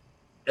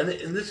 And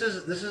this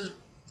is,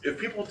 if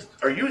people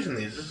are using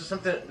these, this is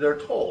something that they're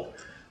told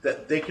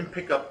that they can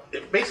pick up.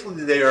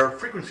 Basically, they are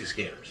frequency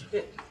scanners.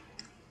 Yeah.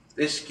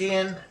 They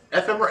scan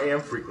FM or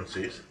AM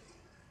frequencies,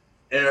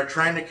 and are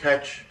trying to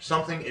catch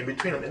something in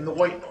between them in the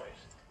white noise.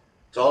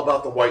 It's all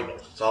about the white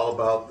noise. It's all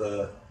about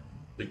the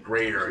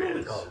gray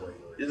areas.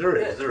 There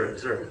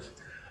is.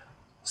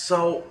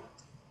 So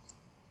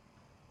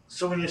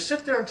when you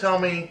sit there and tell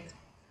me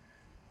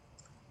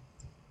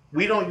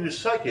we don't use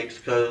psychics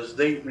because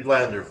they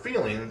rely on their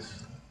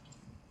feelings,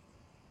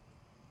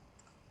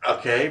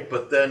 okay,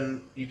 but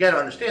then you got to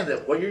understand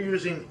that what you're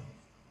using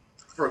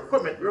for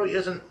equipment really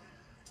isn't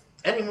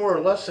any more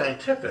or less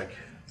scientific,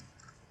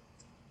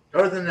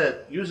 other than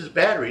it uses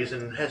batteries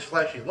and has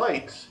flashing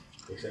lights.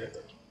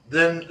 Exactly.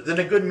 Than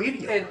a good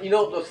medium. And you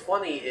know what's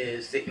funny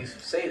is that you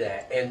say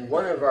that, and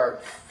one of our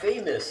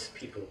famous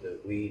people that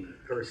we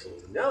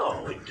personally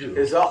know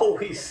has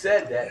always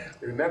said that,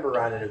 remember,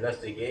 on an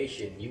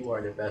investigation, you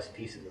are the best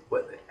piece of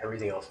equipment.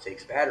 Everything else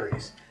takes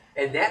batteries.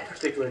 And that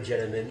particular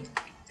gentleman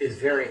is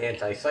very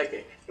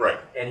anti-psychic. Right.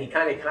 And he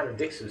kind of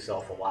contradicts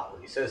himself a lot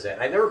when he says that.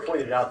 And I never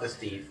pointed out to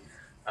Steve.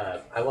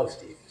 I love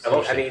Steve.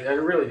 I mean, I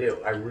really do.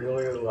 I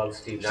really love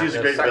Steve. Steve's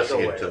a great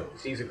investigator, too.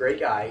 Steve's a great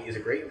guy. He's a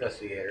great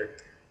investigator.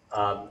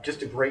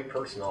 Just a great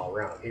person all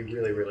around. He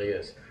really, really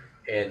is.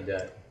 And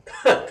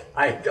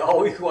I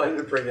always wanted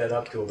to bring that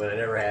up to him, and I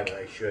never have, and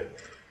I should.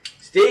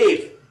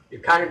 Steve,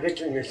 You're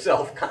contradicting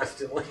yourself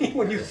constantly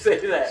when you say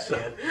that,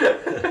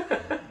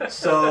 man.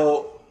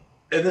 So,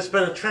 and this has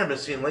been a trend I've been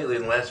seeing lately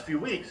in the last few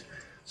weeks.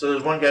 So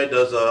there's one guy who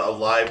does a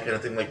live kind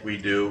of thing like we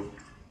do,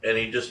 and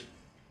he just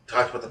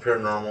talks about the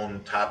paranormal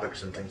and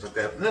topics and things like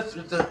that. And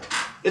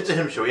it's a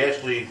him show. He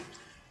actually,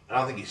 I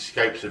don't think he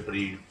Skypes it, but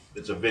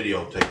it's a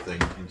video type thing.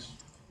 You can just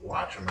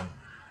watch him. And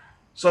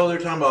so they're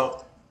talking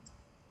about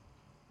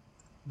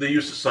the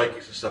use of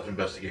psychics and stuff in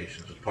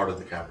investigations was part of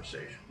the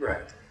conversation.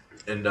 Right.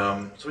 And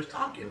so he's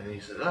talking, and he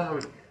said, "Oh,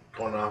 we're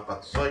going on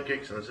about the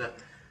psychics and this that."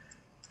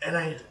 And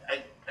I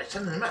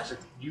sent him a message.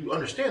 You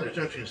understand there's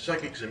a difference between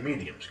psychics and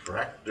mediums,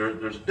 correct?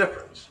 There's a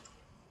difference.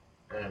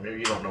 And maybe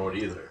you don't know it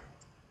either.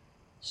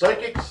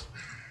 Psychics.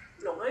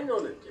 No, I know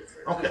the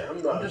difference. Okay,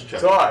 I'm not just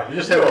checking. sorry. You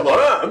just have a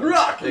look. I'm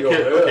rocking.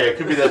 It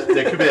could be that.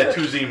 It could be that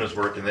two Zimas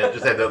working. They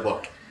just had that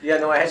look. Yeah,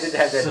 no, I did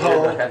have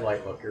that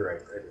headlight look. You're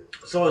right. I did.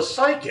 So a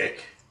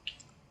psychic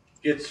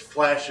gets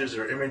flashes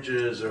or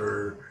images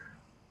or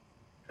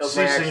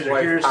sees things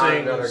or hears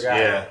things.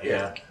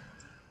 Yeah.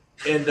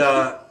 And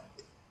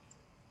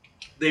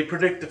they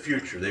predict the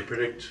future. They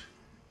predict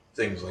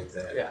things like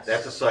that. Yes.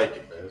 That's a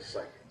psychic. That is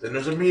psychic. Then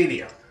there's a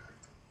medium.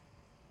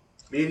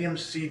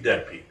 Mediums see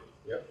dead people.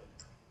 Yep.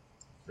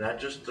 Not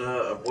just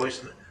a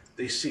voice.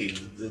 They see.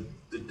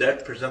 The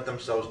dead present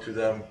themselves to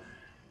them,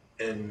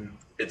 and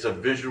it's a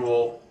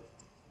visual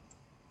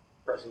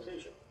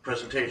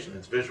presentation.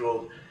 It's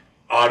visual,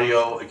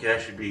 audio. It can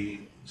actually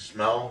be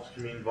smell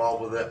can be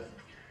involved with it.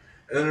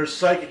 And then there's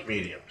psychic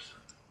mediums,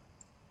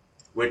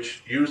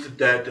 which use the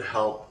dead to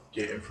help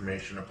get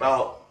information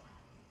about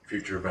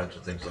future events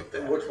and things like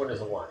that. Which one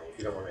is Alani, if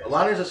you don't want to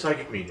Alani is a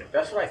psychic medium.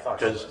 That's what I thought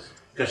she was.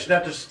 Because she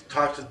not just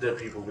talks to dead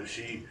people, but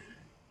she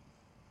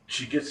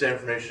gets that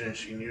information and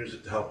she can use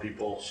it to help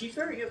people She's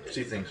very gifted.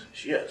 see things.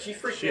 She is. She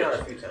freaked me out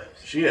a few times.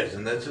 She is,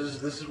 and this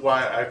is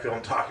why I feel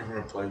I'm talking from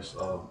a place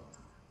of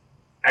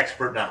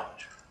expert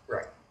knowledge.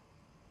 Right.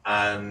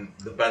 On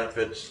the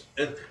benefits,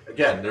 and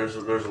again, there's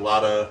a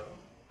lot of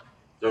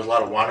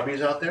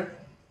wannabes out there.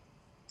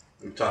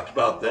 We've talked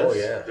about this. Oh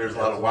yeah. There's a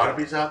lot of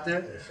wannabes out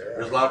there. Yes, there are.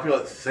 There's a lot of people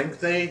that think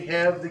they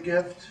have the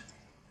gift.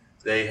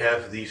 They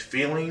have these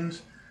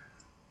feelings.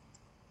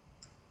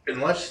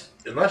 Unless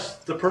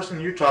the person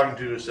you're talking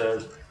to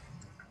says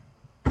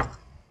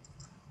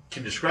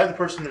can describe the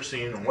person they're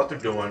seeing and what they're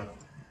doing.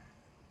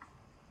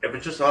 If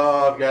it's just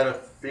I've got a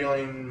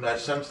feeling, I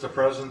sense the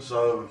presence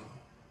of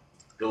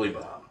Billy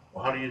Bob.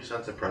 Well, how do you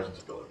sense the presence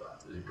of Billy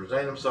Bob? Does he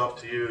present himself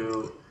to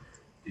you?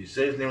 Did he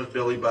say his name was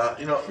Billy Bob?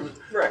 You know.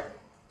 Right.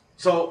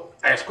 So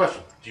I asked a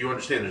question. Do you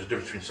understand there's a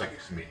difference between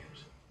psychics and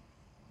mediums?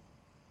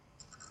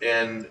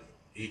 And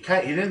he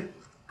didn't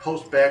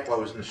post back while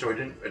I was in the show. He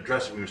didn't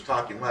address it when he was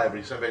talking live, but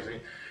he sent back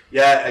saying,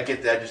 "Yeah, I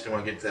get that. I just didn't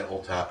want to get to that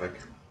whole topic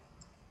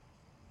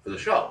for the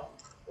show."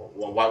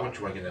 Well, why wouldn't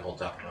you want to get that whole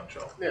topic on the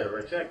show? Yeah,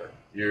 right, exactly.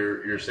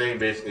 You're saying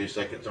basically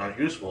psychics aren't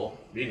useful.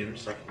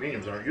 Psychic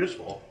mediums aren't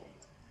useful.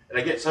 And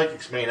I get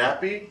psychics may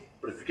not be,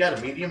 but if you got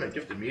a medium, a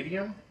gifted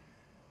medium,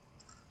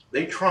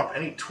 they trump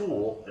any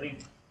tool, any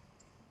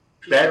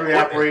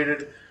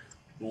battery-operated,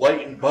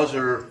 light and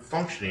buzzer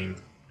functioning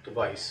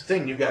device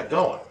thing you got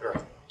going.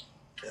 Right.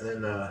 And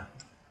then,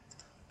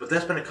 but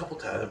that's been a couple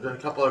times. There've been a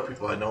couple other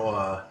people I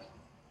know.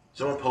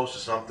 Someone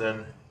posted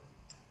something,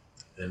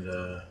 and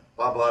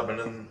blah blah. I've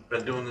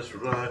been doing this for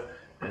blah,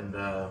 and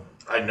I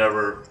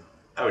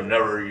would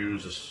never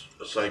use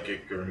a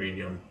psychic or a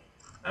medium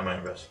on my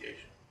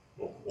investigation.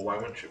 Well, why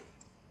wouldn't you?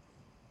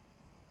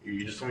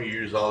 You just want me to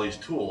use all these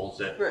tools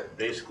that Right.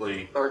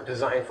 basically aren't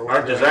designed for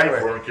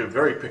and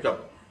could pick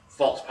up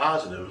false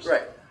positives.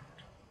 Right.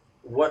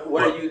 What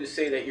are you to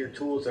say that your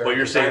tools are? Well,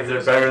 you're saying they're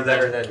designed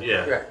better than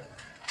yeah. Right.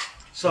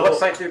 So what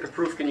scientific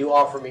proof can you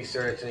offer me,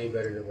 sir? It's any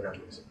better than what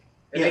I'm using?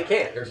 And they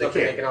can't. There's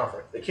nothing they can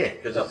offer. They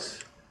can't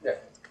because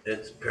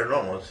it's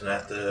paranormal. It's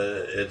not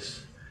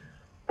it's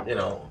you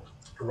know.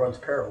 It runs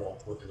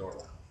parallel with the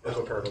normal. That's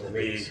what paranormal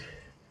means.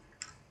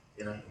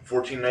 You know,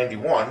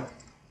 1491,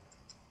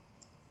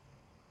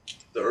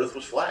 the Earth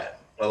was flat.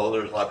 Although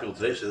there's a lot of people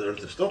today say the Earth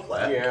is still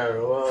flat. Yeah,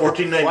 well,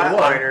 1491.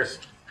 flatliners.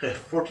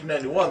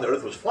 1491, the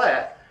Earth was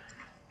flat,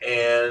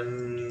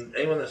 and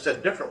anyone that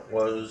said different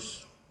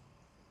was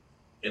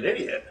an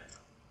idiot,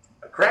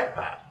 a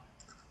crackpot,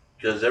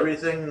 because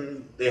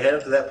everything they had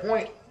up to that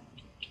point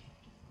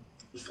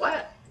was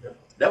flat. Yep.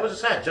 That was the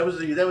science. That was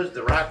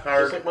the rock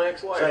hard Just like my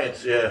ex-wife.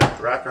 science. Yeah,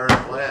 rock hard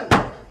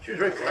flat. She was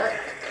very flat.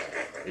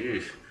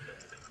 Eesh.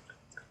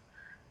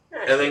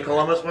 And then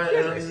Columbus went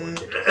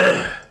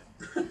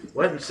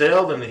and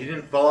sailed, and he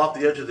didn't fall off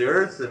the edge of the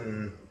earth,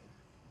 and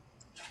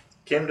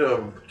came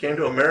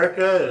to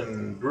America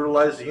and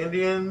brutalized the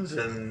Indians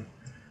and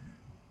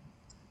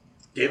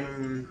gave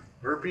them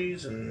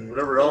herpes and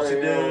whatever else he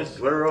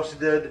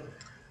did.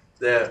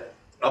 That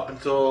up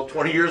until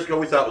 20 years ago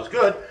we thought was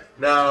good.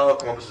 Now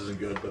Columbus isn't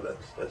good, but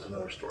that's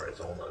another story. It's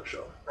a whole other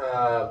show.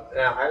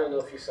 Now I don't know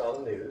if you saw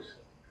the news.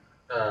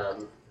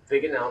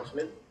 Big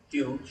announcement,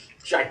 huge,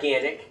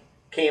 gigantic,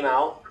 came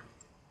out.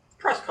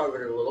 Press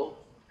covered it a little,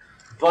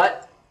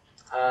 but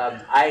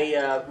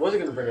I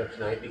wasn't going to bring it up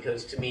tonight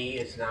because to me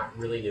it's not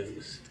really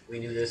news. We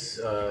knew this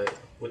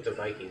with the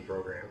Viking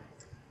program.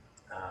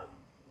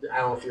 I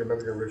don't know if you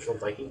remember the original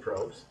Viking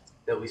probes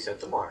that we sent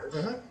to Mars,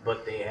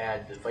 but they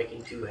had the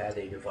Viking 2 had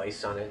a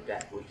device on it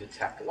that would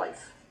detect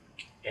life,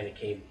 and it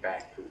came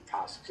back proof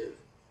positive.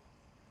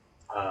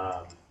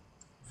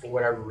 For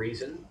whatever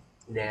reason,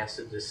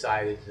 NASA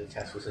decided the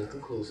test was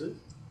inconclusive,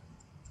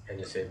 and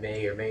they said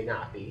may or may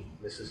not be.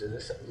 This is in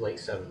the late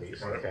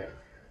 70s. Right. Okay.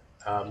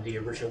 The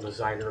original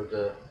designer of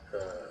the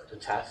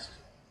test,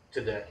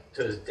 to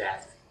his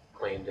death,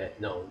 claimed that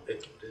no,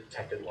 it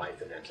detected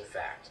life, and that's a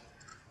fact.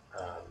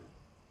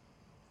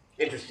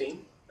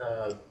 Interesting.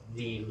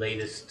 The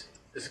latest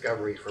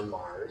discovery from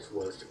Mars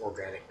was the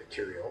organic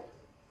material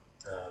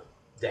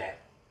that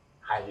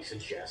highly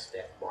suggests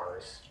that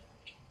Mars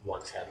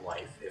once had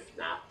life, if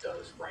not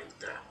does right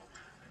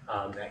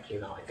now. That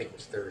came out, I think it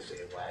was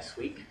Thursday of last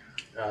week.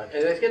 And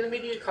it's getting the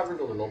media covered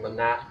a little, but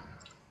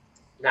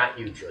not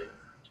hugely.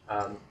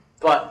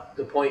 But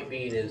the point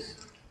being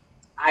is,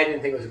 I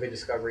didn't think it was a big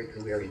discovery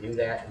because we already knew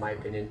that, in my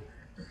opinion.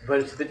 But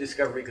it's a big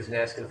discovery because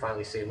NASA can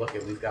finally say, look,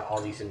 we've got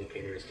all these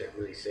indicators that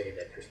really say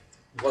that there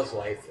was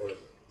life or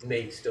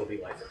may still be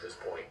life at this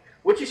point,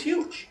 which is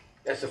huge.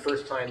 That's the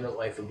first time that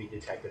life would be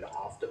detected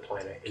off the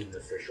planet in an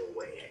official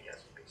way, I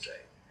guess you could say,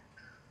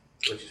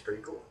 which is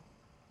pretty cool.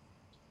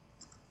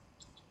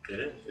 It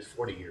is. It's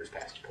 40 years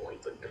past the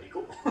point, but pretty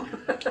cool.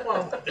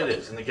 Well, it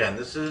is. And again,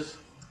 it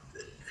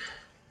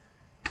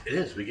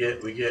is. We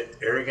get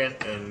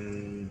arrogant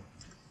and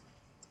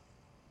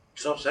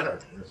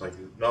self-centered, and it's like,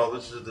 no,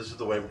 this is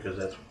the way because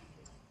that's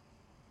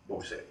what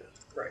we say it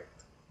is. Right.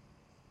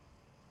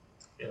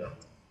 You know,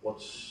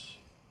 what's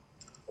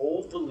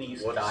Old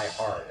beliefs die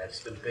hard. That's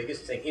the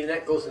biggest thing, and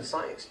that goes in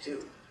science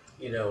too.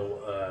 You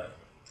know,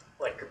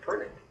 like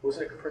Copernicus.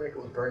 Wasn't it Copernicus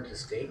who was burned at the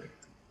stake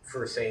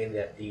for saying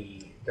that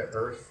the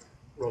Earth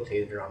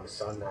rotated around the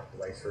sun, not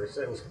vice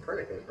versa? It was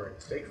Copernicus who was burned at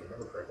the stake, if I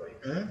remember correctly.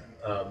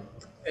 Mm-hmm.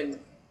 And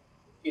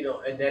you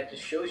know, and that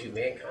just shows you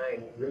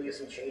mankind really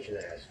isn't changing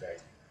that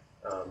aspect.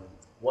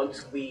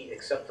 Once we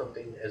accept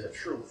something as a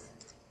truth,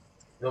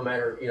 no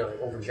matter, you know,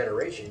 over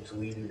generations,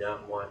 we do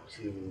not want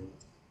to,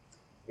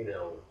 you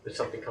know, if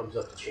something comes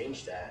up to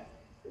change that,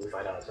 and we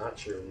find out it's not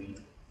true,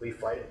 we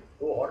fight it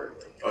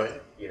wholeheartedly. Oh yeah.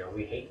 You know,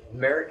 we hate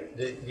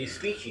the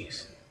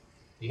species,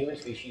 the human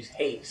species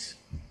hates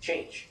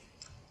change,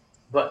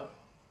 but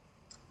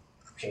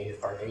change is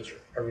part of nature.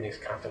 Everything's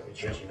constantly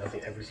changing.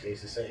 Nothing ever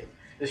stays the same.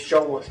 This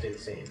show won't stay the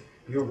same.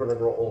 You're going to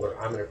grow older.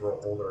 I'm going to grow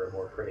older and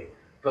more pretty.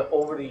 But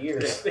over the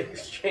years,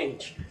 things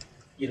change.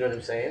 You know what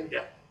I'm saying?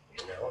 Yeah.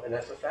 You know, and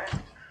that's a fact.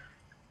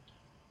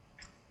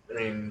 I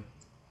mean,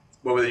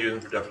 what were they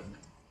using for definition?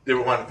 They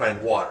were wanting to find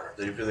water.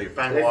 They could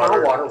find They water.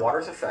 found water.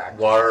 Water's a fact.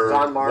 Water. It's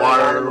on Mars, on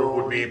the Water moon.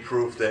 would be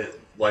proof that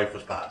life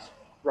was possible.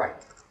 Right.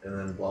 And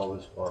then blah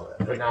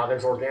that. But now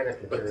there's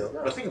organic material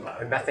now. But think about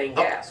it. And methane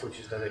gas, which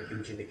is another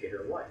huge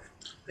indicator of life.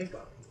 Think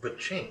about it. But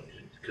change,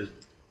 because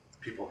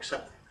people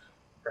accept things.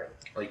 Right.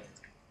 Like,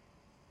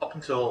 up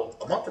until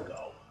a month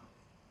ago,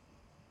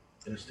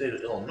 in the state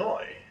of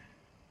Illinois,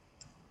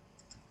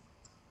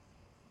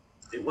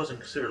 it wasn't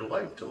considered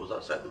life until it was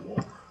outside the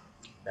womb.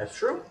 That's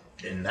true.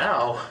 And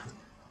now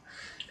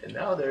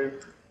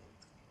they've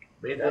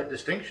made that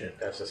distinction.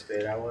 That's the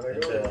state I want to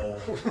And, go.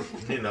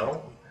 you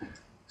know,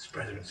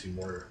 surprised I didn't see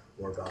more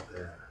about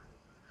that.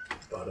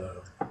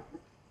 But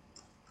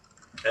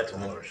that's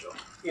another show.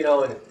 You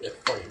know, and it's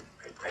funny.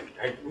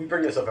 We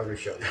bring this up every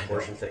show, the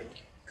abortion thing.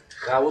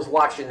 I was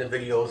watching the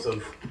videos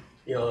of,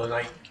 you know, the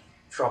night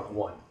Trump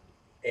won.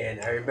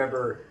 And I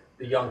remember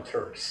the Young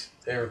Turks.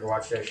 They ever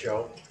watch that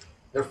show?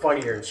 They're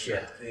funnier and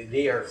shit.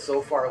 They are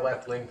so far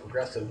left-wing,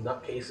 progressive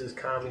nutcases,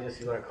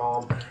 communists, you want to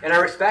call them. And I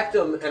respect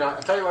them, and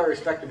I'll tell you why I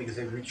respect them, because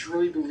they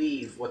truly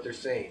believe what they're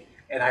saying.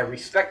 And I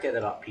respect that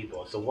about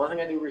people. So one thing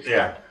I do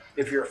respect.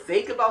 Yeah. If you're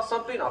fake about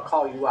something, I'll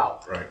call you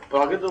out. Right.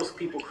 But I'll give those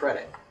people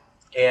credit.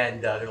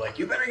 And they're like,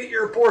 you better get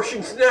your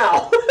abortions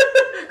now.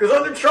 Because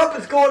under Trump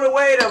it's going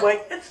away. And I'm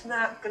like, it's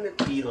not going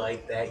to be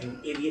like that, you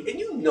idiot. And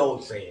you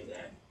know saying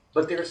that.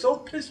 But they were so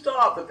pissed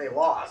off that they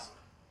lost.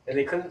 And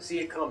they couldn't see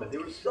it coming. They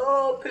were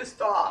so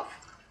pissed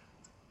off.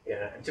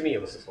 Yeah, to me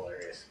it was just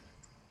hilarious.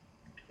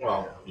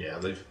 Well,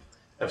 yeah,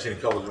 I've seen a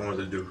couple of ones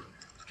that do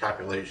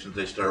calculations.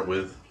 They start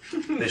with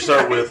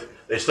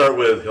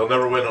he'll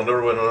never win, he'll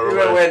never win, he'll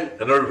never win,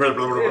 he'll never win,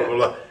 blah, blah, blah, blah,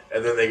 blah.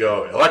 And then they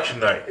go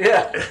election night.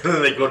 Yeah. And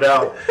then they go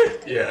down.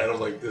 Yeah, and I'm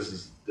like, this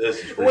is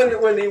freaky.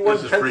 When he won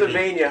Pennsylvania,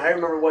 freaky. I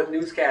remember what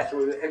newscaster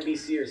was it,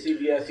 NBC or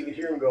CBS, you could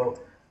hear him go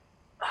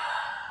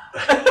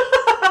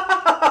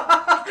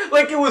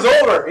like it was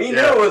over. He knew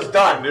it was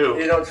done. He knew.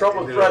 You know, Trump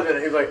was president.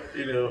 He was like,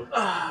 you knew.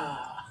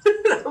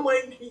 I'm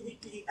like,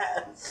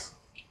 yes.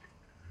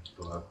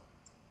 But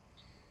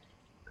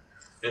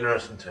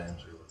interesting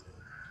times we live in.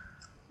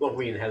 Well,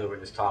 we and Heather were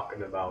just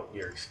talking about New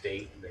York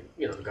State, and then,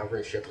 you know, the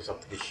governorship was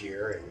up this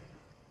year, and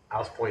I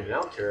was pointing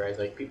out to her, I'd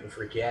like people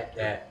forget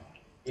that,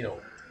 you know,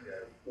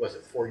 was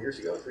it 3 years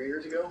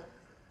ago?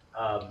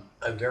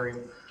 A very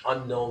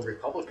unknown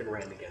Republican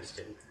ran against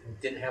him.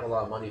 Didn't have a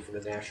lot of money for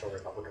the National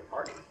Republican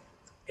Party,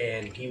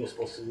 and he was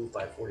supposed to lose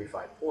by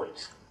 45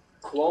 points.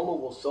 Cuomo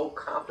was so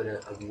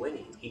confident of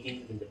winning, he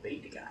didn't even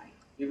debate the guy.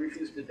 He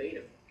refused to debate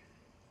him.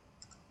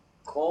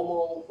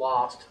 Cuomo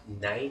lost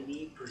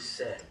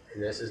 90%,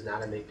 and this is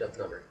not a made-up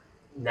number.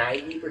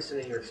 90%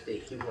 of New York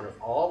State. He won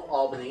all of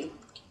Albany.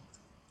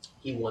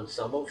 He won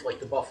some of like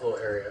the Buffalo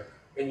area,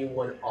 and he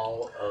won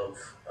all of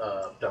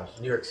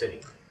New York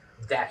City.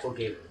 That's what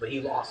gave him. But he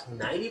lost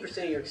 90%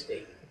 of New York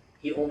State.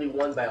 He only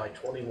won by like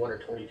 21 or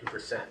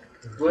 22%.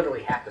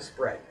 Literally half the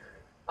spread.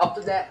 Up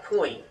to that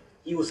point,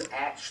 he was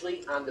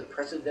actually on the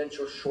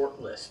presidential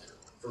shortlist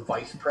for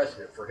vice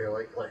president for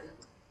Hillary Clinton.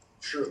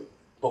 True.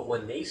 But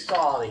when they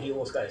saw that he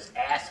almost got his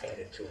ass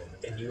handed to him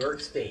in New York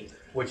State,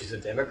 which is a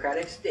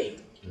Democratic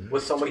state,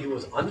 with somebody who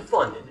was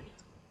unfunded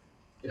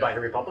by the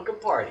Republican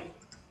Party,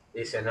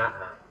 they said,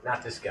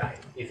 not this guy.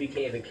 If he can't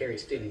even carry a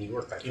state of New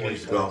York by 40 He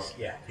needs to go. points.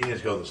 Yeah. He needs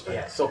to go this time.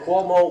 Yeah. So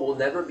Cuomo will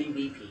never be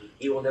VP.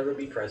 He will never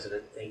be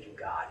president. Thank you,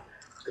 God,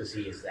 because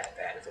he is that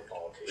bad of a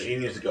politician. He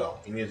needs to go.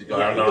 He needs to go.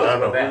 Yeah, I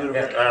don't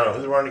know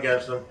who's running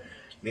against him.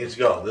 He needs to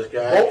go. This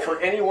guy. Vote for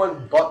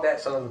anyone but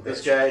that son of a bitch.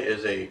 This guy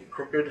is a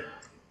crooked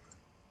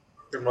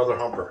mother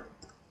humper.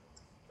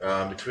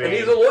 Between And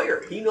he's a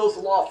lawyer. He knows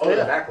the law forward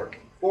yeah. and backward.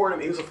 Forward him.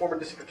 He was a former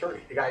district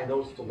attorney. The guy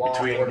knows the law.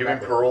 between forward and giving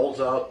backward. paroles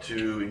out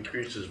to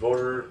increase his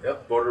voter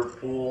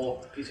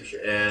pool Piece of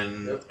shit.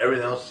 and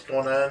everything else that's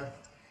going on.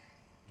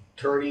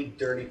 Dirty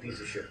piece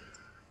of shit.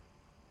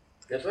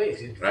 That's what he is.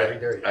 He's Right. very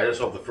dirty. I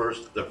just hope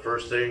the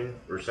first thing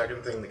or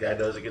second thing the guy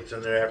does that gets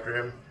in there after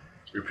him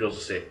repeals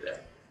the Safety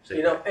Act.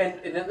 You know, and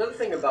another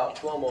thing about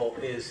Cuomo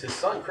is his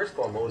son, Chris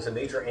Cuomo, is a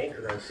major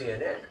anchor on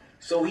CNN.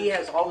 So he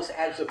has all this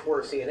ad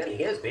support of CNN.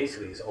 He has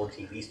basically his own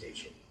TV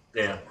station.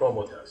 Yeah.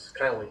 Cuomo does.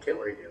 Kind of like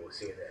Hillary did with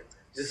CNN.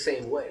 It's the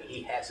same way.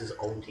 He has his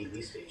own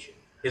TV station.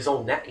 His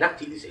own, not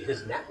TV station,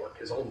 his network,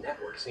 his own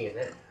network,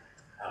 CNN.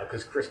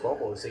 Because Chris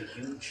Cuomo is a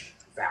huge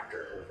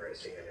factor over at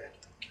CNN.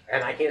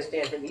 And I can't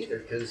stand him either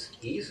because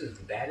he's as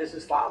bad as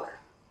his father.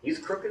 He's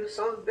crooked as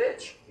son of a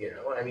bitch. You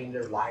know, I mean,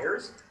 they're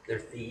liars, they're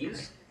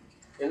thieves,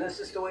 and that's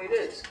just the way it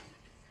is.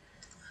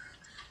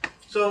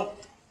 So,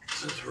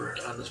 since we're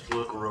on this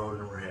political road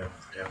and we're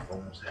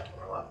almost half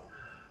our life,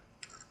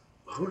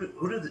 who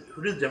did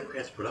the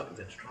Democrats put up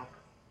against Trump?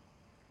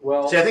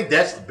 Well, See, I think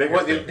that's the bigger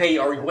what thing. they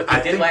I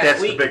did think last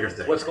that's week. the bigger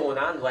thing. What's going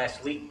on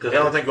last week? Because I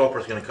don't think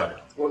Oprah's going to cut it.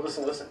 Well,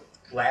 listen.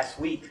 Last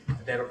week, the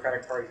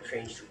Democratic Party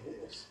changed the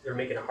rules. They're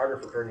making it harder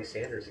for Bernie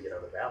Sanders to get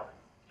on the ballot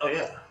Oh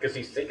yeah. because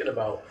he's thinking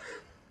about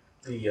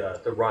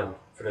the run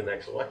for the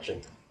next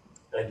election,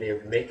 and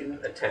they're making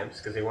attempts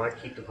because they want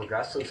to keep the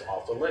progressives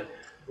off the list.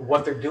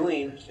 What they're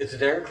doing is the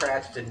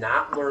Democrats did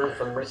not learn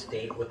from their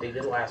state what they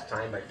did last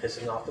time by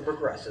pissing off the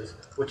progressives,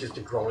 which is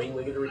the growing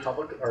wing of the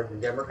Republican or the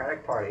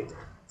Democratic Party,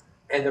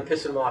 and they're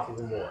pissing them off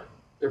even more.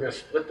 They're going to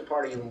split the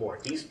party even more.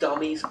 These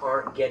dummies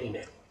aren't getting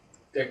it.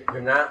 They're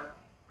not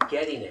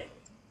getting it.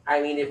 I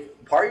mean,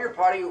 if part of your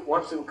party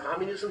wants to go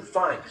communism,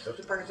 fine, because that's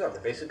what parties are.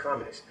 They're basically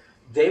communists.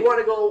 They want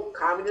to go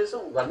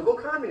communism, let them go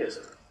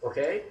communism,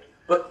 okay?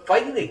 But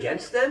fighting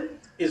against them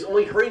is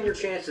only hurting your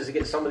chances to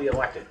get somebody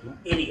elected. You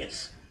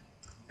idiots.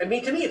 I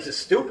mean, to me, it's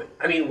just stupid.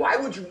 I mean, why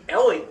would you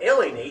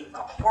alienate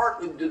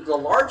the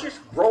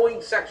largest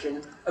growing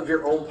section of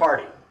your own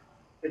party?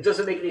 It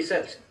doesn't make any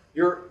sense.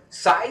 You're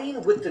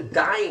siding with the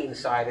dying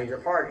side of your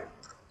party,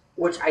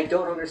 which I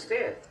don't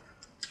understand.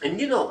 And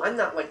you know, I'm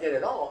not like that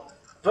at all,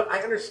 but I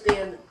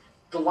understand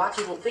the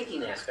logical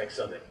thinking aspects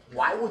of it.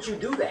 Why would you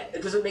do that?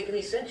 It doesn't make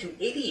any sense, you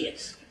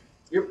idiots.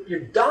 You're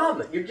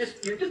dumb. You're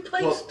just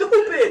plain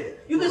stupid.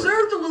 You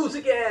deserve to lose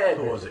again.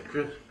 Who was it?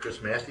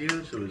 Chris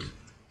Matthews, who was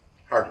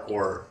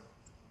hardcore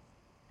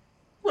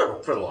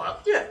Well, for the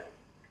left, yeah.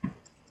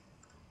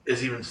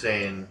 is even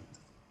saying,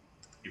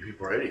 "You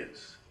people are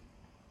idiots.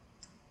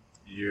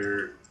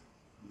 You're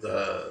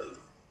the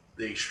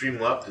extreme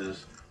left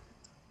is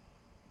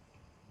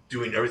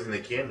doing everything they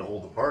can to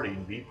hold the party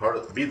and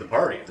be the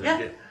party.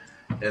 Yeah.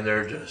 And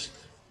they're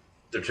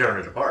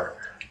tearing it apart.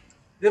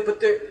 Yeah,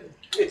 but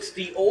it's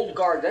the old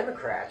guard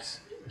Democrats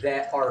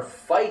that are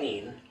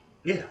fighting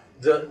Yeah.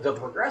 the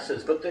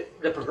progressives, but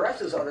the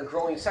progressives are the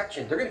growing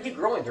section. They're going to keep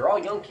growing. They're all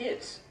young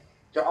kids.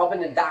 They're all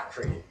been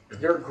indoctrinated.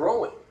 They're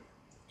growing.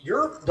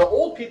 The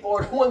old people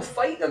are the ones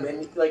fighting them,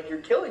 and like you're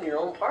killing your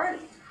own party.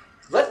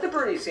 Let the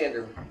Bernie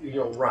Sanders,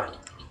 run.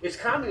 It's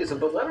communism,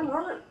 but let him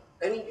run.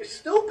 I mean, you're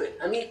stupid.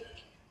 I mean,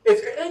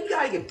 if any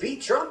guy can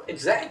beat Trump,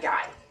 it's that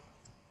guy,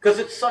 because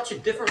it's such a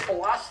different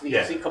philosophy.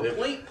 Yeah. It's a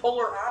complete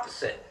polar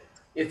opposite.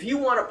 If you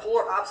want a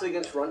polar opposite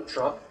against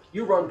Trump,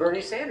 you run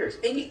Bernie Sanders.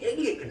 Any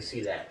idiot can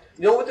see that.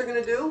 You know what they're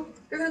going to do?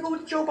 They're going to go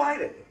with Joe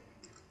Biden.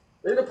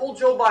 They're going to pull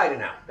Joe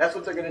Biden out. That's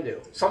what they're going to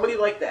do. Somebody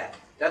like that.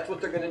 That's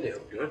what they're going to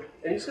do. Good.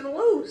 And he's going to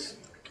lose.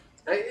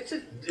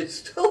 It's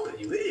stupid,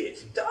 you idiot.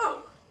 It's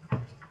dumb.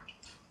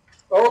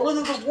 Or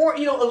Elizabeth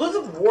Warren.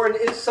 Elizabeth Warren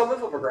is somewhat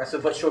of a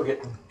progressive, but she'll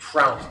get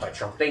trounced by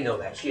Trump. They know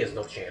that. She has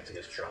no chance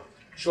against Trump.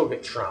 She'll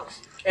get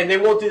trounced. And they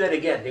won't do that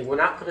again. They will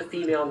not put a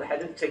female on the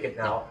head of the ticket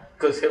now,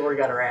 because Hillary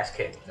got her ass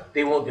kicked.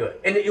 They won't do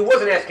it. And it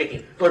wasn't ass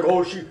kicking. Like,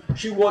 oh,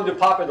 she won the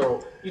popular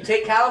vote. You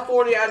take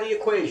California out of the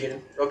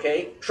equation,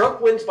 okay?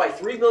 Trump wins by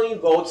 3 million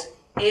votes,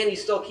 and he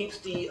still keeps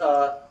the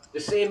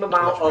same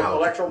amount of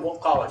electoral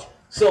college.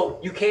 So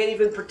you can't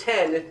even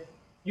pretend.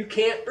 You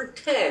can't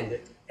pretend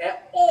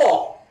at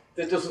all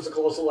that this was a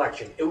close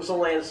election. It was a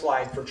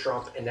landslide for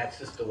Trump, and that's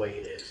just the way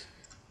it is.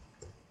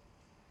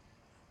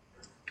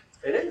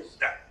 It is.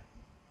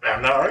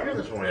 I'm not arguing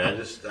this morning.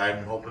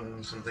 I'm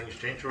hoping some things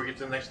change before we get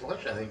to the next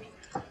election.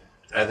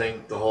 I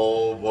think the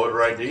whole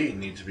voter ID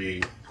needs to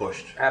be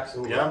pushed.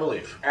 Absolutely. Beyond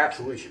belief.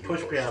 Absolutely should be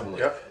Pushed beyond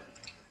belief. Yep.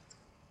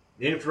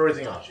 Need it for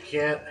everything else. You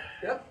can't.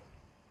 Yep.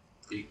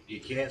 You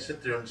can't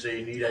sit there and say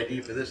you need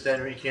ID for this, that,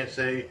 or you can't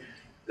say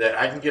that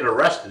I can get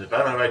arrested if I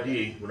don't have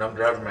ID when I'm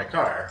driving my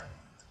car,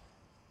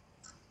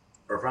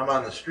 or if I'm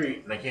on the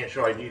street and I can't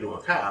show ID to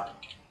a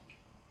cop.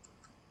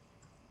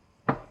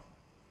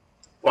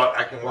 But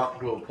I can walk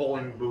into a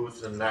polling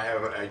booth and not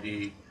have an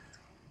ID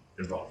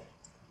involved.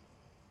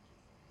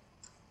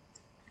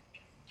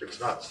 It's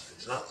nuts.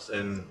 It's nuts.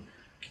 And,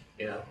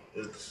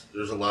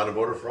 there's a lot of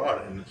voter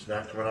fraud, and it's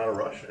not coming out of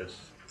Russia. It's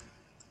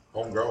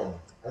homegrown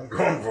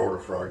voter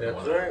fraud.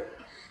 That's right.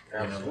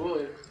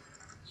 Absolutely.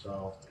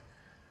 So,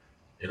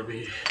 it'll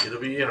be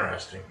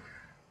interesting.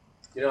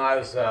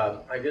 I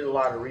did a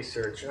lot of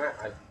research, and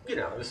I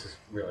this is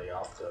really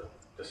off the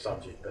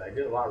subject, but I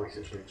did a lot of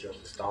research into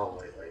Joseph Stalin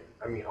lately.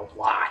 I mean, a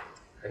lot.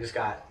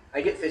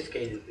 I get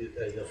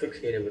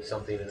fixated with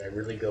something, and I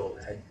really go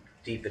head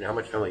deep in. How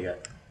much time we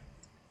got?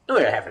 Oh,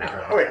 we got half an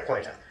hour. Oh, we got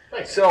plenty of time.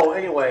 Nice. So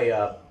anyway,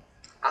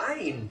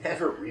 I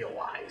never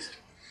realized.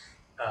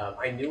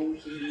 I knew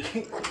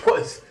he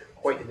was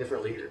quite a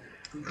different leader,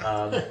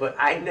 but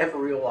I never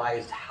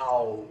realized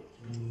how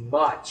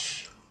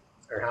much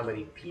or how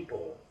many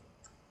people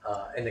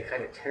and the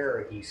kind of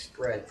terror he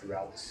spread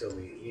throughout the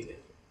Soviet Union.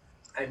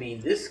 I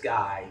mean, this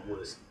guy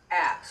was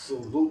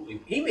absolutely...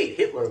 He made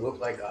Hitler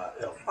look like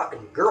a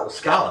fucking Girl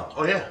Scout.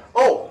 Stalin. Oh, yeah.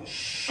 Holy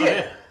shit. Oh,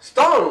 yeah.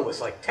 Stalin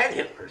was like 10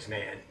 Hitlers,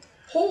 man.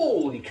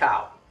 Holy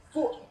cow.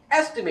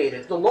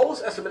 Estimated, the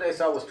lowest estimate I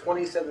saw was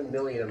 27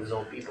 million of his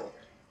own people.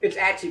 It's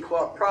actually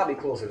probably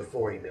closer to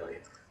 40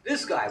 million.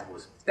 This guy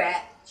was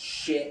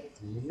batshit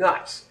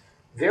nuts.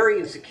 Very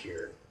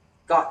insecure.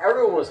 Thought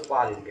everyone was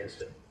plotting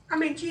against him. I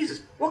mean,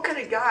 Jesus, what kind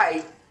of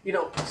guy,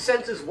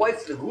 sends his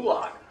wife to the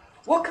gulag?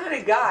 What kind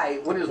of guy,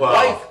 when his son...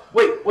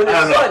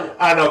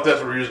 I don't know if that's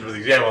what we're using for the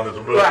example on this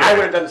one, but well, I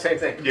would have done the same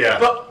thing. Yeah.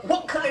 But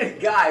what kind of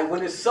guy,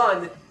 when his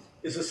son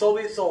is a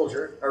Soviet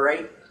soldier, all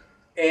right,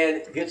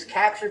 and gets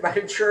captured by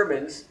the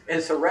Germans and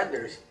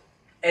surrenders,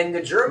 and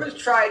the Germans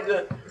tried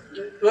to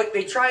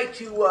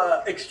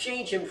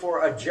exchange him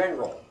for a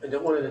general,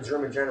 one of the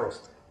German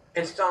generals,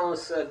 and Stalin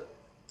said,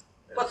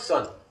 "What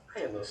son? I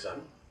have no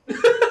son."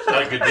 It's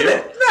not a good deal.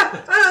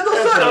 I have no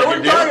son. What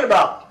are you talking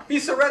about? He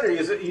surrendered.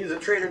 He's a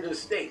traitor to the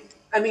state.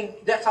 I mean,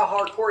 that's how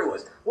hardcore he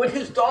was. When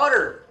his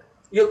daughter,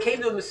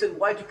 came to him and said,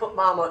 "Why'd you put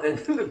Mama in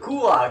the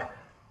gulag?"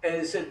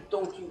 And he said,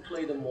 "Don't you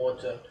play the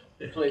mortar.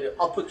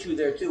 I'll put you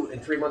there too."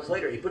 And 3 months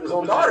later, he put his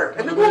own daughter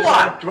in the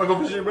gulag. Do you want to go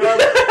visit your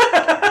brother?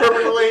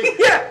 Permanently?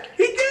 Yeah,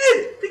 he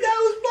did. The guy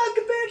was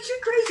fucking bad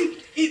shit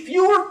crazy. If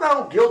you were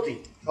found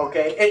guilty,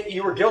 okay, and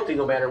you were guilty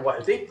no matter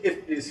what,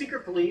 if the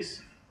secret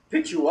police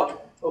picked you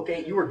up,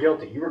 okay, you were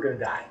guilty. You were going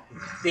to die.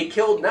 They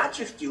killed not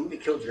just you, they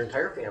killed your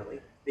entire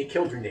family. They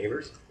killed your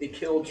neighbors. They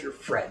killed your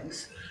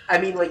friends. I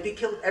mean, they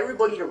killed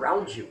everybody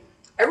around you.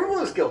 Everyone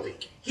was guilty.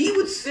 He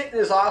would sit in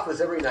his office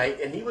every night,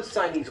 and he would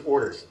sign these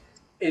orders.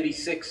 It'd be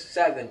 6,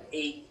 7,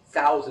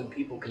 8,000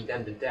 people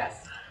condemned to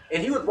death.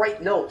 And he would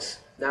write notes.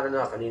 Not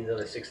enough, I need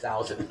another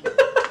 6,000.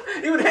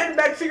 He would hand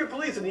back secret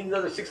police and need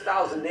another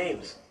 6,000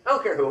 names. I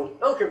don't care who.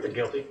 I don't care if they're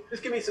guilty.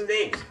 Just give me some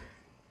names.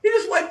 He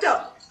just wiped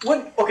out.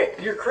 The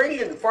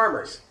Ukrainian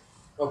farmers,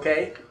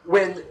 okay,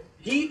 when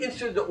he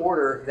instituted the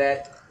order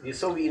that the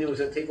Soviet Union was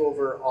going to take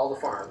over all the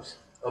farms,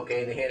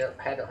 okay, and they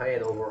had to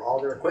hand over all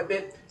their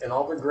equipment and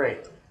all their grain.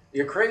 The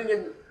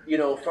Ukrainian,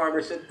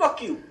 farmers said,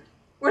 "Fuck you.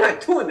 We're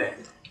not doing that."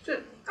 He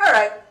said, "All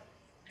right."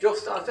 Joe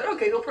Stalin said,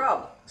 "Okay, no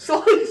problem."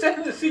 So he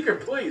sent the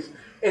secret police,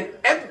 and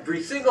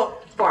every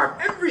single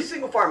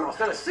farmhouse,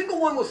 not a single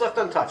one was left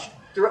untouched.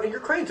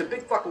 Ukraine's a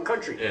big fucking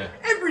country. Yeah.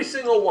 Every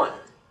single one.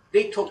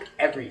 They took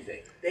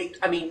everything.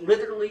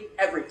 Literally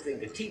everything.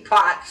 The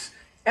teapots,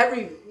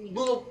 every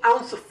little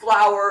ounce of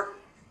flour,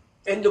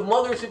 and the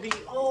mothers would be,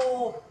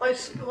 "Oh, my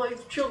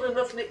children have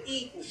nothing to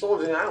eat." And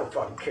soldiers, "I don't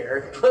fucking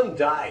care. Let them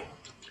die."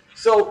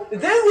 So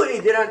then what he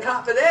did on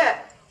top of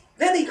that,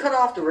 then he cut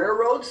off the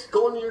railroads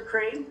going to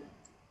Ukraine,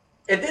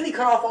 and then he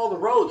cut off all the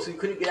roads so you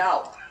couldn't get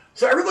out.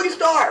 So everybody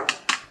starved.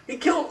 He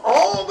killed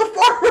all the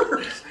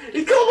farmers.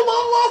 He killed them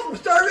all off from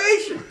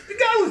starvation. The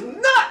guy was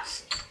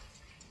nuts.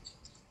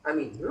 I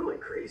mean, really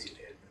crazy,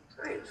 man.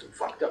 I mean, some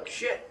fucked up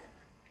shit.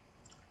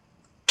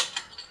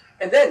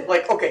 And then,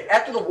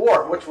 after the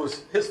war, which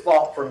was his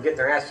fault from getting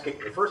their asses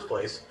kicked in the first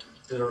place,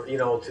 to the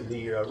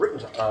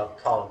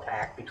Ribbentrop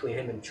Pact between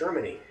him and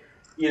Germany,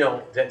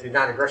 that the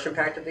non-aggression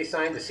pact that they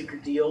signed, the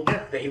secret deal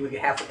that he would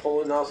get half of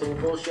Poland and all some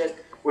bullshit.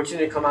 which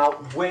didn't come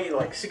out way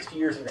like 60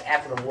 years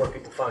after the war.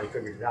 People finally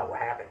figured out what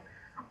happened.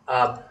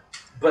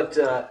 But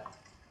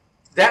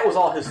that was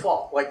all his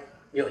fault. Like,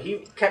 you know,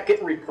 he kept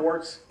getting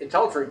reports,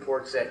 intelligence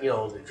reports that, you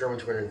know, the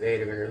Germans were going to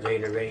invade, they're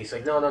going to invade. He's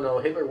like, no,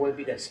 Hitler wouldn't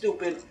be that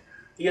stupid.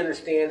 He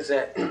understands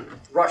that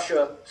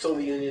Russia,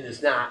 Soviet Union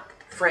is not.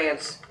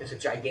 France is a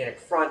gigantic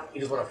front. He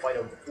doesn't want to fight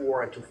a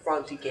war on two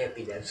fronts. He can't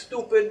be that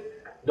stupid.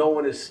 No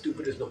one is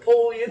stupid as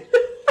Napoleon.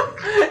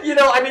 You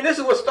know, I mean, this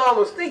is what Stalin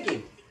was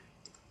thinking.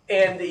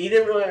 And he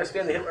didn't really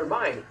understand the Hitler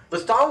mind.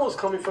 But Stalin was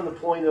coming from the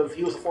point of,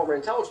 he was a former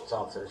intelligence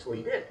officer, that's what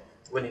he did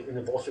in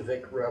the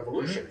Bolshevik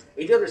Revolution.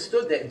 Mm-hmm. He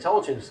understood that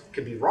intelligence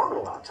could be wrong a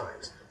lot of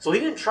times. So he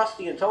didn't trust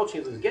the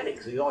intelligence he was getting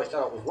because he always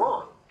thought it was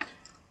wrong.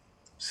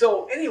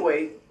 So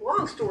anyway,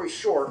 long story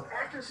short,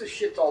 after this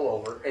shit's all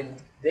over, and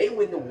they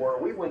win the war,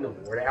 we win the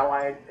war, the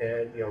Allied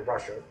and, you know,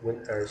 Russia,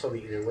 or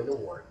Soviet Union win the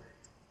war.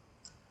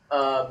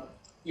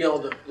 You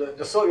know,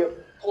 the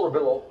Soviet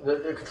Politburo,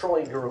 the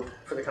controlling group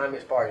for the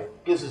Communist Party,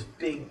 gives this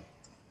big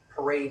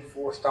parade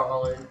for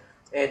Stalin,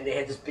 and they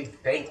had this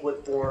big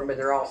banquet for him, and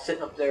they're all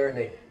sitting up there, and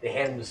they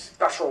hand him this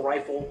special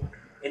rifle,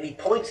 and he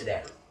points it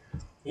at him.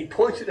 He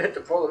points it at the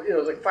Politburo, you know,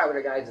 there's like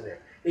 500 guys in there.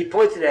 He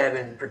points it at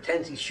him and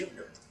pretends he's shooting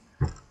them.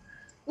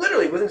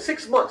 Literally, within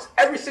 6 months,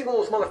 every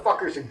single of those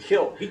motherfuckers are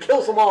killed. He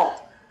kills them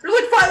all. There's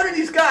like 500 of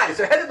these guys.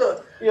 The head of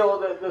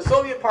the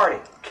Soviet party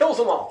kills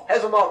them all,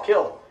 has them all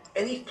killed,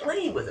 and he's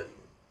playing with them.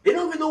 They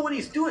don't even know what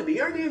he's doing. They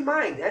aren't in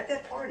mind at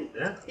that party.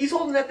 Yeah. He's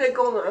holding up that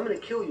gun. I'm going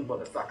to kill you,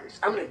 motherfuckers.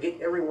 I'm going to get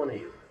every one of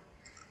you.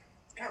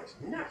 That was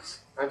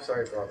nuts. I'm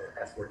sorry for all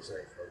the F words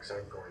tonight, folks.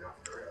 I'm going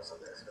off the rails on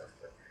that stuff.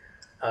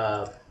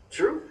 But,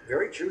 true,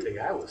 very true. The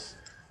guy was,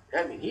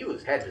 I mean,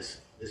 had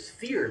this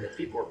fear that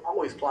people were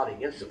always plotting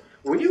against him.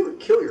 When you would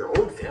kill your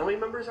own family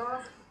members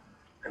off,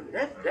 I mean,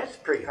 that's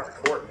pretty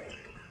hardcore,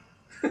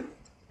 man.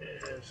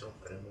 Yeah, some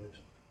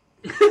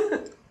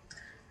families.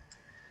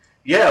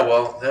 Yeah,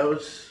 well, that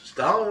was,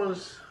 Stalin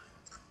was...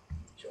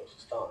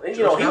 Joseph Stalin. And,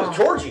 you know, he was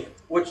Georgian,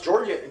 which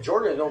Georgia is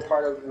no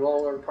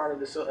longer part of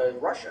this,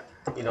 Russia.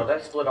 You know,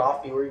 that split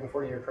off even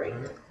before the Ukraine.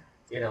 Mm-hmm.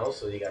 You know,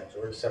 so you got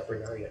Georgia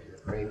separate now, you got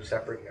Ukraine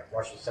separate, you got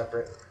Russia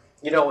separate.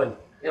 You know, and,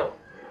 you know,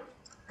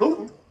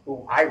 Putin,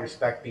 who I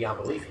respect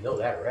beyond belief, you know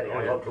that already.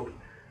 I love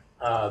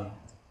Putin.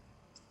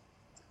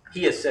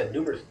 He has said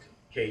numerous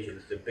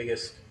occasions the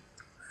biggest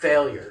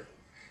failure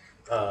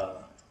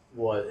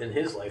was in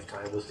his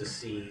lifetime was to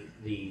see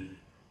the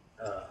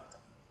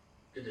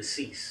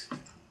decease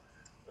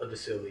of the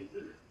Soviet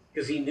Union,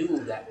 because he knew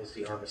that was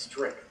the arm of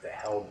strength that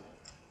held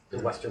the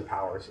Western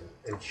powers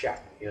in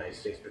check. The United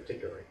States,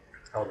 particularly,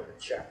 held them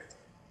in check.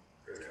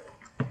 You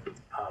know.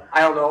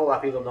 I don't know. A lot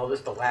of people know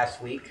this, but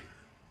last week,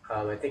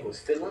 I think it was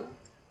Finland.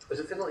 Was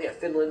it Finland? Yeah,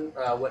 Finland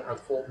went on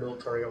full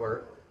military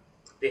alert.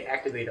 They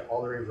activated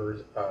all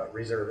the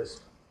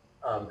reservists.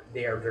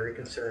 They are very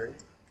concerned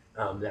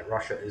that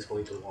Russia is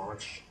going to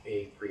launch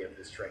a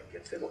preemptive strike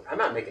against Finland. I'm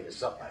not making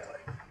this up, by the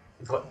way.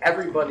 But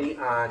everybody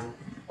on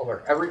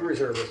alert, every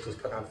reservist was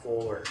put on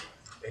full alert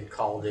and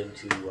called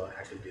into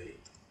active duty.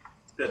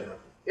 Finland.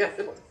 Yeah,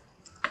 Finland.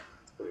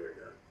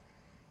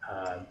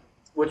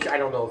 Which I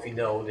don't know if you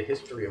know the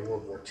history of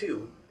World War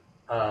II,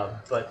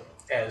 but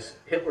as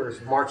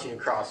Hitler's marching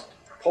across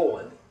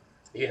Poland,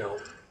 you know,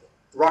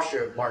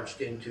 Russia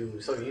marched into,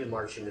 Soviet Union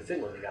marched into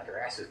Finland. They got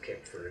their asses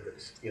kicked for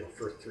the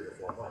first 3 or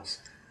 4 months.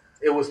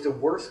 It was the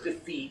worst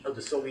defeat of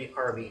the Soviet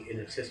army in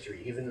its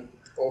history, even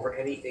over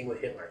anything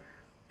with Hitler.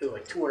 There were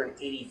like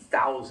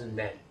 280,000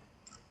 men,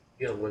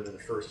 you know, within the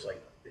first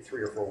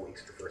 3 or 4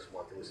 weeks, the first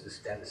month. It was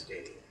just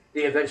devastating.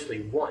 They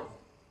eventually won,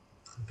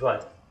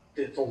 but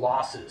the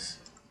losses,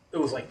 it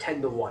was like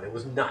 10-1. It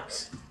was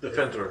nuts. The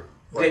Finns were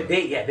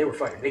they were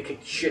fighting. They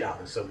kicked shit out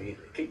of the Soviet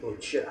Union. They kicked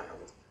the shit out of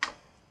them.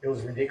 It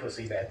was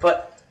ridiculously bad.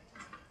 But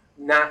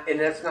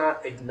that's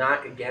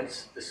not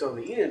against the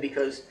Soviet Union,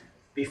 because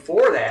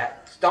before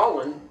that,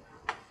 Stalin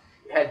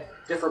had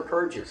different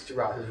purges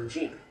throughout his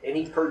regime. And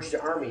he purged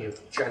the army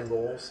of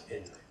generals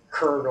and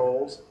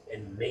colonels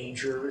and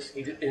majors.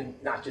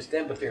 And not just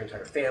them, but their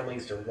entire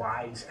families, their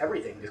wives,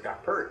 everything just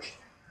got purged.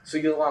 So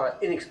you get a lot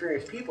of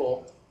inexperienced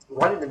people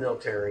running the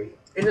military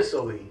in the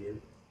Soviet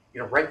Union, you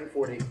know, right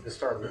before the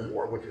start of the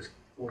war, which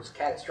was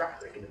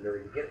catastrophic in the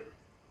very beginning.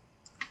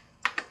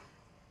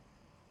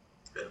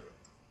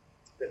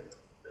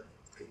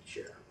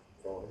 Shit.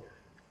 Call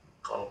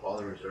up all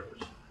the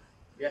reservists.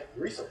 Yeah,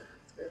 recently.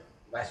 Yeah,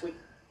 last week.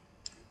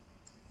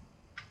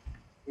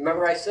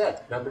 Remember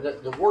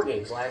the war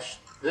games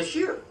this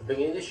year, the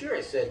beginning of this year,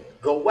 I said,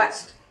 go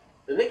west.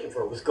 The nickname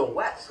for it was go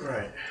west.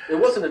 Right. It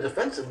wasn't a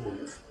defensive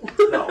move.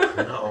 No, it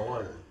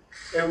wasn't.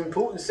 And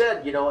Putin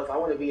said, you know, if I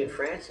want to be in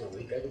France in a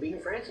week, I can be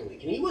in France in a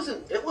week. And it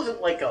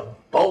wasn't like a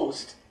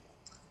boast.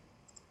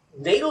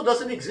 NATO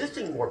doesn't exist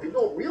anymore.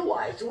 People don't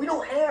realize. We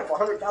don't have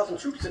 100,000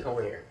 troops sitting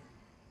over here.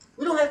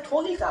 We don't have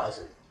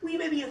 20,000. We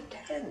maybe have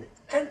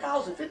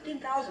 10,000,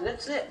 15,000.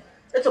 That's it.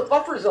 It's a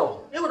buffer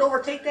zone. It would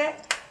overtake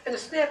that in a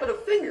snap of a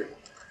finger.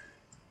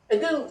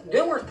 And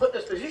then we're put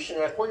in this position,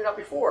 and I pointed out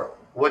before.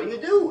 What do you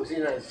do as the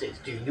United States?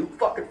 Do you nuke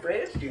fucking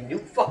France? Do you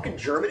nuke fucking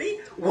Germany?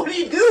 What do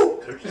you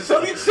do? The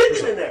Soviets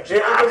sitting in there. And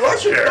the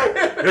Russians.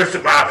 There's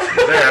some options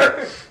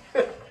there.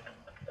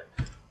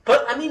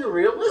 But I mean,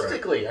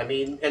 realistically, I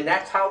mean, and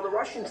that's how the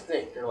Russians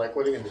think. They're like,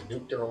 what are they going to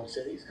nuke their own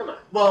cities? Come on.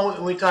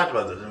 Well, we talked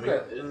about this,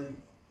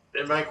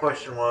 and my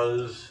question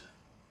was,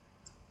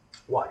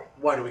 Why?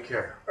 why do we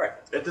care? Right.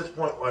 At this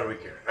point, why do we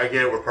care? I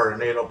get it, we're part of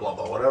NATO, blah,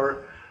 blah,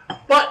 whatever.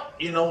 But,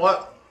 you know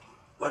what?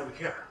 Why do we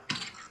care?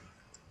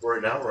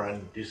 Right now, we're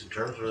on decent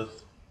terms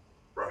with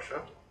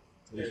Russia.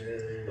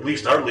 At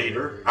least our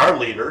leader,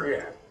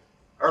 Yeah.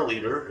 our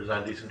leader is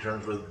on decent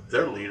terms with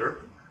their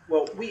leader.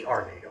 Well, we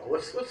are NATO.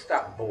 Let's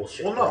stop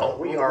bullshit. Well, no,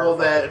 we are. well,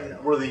 that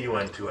NATO. we're the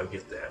UN too. I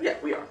get that. Yeah,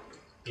 we are.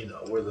 You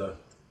know, we're the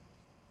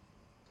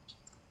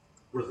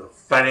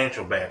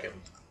financial backing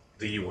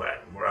the UN.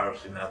 We're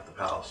obviously not the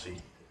policy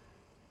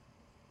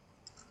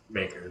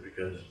makers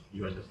because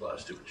UN does a lot of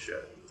stupid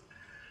shit.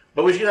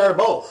 But we should get out of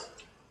both.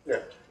 Yeah.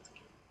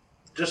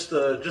 Just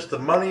the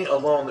money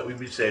alone that we'd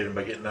be saving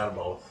by getting out of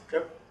both.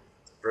 Yep.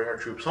 Bring our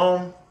troops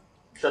home.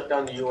 Shut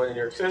down the UN in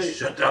New York City.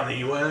 Shut down the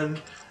UN.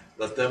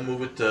 Let them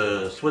move it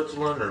to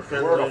Switzerland or Where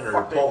Finland the or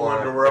fuck they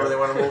Poland want or it. wherever they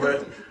want to move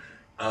it.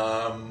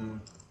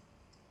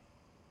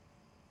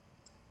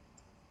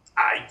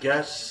 I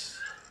guess,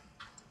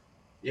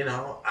 you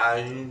know,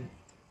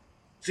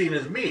 seeing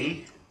as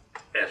me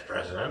as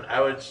president,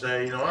 I would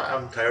say, you know what,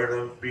 I'm tired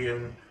of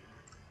being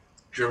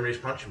Germany's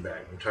punching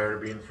bag. I'm tired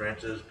of being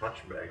France's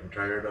punching bag. I'm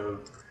tired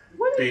of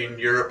being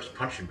Europe's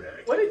punching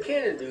bag. What did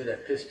Canada do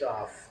that pissed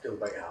off the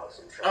White House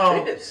and Trump? Oh.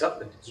 They did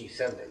something to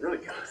G7 that really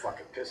got me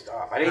fucking pissed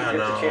off. I didn't get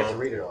the chance to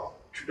read it all.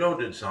 Trudeau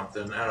did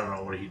something. I don't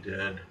know what he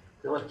did.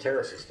 They want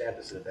terrorists to stab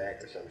us in the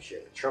back or some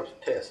shit. But Trump's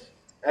pissed.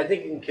 I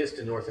think you can kiss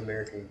the North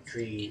American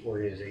Treaty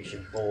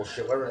Organization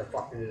bullshit, whatever the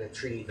fuck is that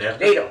treaty. NAFTA?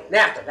 NATO,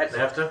 NAFTA. That's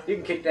NAFTA? You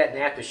can kick that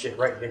NAFTA shit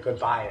right there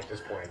goodbye at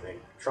this point. Man.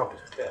 Trump is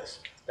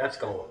pissed. That's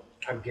going.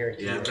 I'm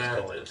guaranteeing Yeah, that's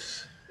man, going.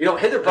 it's. You know,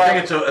 Heather I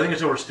Bryan. think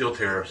it's over steel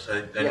tariffs.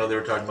 I know they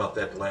were talking about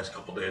that the last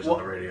couple days on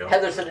the radio.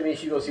 Heather said to me,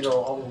 she goes, you know,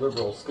 all the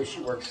liberals, because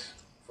she works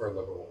for a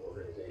liberal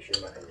organization,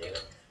 I'm not going to name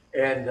it,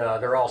 and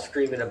they're all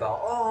screaming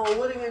about, oh,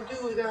 what are you going to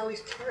do? We got all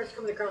these tariffs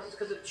coming across us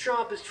because of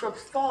Trump. It's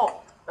Trump's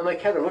fault. I'm like,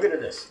 Heather, look at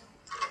this.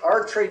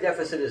 Our trade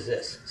deficit is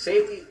this.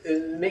 Say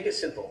make it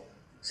simple.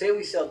 Say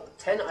we sell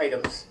 10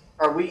 items,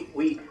 or we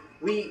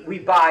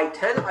buy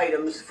 10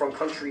 items from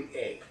country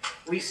A.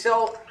 We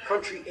sell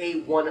country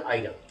A one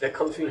item that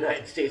comes from the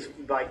United States.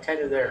 We buy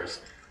 10 of theirs.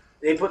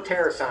 They put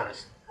tariffs on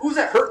us. Who's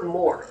that hurting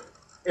more?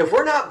 If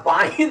we're not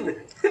buying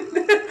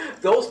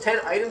those 10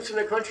 items from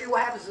the country,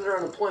 what happens to their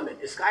unemployment?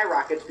 It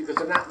skyrockets because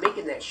they're not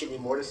making that shit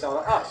anymore to sell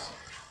to us.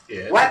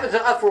 Yeah, What happens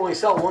to us when we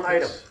sell one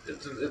item?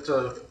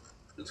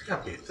 It's a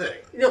complicated thing.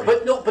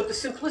 But the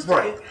simplicity,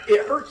 Right.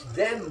 it hurts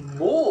them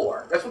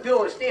more. That's what people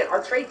don't understand.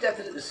 Our trade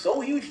deficit is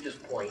so huge at this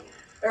point,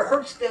 it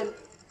hurts them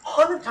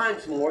 100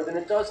 times more than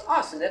it does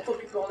us, and that's what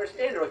people don't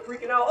understand. They're like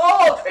freaking out.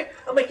 Oh,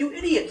 I'm like, you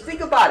idiots!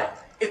 Think about it.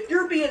 If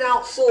you're being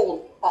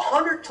outsold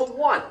 100 to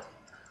 1,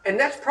 and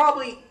that's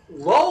probably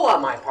low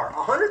on my part,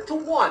 100 to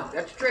 1.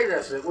 That's trade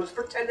deficit. Let's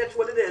pretend that's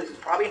what it is. It's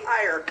probably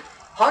higher.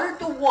 100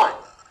 to 1.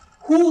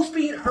 Who's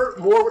being hurt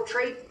more with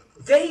trade?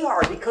 They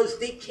are, because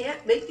they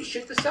can't make the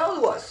shit to sell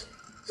to us.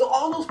 So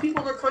all those people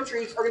in their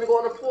countries are going to go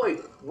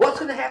unemployed. What's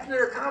going to happen to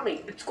their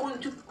economy? It's going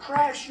to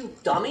crash, you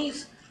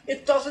dummies.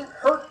 It doesn't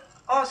hurt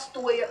us the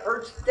way it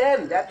hurts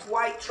them. That's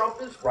why Trump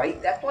is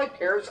right. That's why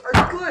tariffs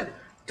are good.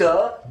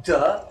 Duh,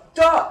 duh,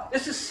 duh.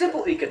 This is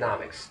simple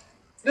economics.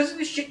 This is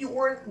the shit you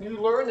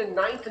learned in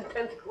 9th and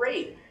 10th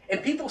grade.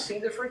 And people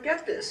seem to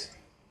forget this.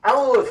 I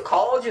don't know if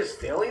college is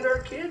failing our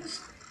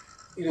kids.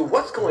 You know,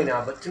 what's going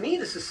on, but to me,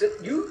 this is,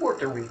 you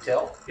worked in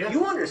retail. Yeah.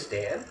 You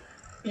understand.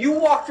 You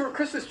walk through a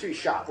Christmas tree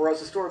shop where I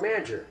was a store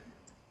manager.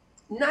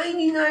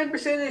 99%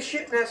 of the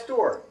shit in that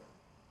store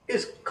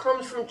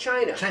comes from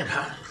China.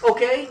 China.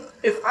 Okay?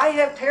 If I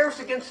have tariffs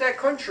against that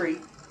country,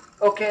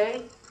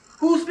 okay,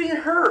 who's being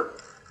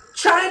hurt?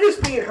 China's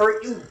being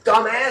hurt, you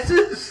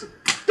dumbasses!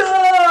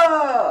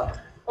 Duh!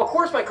 Of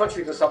course my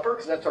country's a suffer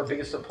because that's our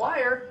biggest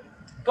supplier,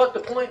 but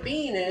the point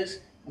being is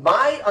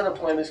my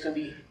unemployment is going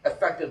to be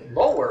affected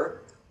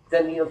lower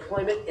than the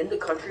employment in the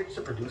country that's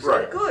producing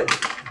Right. that good.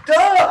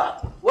 Duh!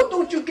 What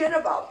don't you get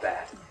about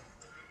that?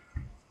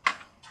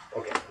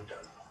 Okay, I'm done.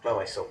 By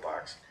my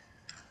soapbox.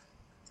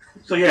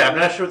 So yeah, I'm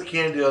not sure what the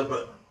Canada deal is,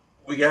 but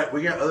we got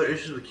other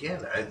issues with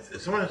Canada.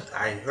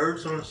 I heard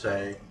someone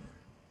say,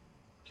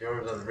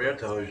 cameras on the radio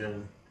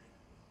television,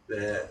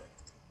 that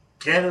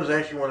Canada is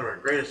actually one of our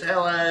greatest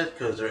allies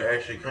because they're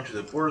actually a country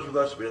that borders with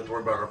us. So we don't have to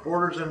worry about our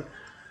borders, and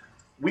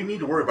we need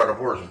to worry about our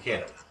borders with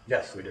Canada.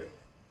 Yes, we do.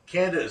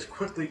 Canada is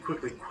quickly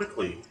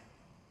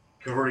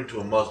converting to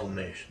a Muslim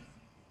nation.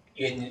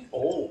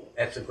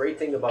 That's a great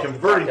thing about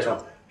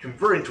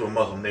Converting to a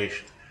Muslim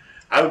nation.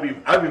 I'd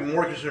be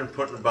more concerned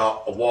putting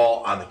about a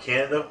wall on the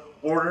Canada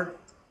border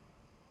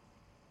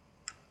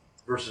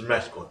versus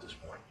Mexico at this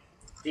point.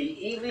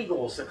 The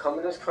illegals that come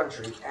in this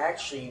country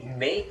actually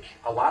make,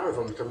 a lot of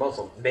them, if they're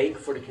Muslim, make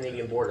for the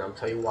Canadian border. I'll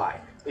tell you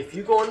why. If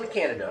you go into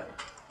Canada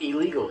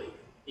illegally,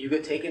 you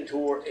get taken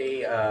to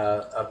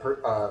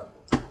a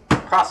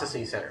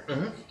processing center,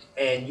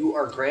 and you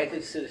are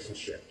granted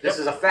citizenship. This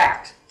is a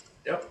fact.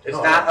 Yep. It's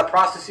not a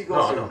process you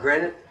go through. No.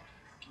 Granted,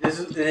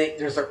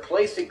 there's a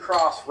place they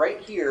cross right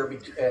here.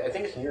 I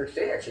think it's New York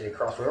State, actually. They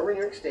cross right over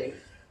New York State.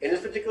 In this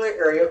particular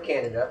area of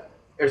Canada,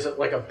 there's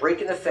like a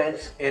break in the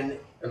fence, and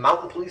the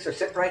mountain police are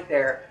sitting right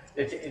there.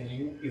 If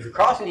you're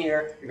crossing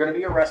here, you're going to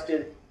be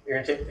arrested.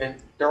 And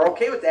they're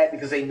okay with that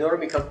because they know they're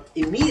going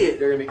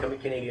to become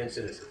Canadian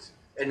citizens.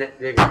 And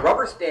they get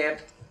rubber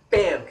stamped,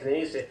 bam,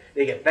 Canadian citizens.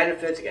 They get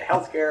benefits, they get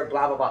health care,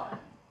 blah, blah, blah.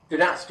 They're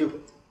not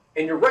stupid.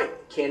 And you're right,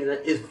 Canada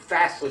is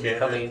fastly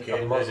becoming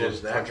a Muslim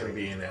is not country. going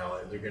to be an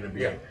ally. They're going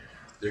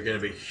to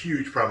be a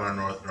huge problem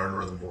on our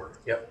northern border.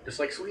 Yep, just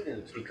like Sweden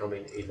is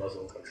becoming a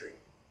Muslim country.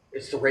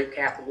 It's the rape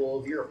capital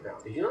of Europe now.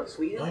 Did you know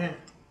Sweden? Oh, yeah.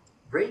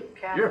 Rape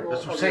capital. Europe,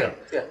 that's what I'm saying.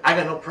 Yeah. I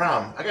got no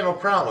problem. I got no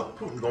problem with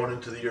Putin going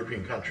into the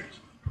European countries.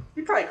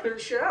 He probably cleared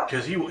the shit out.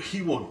 Because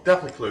he will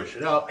definitely clear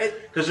shit out.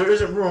 Because there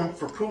isn't room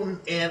for Putin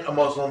and a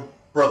Muslim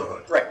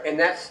brotherhood. Right, and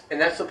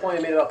that's the point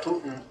I made about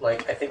Putin.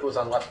 Like I think it was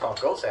on Let's Talk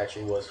Ghost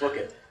actually. Was look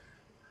at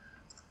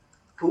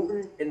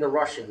Putin and the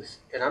Russians,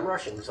 and I'm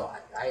Russian, so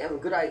I have a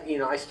good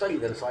idea. I study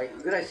them, so I have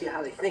a good idea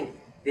how they think.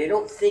 They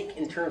don't think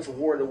in terms of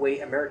war the way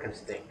Americans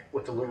think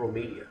with the liberal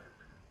media.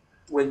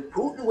 When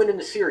Putin went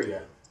into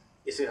Syria,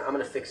 he said, "I'm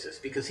going to fix this,"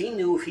 because he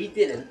knew if he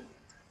didn't,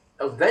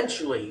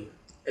 eventually,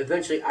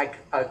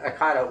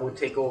 Al-Qaeda would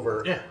take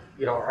over. Yeah.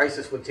 Or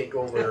ISIS would take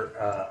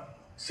over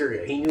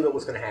Syria. He knew that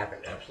was going to happen.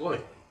 Absolutely.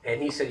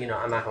 And he said,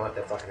 I'm not going to let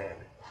that fucking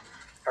happen.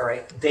 All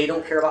right? They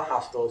don't care about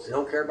hospitals. They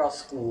don't care about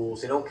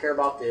schools. They don't care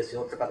about this. They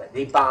don't care about that.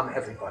 They bomb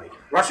everybody.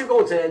 Russia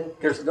goes in.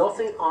 There's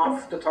nothing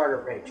off the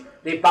target range.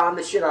 They bomb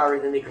the shit out of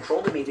it. Then they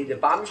control the media. They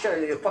bomb the shit out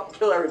of it. They fucking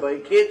kill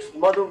everybody. Kids,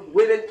 mother,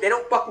 women. They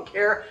don't fucking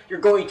care.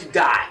 You're going to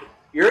die.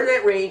 You're in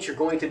that range. You're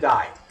going to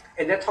die.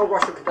 And that's how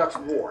Russia conducts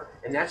war.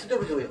 And that's the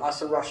difference between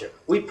us and Russia.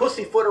 We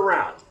pussyfoot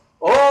around.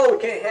 Oh,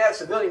 we can't have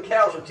civilian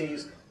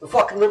casualties. The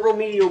fucking liberal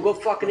media will go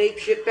fucking ape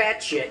shit,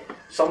 bat shit.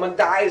 Someone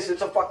dies,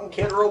 it's a fucking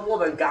kid or a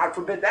woman. God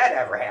forbid that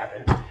ever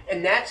happen.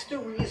 And that's the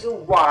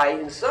reason why,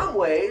 in some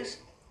ways,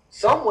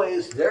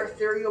 their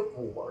theory of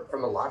war,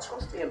 from a logical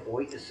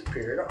standpoint, is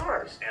superior to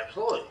ours.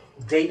 Absolutely.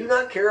 They do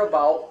not care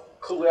about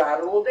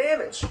collateral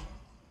damage.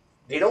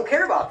 They don't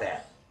care about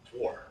that. It's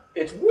war.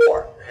 It's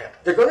war. Yeah.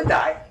 They're going to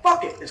die.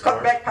 Fuck it. It's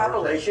cutting back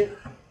population.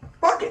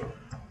 Fuck it.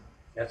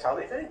 That's how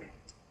they think.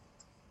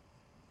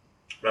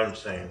 But I'm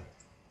saying,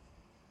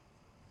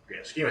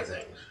 grand scheme of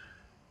things,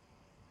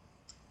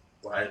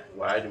 why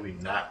do we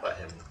not let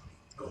him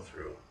go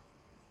through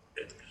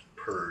and just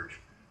purge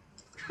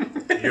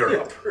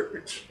Europe?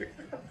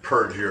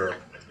 Purge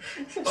Europe.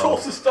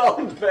 Joseph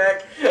Stalin's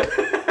back.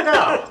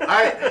 No,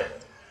 I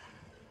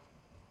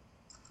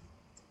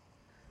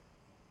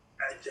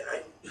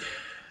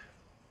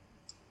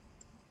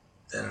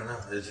don't know.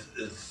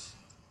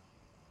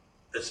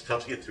 It's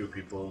tough to get through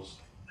people's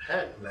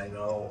head, and I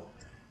know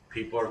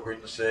people are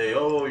quick to say,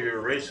 "Oh,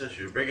 you're racist,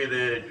 you're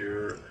bigoted,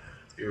 you're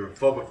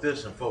phobic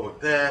this and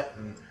phobic that,"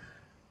 and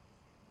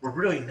we're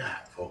really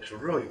not, folks. We're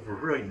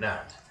really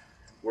not.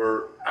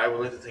 I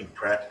would like to think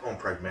practical and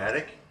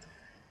pragmatic,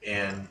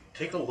 and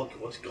take a look at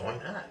what's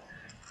going on.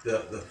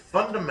 The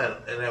fundamental,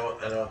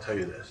 and I'll tell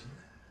you this: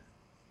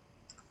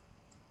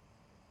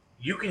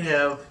 you can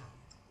have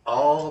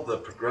all the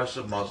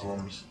progressive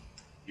Muslims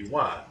you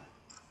want.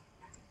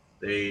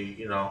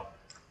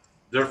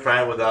 They're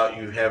fine without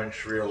you having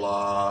Sharia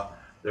law.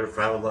 They're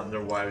fine with letting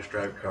their wives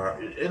drive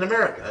cars in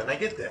America, and I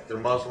get that. They're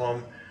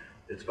Muslim.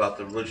 It's about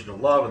the religion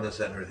of love and this,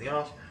 that, and everything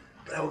else.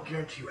 But I will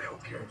guarantee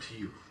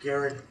you,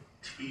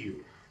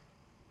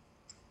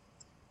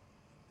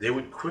 they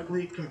would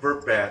quickly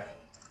convert back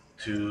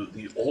to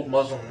the old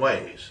Muslim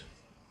ways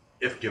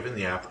if given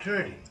the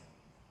opportunity.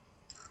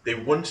 They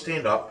wouldn't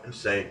stand up and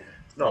say,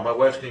 "No, my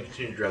wife's going to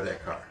continue to drive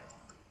that car."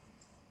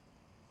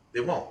 They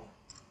won't.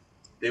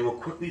 They will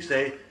quickly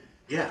say,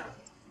 "Yeah,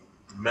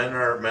 men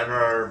are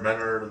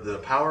the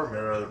power.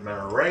 Men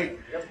are right."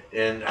 Yep.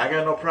 And I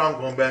got no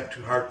problem going back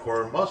to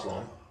hardcore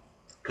Muslim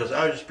because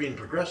I was just being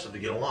progressive to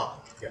get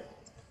along. Yep.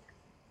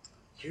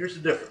 Here's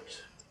the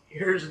difference.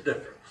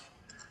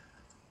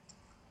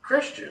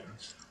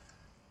 Christians,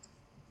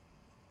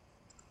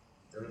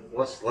 and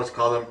let's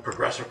call them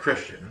progressive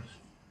Christians,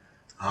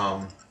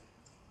 will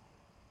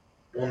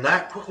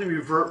not quickly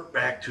revert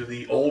back to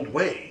the old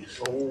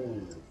ways.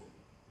 Oh.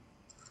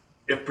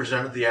 If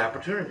presented the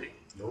opportunity.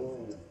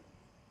 No.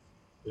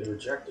 They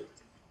reject it.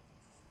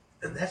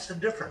 And that's the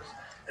difference.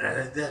 And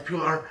I think that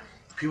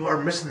people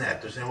are missing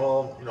that. They're saying,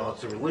 "Well,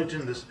 it's a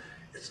religion." It's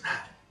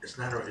not. It's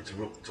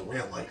a way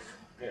of life.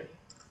 Yeah.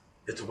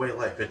 It's a way of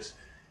life. It's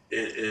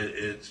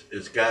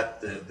got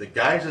the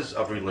guises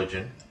of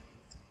religion,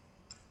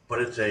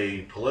 but it's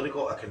a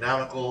political,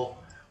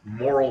 economical,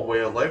 moral way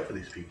of life for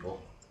these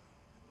people.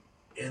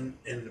 And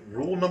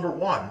rule number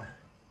one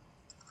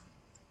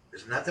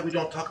is not that we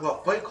don't talk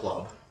about Fight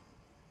Club.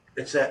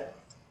 It's that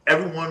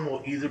everyone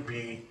will either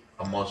be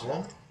a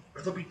Muslim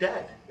or they'll be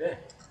dead. Yeah.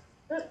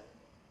 Yeah.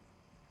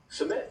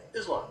 Submit.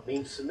 Islam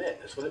means submit.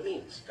 That's what it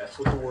means. That's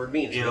what the word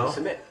means. You It means know?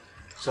 submit.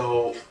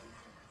 So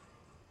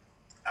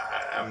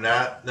I'm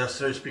not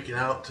necessarily speaking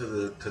out to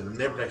the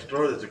neighbor next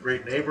door that's a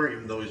great neighbor,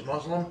 even though he's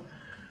Muslim,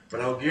 but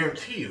I'll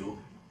guarantee you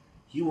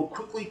he will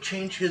quickly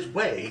change his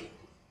way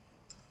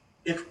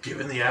if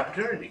given the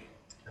opportunity.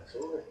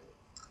 Absolutely.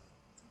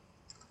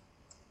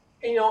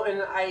 And, you know,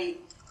 and I,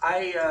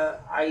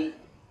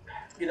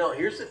 you know,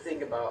 here's the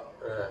thing about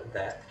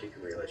that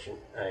particular relation.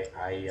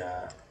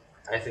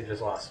 I think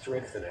there's a lot of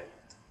strength in it.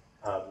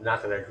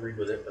 Not that I agree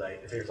with it, but I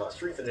think there's a lot of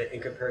strength in it.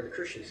 And compared to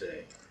Christians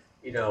today,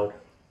 you know,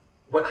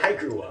 when I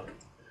grew up,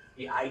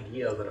 the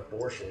idea of an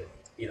abortion,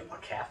 you know, a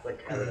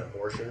Catholic having an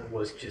abortion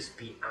was just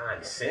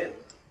beyond sin.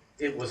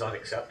 It was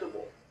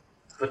unacceptable.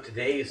 But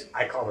today's,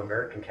 I call them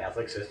American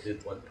Catholics, as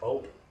did one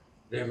Pope.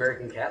 The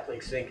American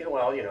Catholics thinking,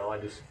 well, you know, I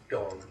just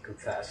go and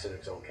confess and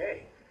it's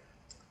okay.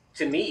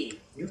 To me,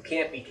 you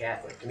can't be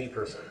Catholic. To me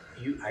personally,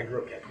 I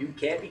grew up Catholic. You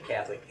can't be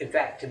Catholic. In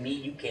fact, to me,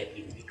 you can't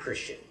even be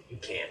Christian. You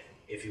can't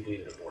if you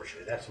believe in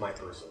abortion. That's my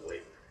personal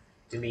belief.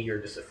 To me, you're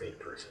just a fake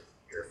person.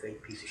 You're a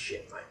fake piece of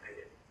shit, in my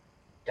opinion.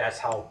 That's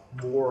how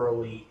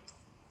morally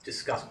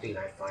disgusting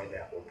I find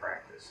that whole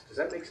practice. Does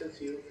that make sense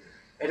to you?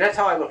 And that's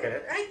how I look at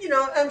it. And, you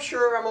know, I'm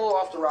sure I'm a little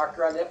off the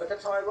rocker on that, but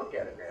that's how I look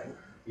at it, man.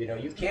 You know,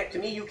 you can't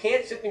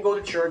sit and go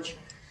to church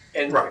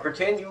and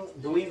pretend you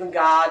believe in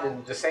God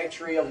and the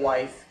sanctuary of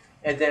life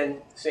and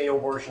then say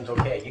abortion's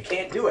okay. You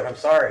can't do it. I'm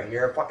sorry.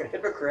 You're a fucking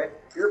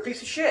hypocrite. You're a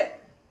piece of shit.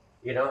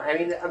 You know, I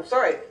mean, I'm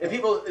sorry. And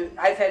people,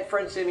 I've had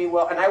friends say to me,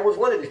 well, and I was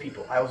one of these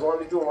people. I was one of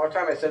these people a long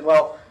time. I said,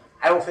 well,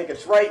 I don't think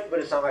it's right, but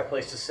it's not my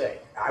place to say.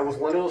 I was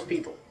one of those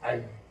people.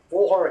 I'm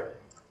full-hearted.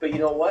 But you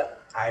know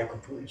what? I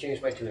completely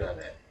changed my tune on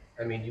that.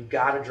 I mean, you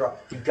gotta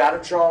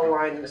draw a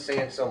line in the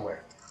sand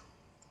somewhere.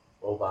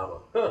 Obama.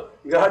 Huh.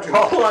 You gotta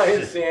draw a line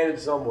in the sand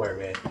somewhere,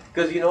 man.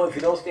 Because, you know, if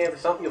you don't stand for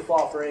something, you'll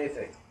fall for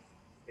anything.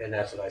 And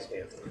that's what I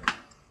stand for.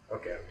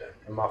 Okay, I'm done.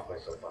 I'm off my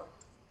soapbox.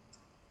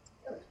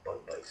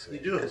 Bug bites. You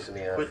do it. Pissing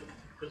me off.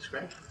 Quit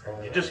scratching.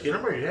 You just get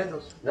them or you had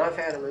those? No, I've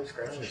had them and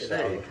scratching shit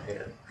out.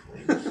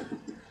 Yeah.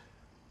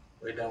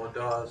 Lay down with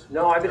dogs.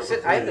 No, I've been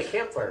sitting. I had the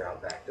campfire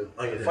out back, the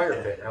fire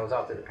yeah. pit. I was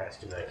out there the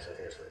past 2 nights. I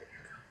think it's right.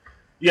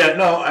 Yeah,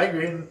 no, I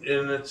agree, and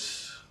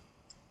it's.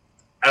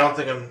 I don't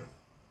think I'm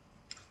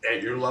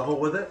at your level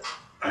with it.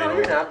 No,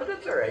 you're not, but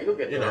that's all right. You'll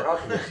get there. I'll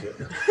convince you.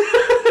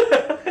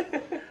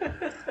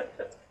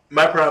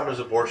 My problem is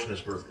abortion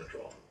is birth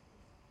control.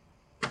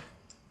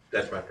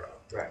 That's my problem.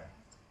 Right.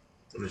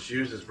 When it's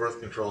used as birth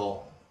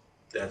control,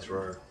 that's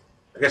where,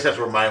 I guess that's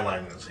where my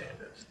line in the sand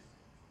is.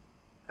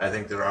 I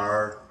think there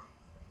are,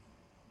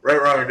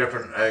 right, wrong, or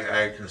different,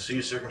 I can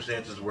see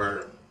circumstances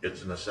where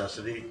it's a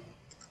necessity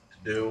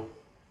to do,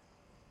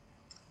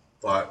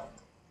 but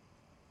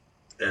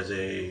as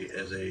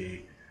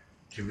a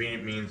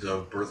convenient means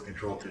of birth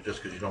control,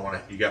 just because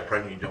you got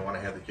pregnant, you don't want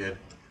to have the kid.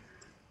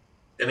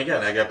 And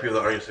again, I got people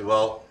that argue and say,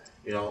 well,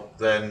 you know,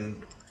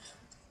 then,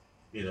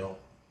 you know,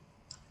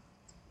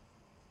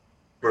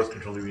 birth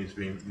control needs to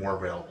be more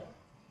available.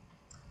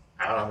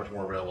 I don't know how much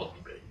more available it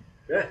can be.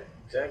 Yeah,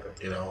 exactly.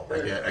 You know,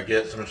 I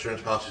get some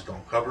insurance policies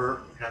don't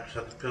cover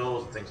contraceptive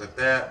pills and things like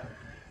that.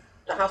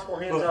 The hospital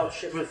hands out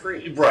shit for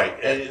free. Right,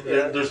 and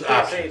there's you can't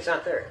options. say it's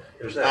not there.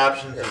 There's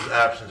options. Yeah. There's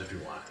options if you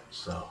want it.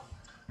 So,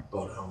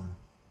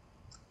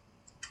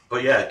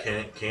 but yeah,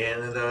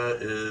 Canada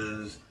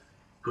is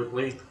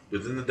quickly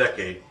within the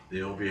decade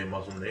they will be a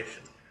Muslim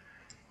nation,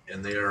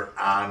 and they are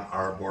on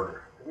our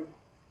border.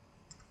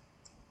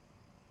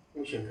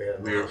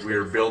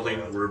 We're building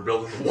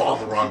the wall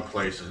in the wrong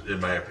places, in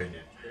my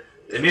opinion.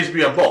 It needs to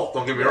be on both.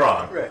 Don't get me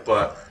wrong, right.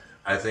 But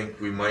I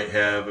think we might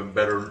have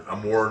a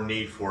more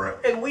need for it.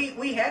 And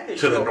we had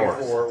this to the show north.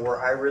 before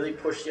where I really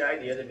pushed the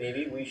idea that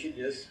maybe we should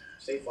just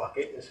say fuck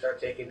it and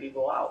start taking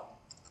people out.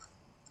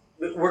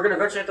 We're gonna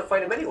eventually have to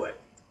fight them anyway.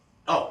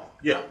 Oh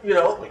yeah. You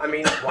know, I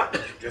mean, what?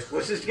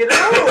 Let's just get it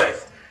over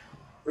with.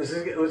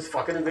 Let's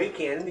fucking invade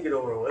Canada to get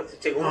over with.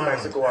 Take over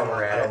Mexico while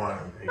we're at it. I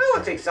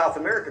want to take South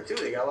America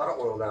too. They got a lot of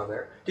oil down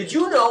there. Did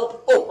you know?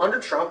 Oh, under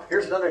Trump,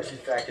 here's another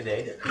interesting fact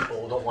today that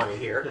people don't want to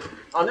hear.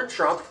 Under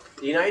Trump,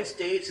 the United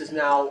States is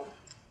now,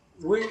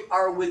 we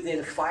are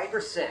within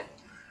 5%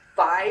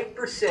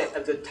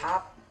 of the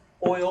top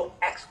oil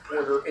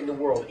exporter in the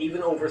world,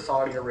 even over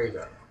Saudi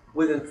Arabia.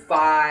 Within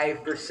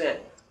 5%.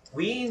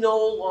 We no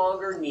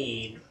longer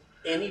need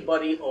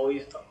anybody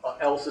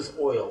else's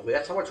oil.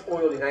 That's how much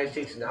oil the United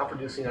States is now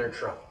producing under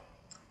Trump.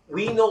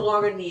 We no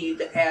longer need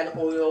to add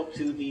oil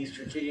to the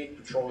Strategic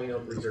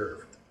Petroleum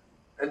Reserve.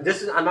 And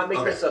this is, I'm not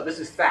making this up, this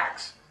is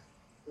facts.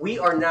 We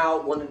are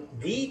now one of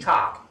the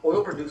top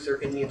oil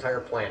producer in the entire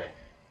planet.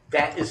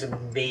 That is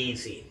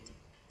amazing.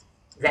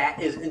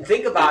 That is, and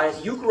think about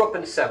it, you grew up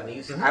in the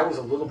 70s, I was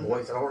a little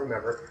boy, so I don't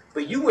remember,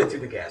 but you went through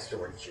the gas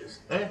shortages.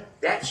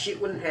 That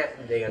shit wouldn't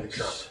happen today under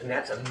Trump, and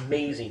that's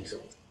amazing. So,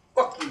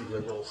 fuck you,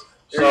 liberals.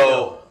 There you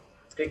go.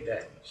 Take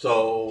that.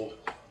 So,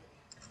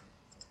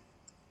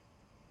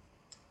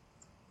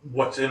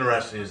 what's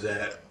interesting is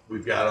that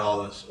we've got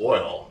all this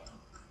oil,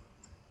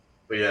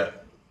 but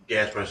yet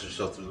gas prices are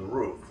still through the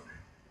roof.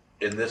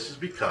 And this is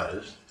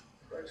because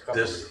There's a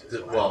couple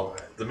reasons why. well,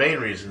 the main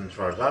reason, as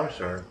far as I'm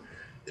concerned,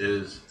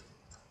 is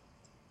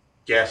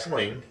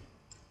gasoline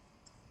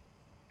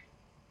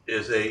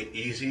is a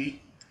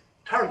easy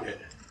target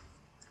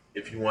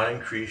if you want to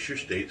increase your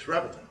state's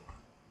revenue.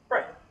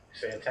 Right.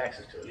 You add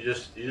taxes to You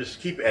it.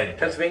 just keep adding taxes.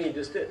 Pennsylvania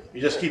just did.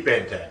 You just keep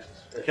adding taxes.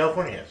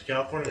 California's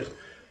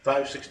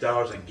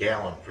 $5-6 a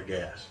gallon for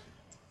gas.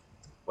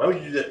 Why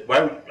would you do that?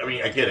 I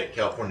mean, I get it.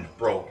 California's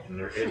broke and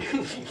they're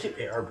idiots.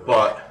 They are broke.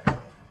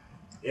 But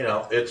you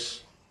know,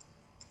 it's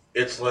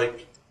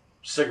like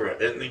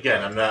cigarette. And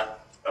again, I'm not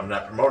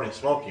promoting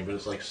smoking, but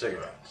it's like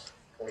cigarettes.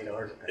 $20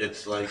 a pack.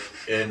 It's like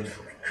in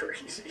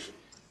Crazy.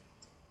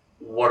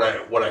 what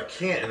I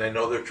can't, and I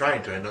know they're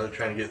trying to. I know they're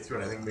trying to get it through,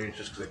 and I think maybe it's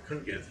just because they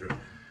couldn't get it through.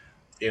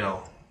 You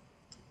know,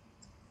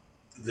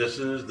 this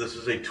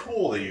is a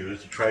tool they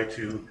use to try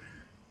to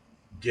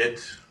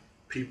get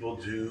people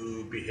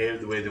to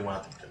behave the way they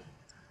want them to.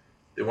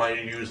 They want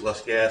you to use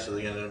less gas, so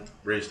they're going to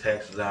raise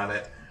taxes on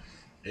it.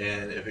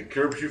 And if it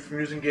curbs you from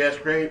using gas,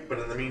 great. But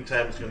in the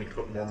meantime, it's going to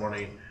put more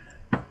money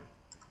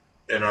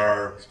in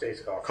our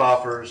State's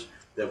coffers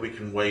that we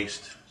can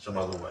waste some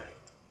other way.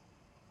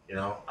 You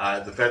know,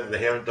 the fact that they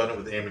haven't done it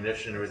with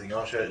ammunition and everything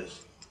else yet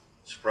is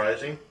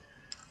surprising.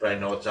 But I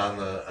know it's on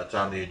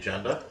the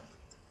agenda.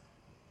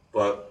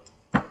 But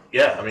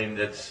yeah, I mean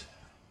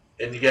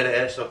and you got to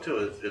ask stuff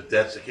too. If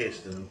that's the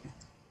case, then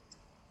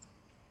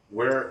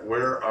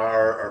where are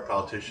our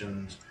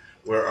politicians?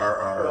 Where are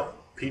our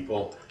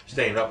people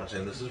standing up and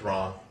saying this is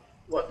wrong?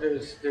 Well,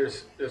 there's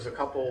a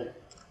couple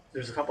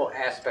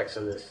aspects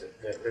of this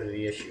that are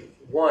the issue.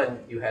 One,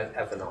 you have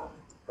ethanol,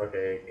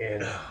 okay,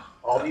 and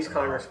all these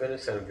congressmen and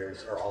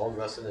senators are all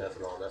invested in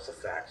ethanol, and that's a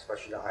fact,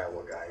 especially the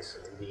Iowa guys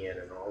and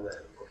Indiana and all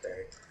that,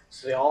 okay.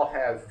 So they all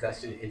have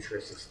vested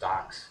interests in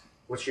stocks,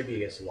 which should be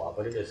against the law,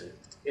 but it isn't.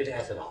 It's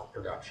ethanol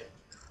production.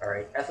 All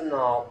right,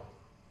 ethanol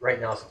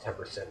right now is at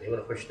 10%. They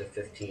want to push it to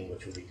 15,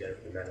 which would be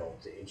detrimental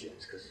to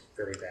engines because it's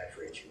very bad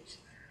for engines.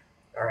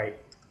 All right.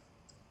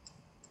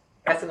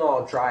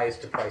 Ethanol drives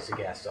the price of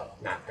gas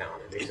up, not down.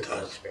 It makes it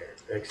more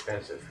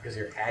expensive because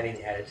you're adding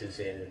additives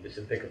in, and it's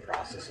a bigger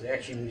process. And it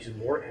actually uses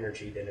more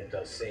energy than it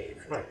does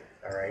save. Right.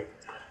 All right.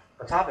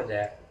 On top of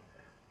that,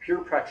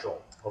 pure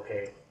petrol.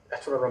 Okay,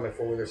 that's what I run my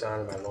 4-wheelers on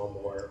and my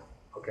lawnmower.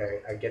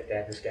 Okay, I get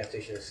that. This gas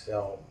station is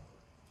still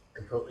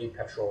completely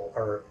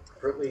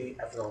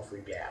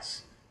ethanol-free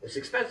gas. It's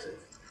expensive.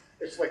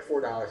 It's like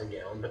 $4 a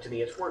gallon, but to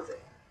me, it's worth it.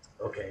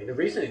 Okay, the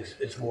reason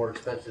it's more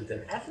expensive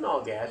than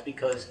ethanol gas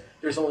because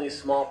there's only a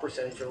small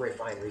percentage of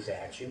refineries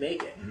that actually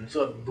make it. Mm-hmm.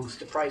 So it boosts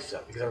the price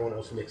up because everyone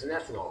else is mixing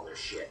ethanol in their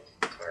shit.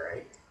 All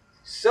right.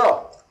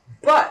 So,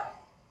 but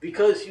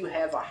because you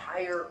have a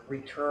higher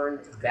return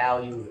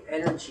value of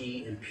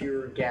energy in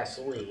pure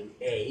gasoline,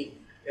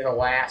 it'll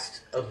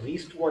last at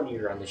least 1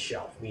 year on the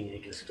shelf, meaning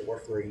it can store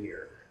for a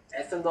year.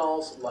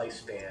 Ethanol's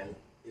lifespan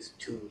is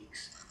 2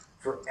 weeks.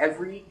 For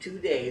every 2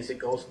 days it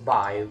goes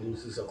by, it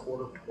loses a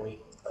quarter point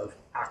of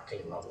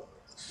octane level.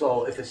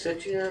 So if it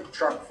sits in your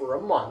truck for a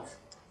month,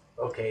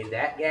 okay,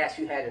 that gas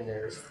you had in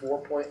there is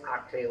 4-point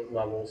octane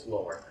levels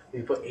lower. If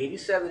you put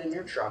 87 in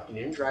your truck, you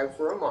didn't drive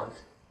for a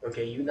month,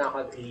 okay, you now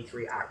have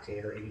 83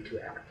 octane or 82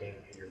 octane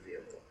in your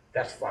vehicle.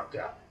 That's fucked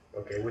up,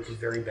 okay, which is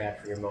very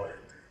bad for your motor.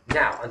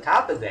 Now, on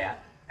top of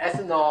that,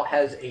 ethanol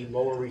has a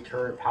lower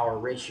return power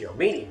ratio,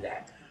 meaning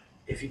that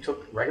if you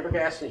took regular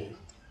gasoline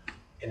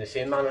and the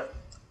same amount of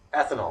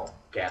ethanol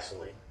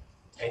gasoline,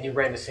 and you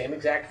ran the same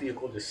exact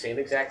vehicle, the same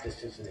exact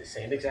distance, and the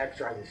same exact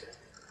driving distance,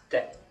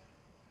 that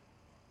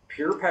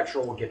pure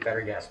petrol will get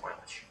better gas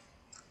mileage.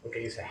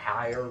 Okay, it's a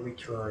higher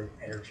return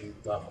energy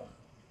level.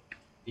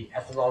 The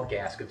ethanol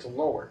gas gets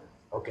lower.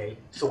 Okay,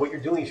 so what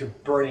you're doing is you're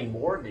burning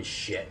more of this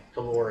shit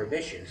to lower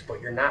emissions, but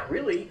you're not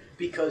really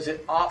because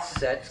it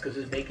offsets because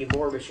it's making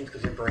more emissions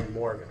because they're burning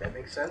more of it. That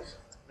makes sense?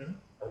 Mm-hmm.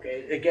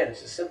 Okay, again,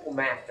 it's a simple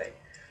math thing.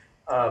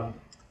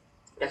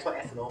 That's why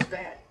ethanol is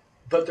bad.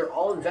 But they're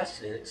all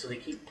invested in it, so they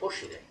keep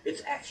pushing it.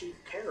 It's actually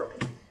terrible.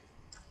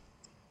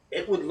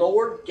 It would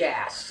lower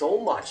gas so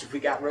much if we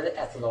got rid of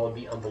ethanol. It would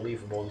be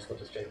unbelievable just with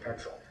the state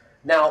petrol.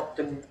 Now,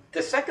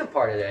 the second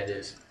part of that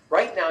is,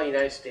 right now in the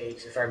United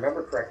States, if I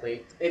remember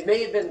correctly, it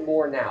may have been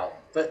more now,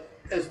 but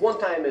as one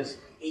time as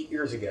 8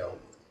 years ago,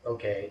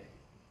 okay,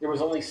 there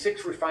was only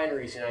 6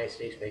 refineries in the United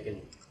States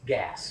making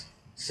gas.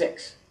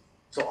 6.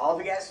 So all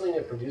the gasoline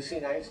that produced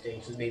in the United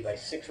States was made by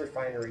 6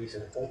 refineries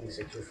and only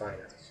 6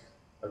 refineries.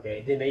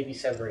 Okay, they may be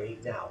 7 or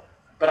 8 now.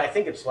 But I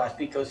think it's less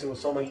because there was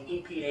so many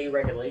EPA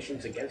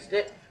regulations against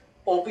it.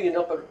 Opening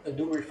up a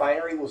new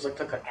refinery was like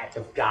an act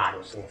of God. It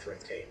was so much red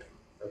tape.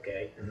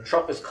 Okay, mm-hmm.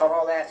 Trump has cut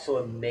all that, so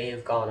it may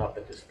have gone up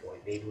at this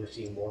point. Maybe we're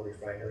seeing more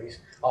refineries.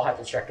 I'll have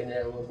to check in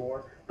that a little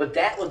more. But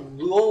that would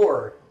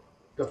lower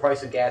the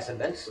price of gas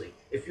immensely.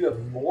 If you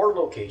have more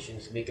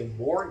locations making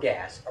more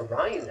gas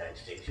around the United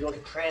States, you don't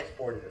have to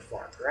transport it as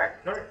far,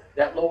 correct? Right.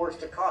 That lowers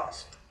the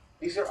cost.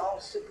 These are all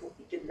simple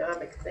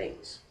economic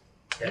things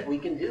that we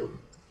can do.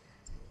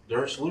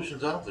 There are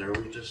solutions out there.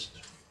 We just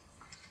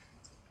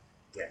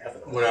Yeah,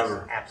 ethanol.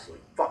 Whatever. Is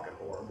absolutely fucking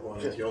horrible.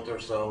 Want to guilt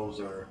ourselves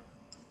or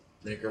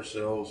make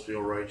ourselves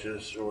feel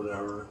righteous or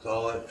whatever. It's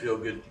all that feel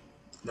good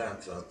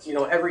nonsense. You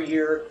know, every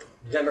year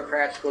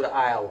Democrats go to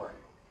Iowa,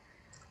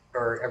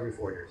 or every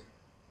 4 years.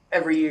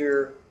 Every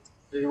year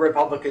the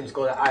Republicans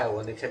go to Iowa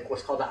and they take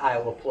what's called the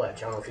Iowa Pledge.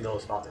 I don't know if you know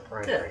this about the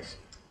primaries.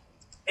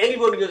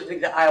 Anybody who doesn't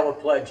take the Iowa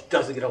Pledge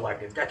doesn't get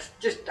elected. That's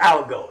just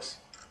how it goes.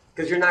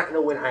 Because you're not going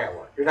to win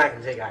Iowa. You're not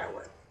going to take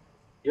Iowa.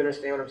 You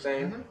understand what I'm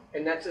saying? Mm-hmm.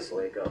 And that's just the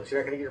way it goes.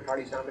 You're not going to get your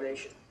party's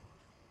nomination.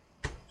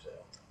 So,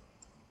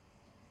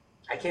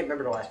 I can't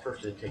remember the last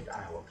person to take the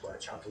Iowa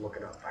Pledge. I'll have to look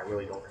it up. I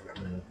really don't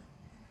remember. Mm-hmm.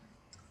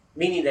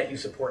 Meaning that you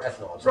support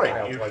ethanol. That's what the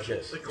Iowa Pledge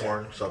is. The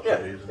corn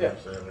subsidies and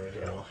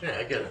everything else. Yeah,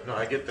 I get it. No,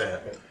 I get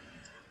that.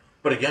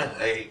 But again,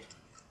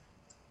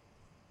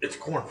 it's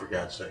corn for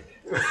God's sake.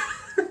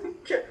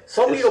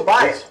 Somebody will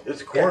buy it.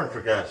 It's corn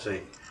for God's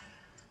sake.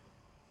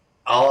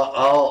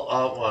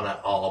 Well,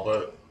 not all,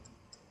 but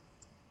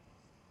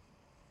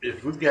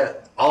if we've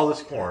got all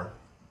this corn,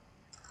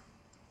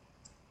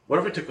 what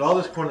if we took all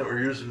this corn that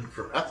we're using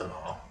for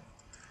ethanol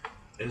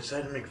and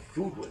decided to make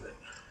food with it?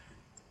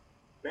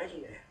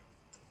 Imagine that.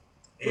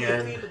 We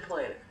could feed the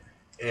planet.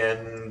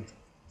 And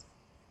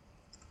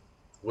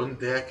wouldn't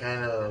that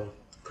kind of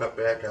cut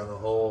back on the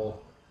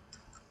whole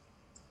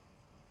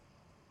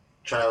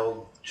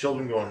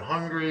children going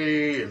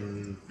hungry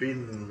and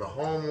feeding the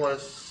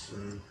homeless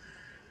and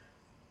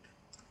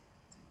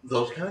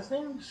those kind of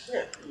things?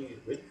 Yeah, you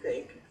would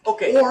think.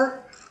 Okay.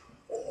 Or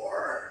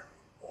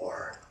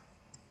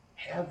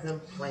have them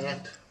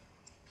plant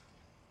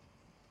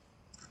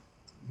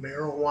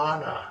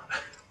marijuana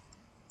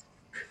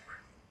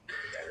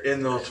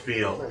in those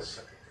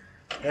fields.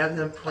 Have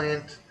them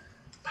plant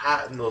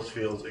pot in those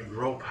fields and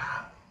grow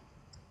pot.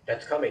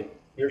 That's coming.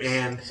 Your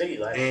city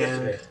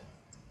yesterday.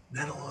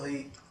 Not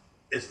only,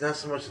 it's not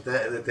so much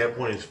that at that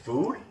point it's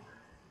food,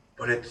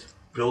 but it's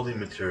building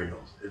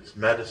materials, it's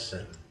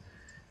medicine,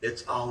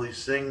 it's all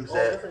these things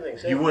that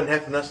things, you wouldn't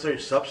have to necessarily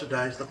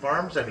subsidize the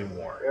farms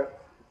anymore. Yeah.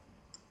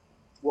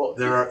 Well,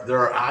 There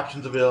are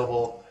options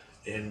available,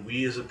 and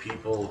we as a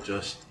people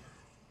just,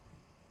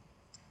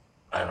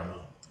 I don't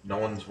know, no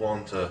one's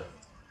willing to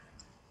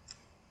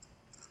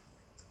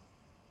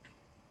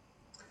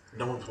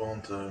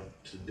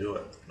do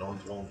it. No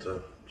one's willing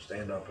to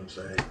stand up and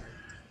say,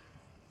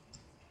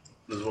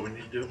 this is what we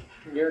need to do.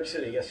 New York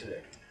City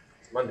yesterday,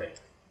 Monday,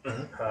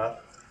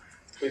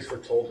 Mm-hmm. police were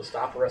told to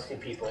stop arresting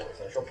people in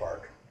Central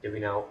Park,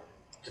 giving out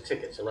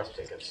arrest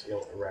tickets. You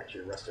don't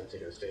actually arrest them, take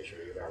them to the station.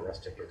 You give out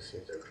arrest tickets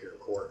if they appear in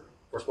court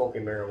for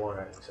smoking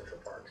marijuana in Central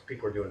Park.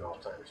 People are doing it all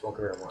the time.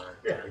 Smoking marijuana,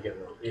 Yeah. they're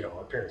getting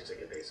appearance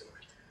ticket basically.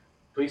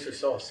 Police are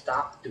still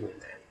stopped doing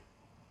that.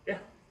 Yeah.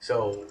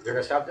 So they're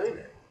gonna stop doing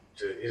that.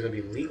 So it's gonna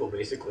be legal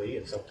basically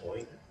at some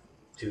point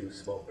to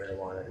smoke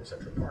marijuana in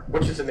Central Park,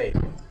 which is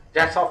amazing.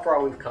 That's how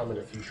far we've come in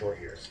a few short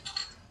years.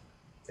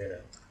 You know.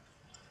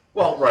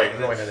 Well, right.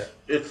 Going in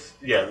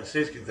The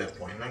states get to that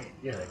point. I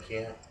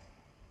can't.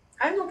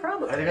 I have no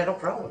problem with I that. got no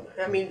problem with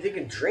that. I mean, they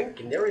can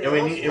drink and everything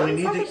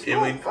And else.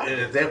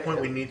 and at that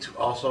point, we need to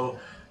also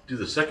do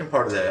the second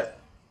part of that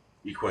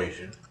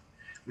equation.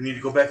 We need to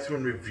go back through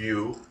and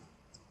review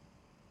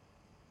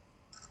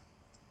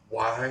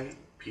why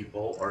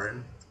people are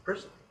in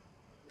prison.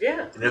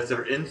 Yeah. And if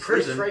they're in Three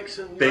prison, strikes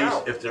and you're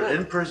out. if they're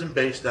in prison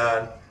based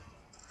on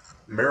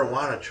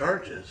marijuana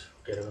charges,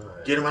 Get them out of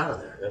there. get them out of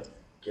there. Yep.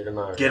 Get them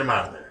out of Get there. them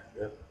out of there.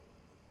 Yep.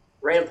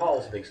 Rand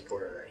Paul's a big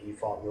supporter of that. He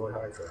fought really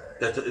hard for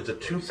that. It's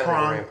a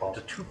Rand Paul.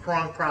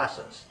 two-pronged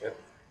process. Yep.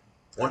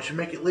 Once you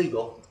make it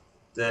legal,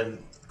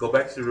 then go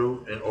back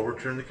through and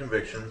overturn the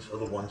convictions of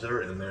the ones that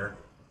are in there.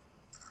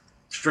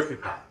 Strictly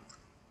pot.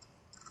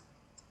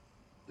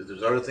 If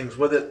there's other things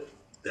with it,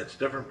 that's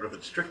different. But if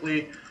it's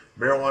strictly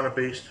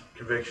marijuana-based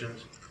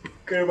convictions,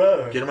 Get them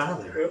out. get them out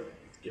of there. Yep.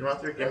 Get them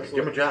out there. Give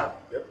them a job.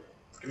 Yep.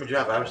 Give them a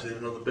job. Obviously, they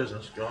know the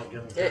business. Go on, give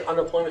them a Yeah, job.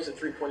 unemployment's at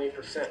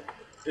 3.8%.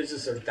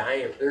 Businesses are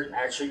dying. They're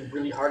actually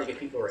really hard to get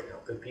people right now.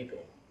 Good people.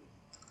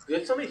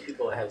 Get some of these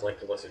people that have like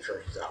the lesser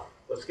churches out.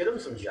 Let's get them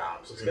some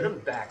jobs. Let's get them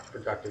back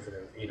productive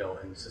in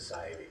in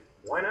society.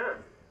 Why not?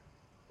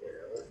 You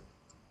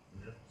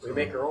know, we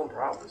make our own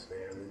problems,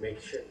 man. We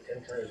make shit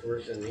 10 times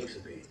worse than it needs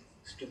to be.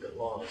 Stupid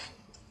laws.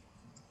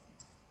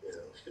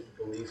 Stupid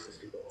police and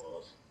stupid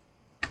laws.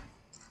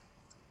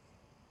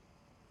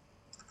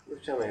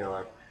 Which time am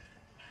I?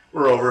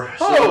 We're over.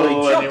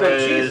 Holy jumping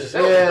Jesus,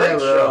 that was a great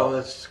show.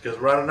 That's because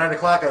we're on at 9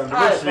 o'clock on the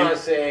I just want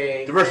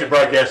to Diversity say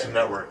Broadcasting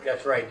Network.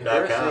 That's right, .com.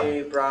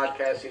 Diversity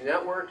Broadcasting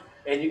Network,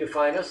 and you can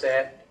find us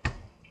at.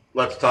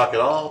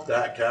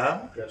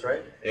 Let'sTalkItAll.com. That's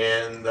right.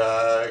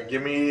 And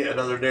give me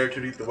another day or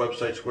two to get the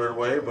website squared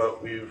away,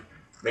 but we've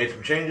made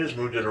some changes,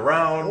 moved it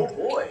around, Oh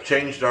boy.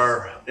 changed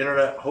our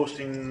internet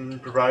hosting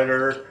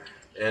provider,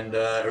 and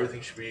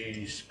everything should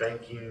be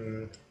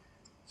spanking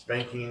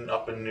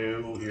up and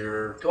new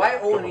here. Do I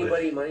owe Couple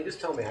anybody days. money? Just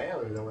tell me. I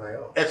don't even know what I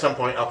owe. At some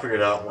point, I'll figure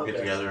it out. We'll Okay. get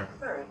together.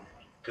 All right.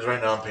 Because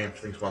right now I'm paying for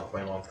things month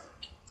by month.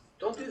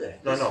 Don't do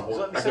that. No, Just well,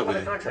 let me I'll sign get with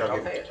the you. contract. I'll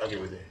pay it. I'll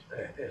get with you.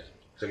 Okay, yes.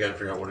 Because I got to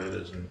figure out what it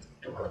is and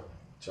Okay.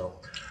 so.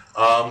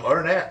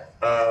 Other than that,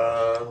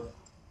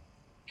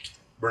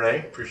 Renee,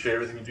 appreciate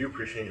everything you do.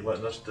 Appreciate you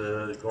letting us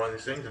to go on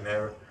these things and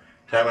have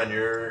time on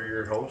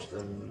your host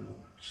and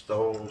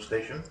Stowe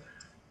Station,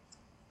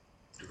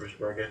 Diversity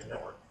Broadcasting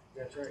Network.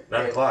 That's right.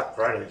 9 o'clock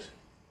Fridays.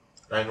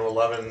 9 to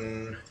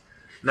 11.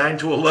 9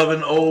 to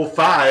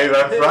 11:05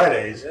 on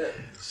Fridays. Yeah.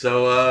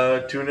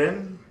 So tune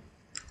in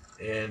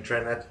and try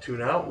not to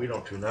tune out. We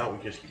don't tune out.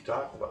 We just keep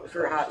talking about If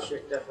you're a hot stuff.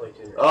 chick, definitely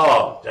tune in.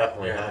 Oh,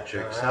 definitely Yeah. hot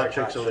chicks. I Hot like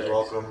chicks hot always chicks.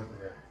 welcome.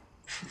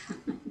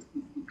 Yeah.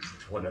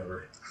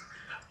 Whatever.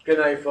 Good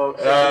night,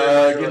 folks.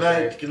 Good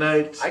night. Good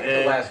night. I get the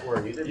and last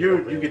word. You did.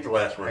 You get the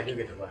last I word. do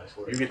get the last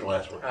word. You get the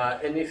last word.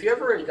 And if you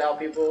ever in doubt,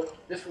 people,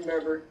 just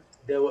remember,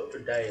 do it for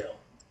Dale.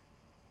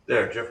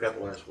 There, Jeff got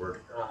the last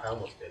word. I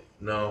almost did.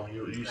 No,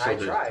 you still I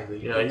did. tried, but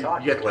you Yeah, keep you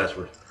talking. got the last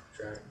word.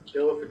 Try.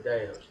 Do it for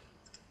Dale.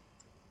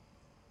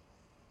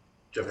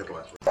 Jeff got the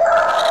last word.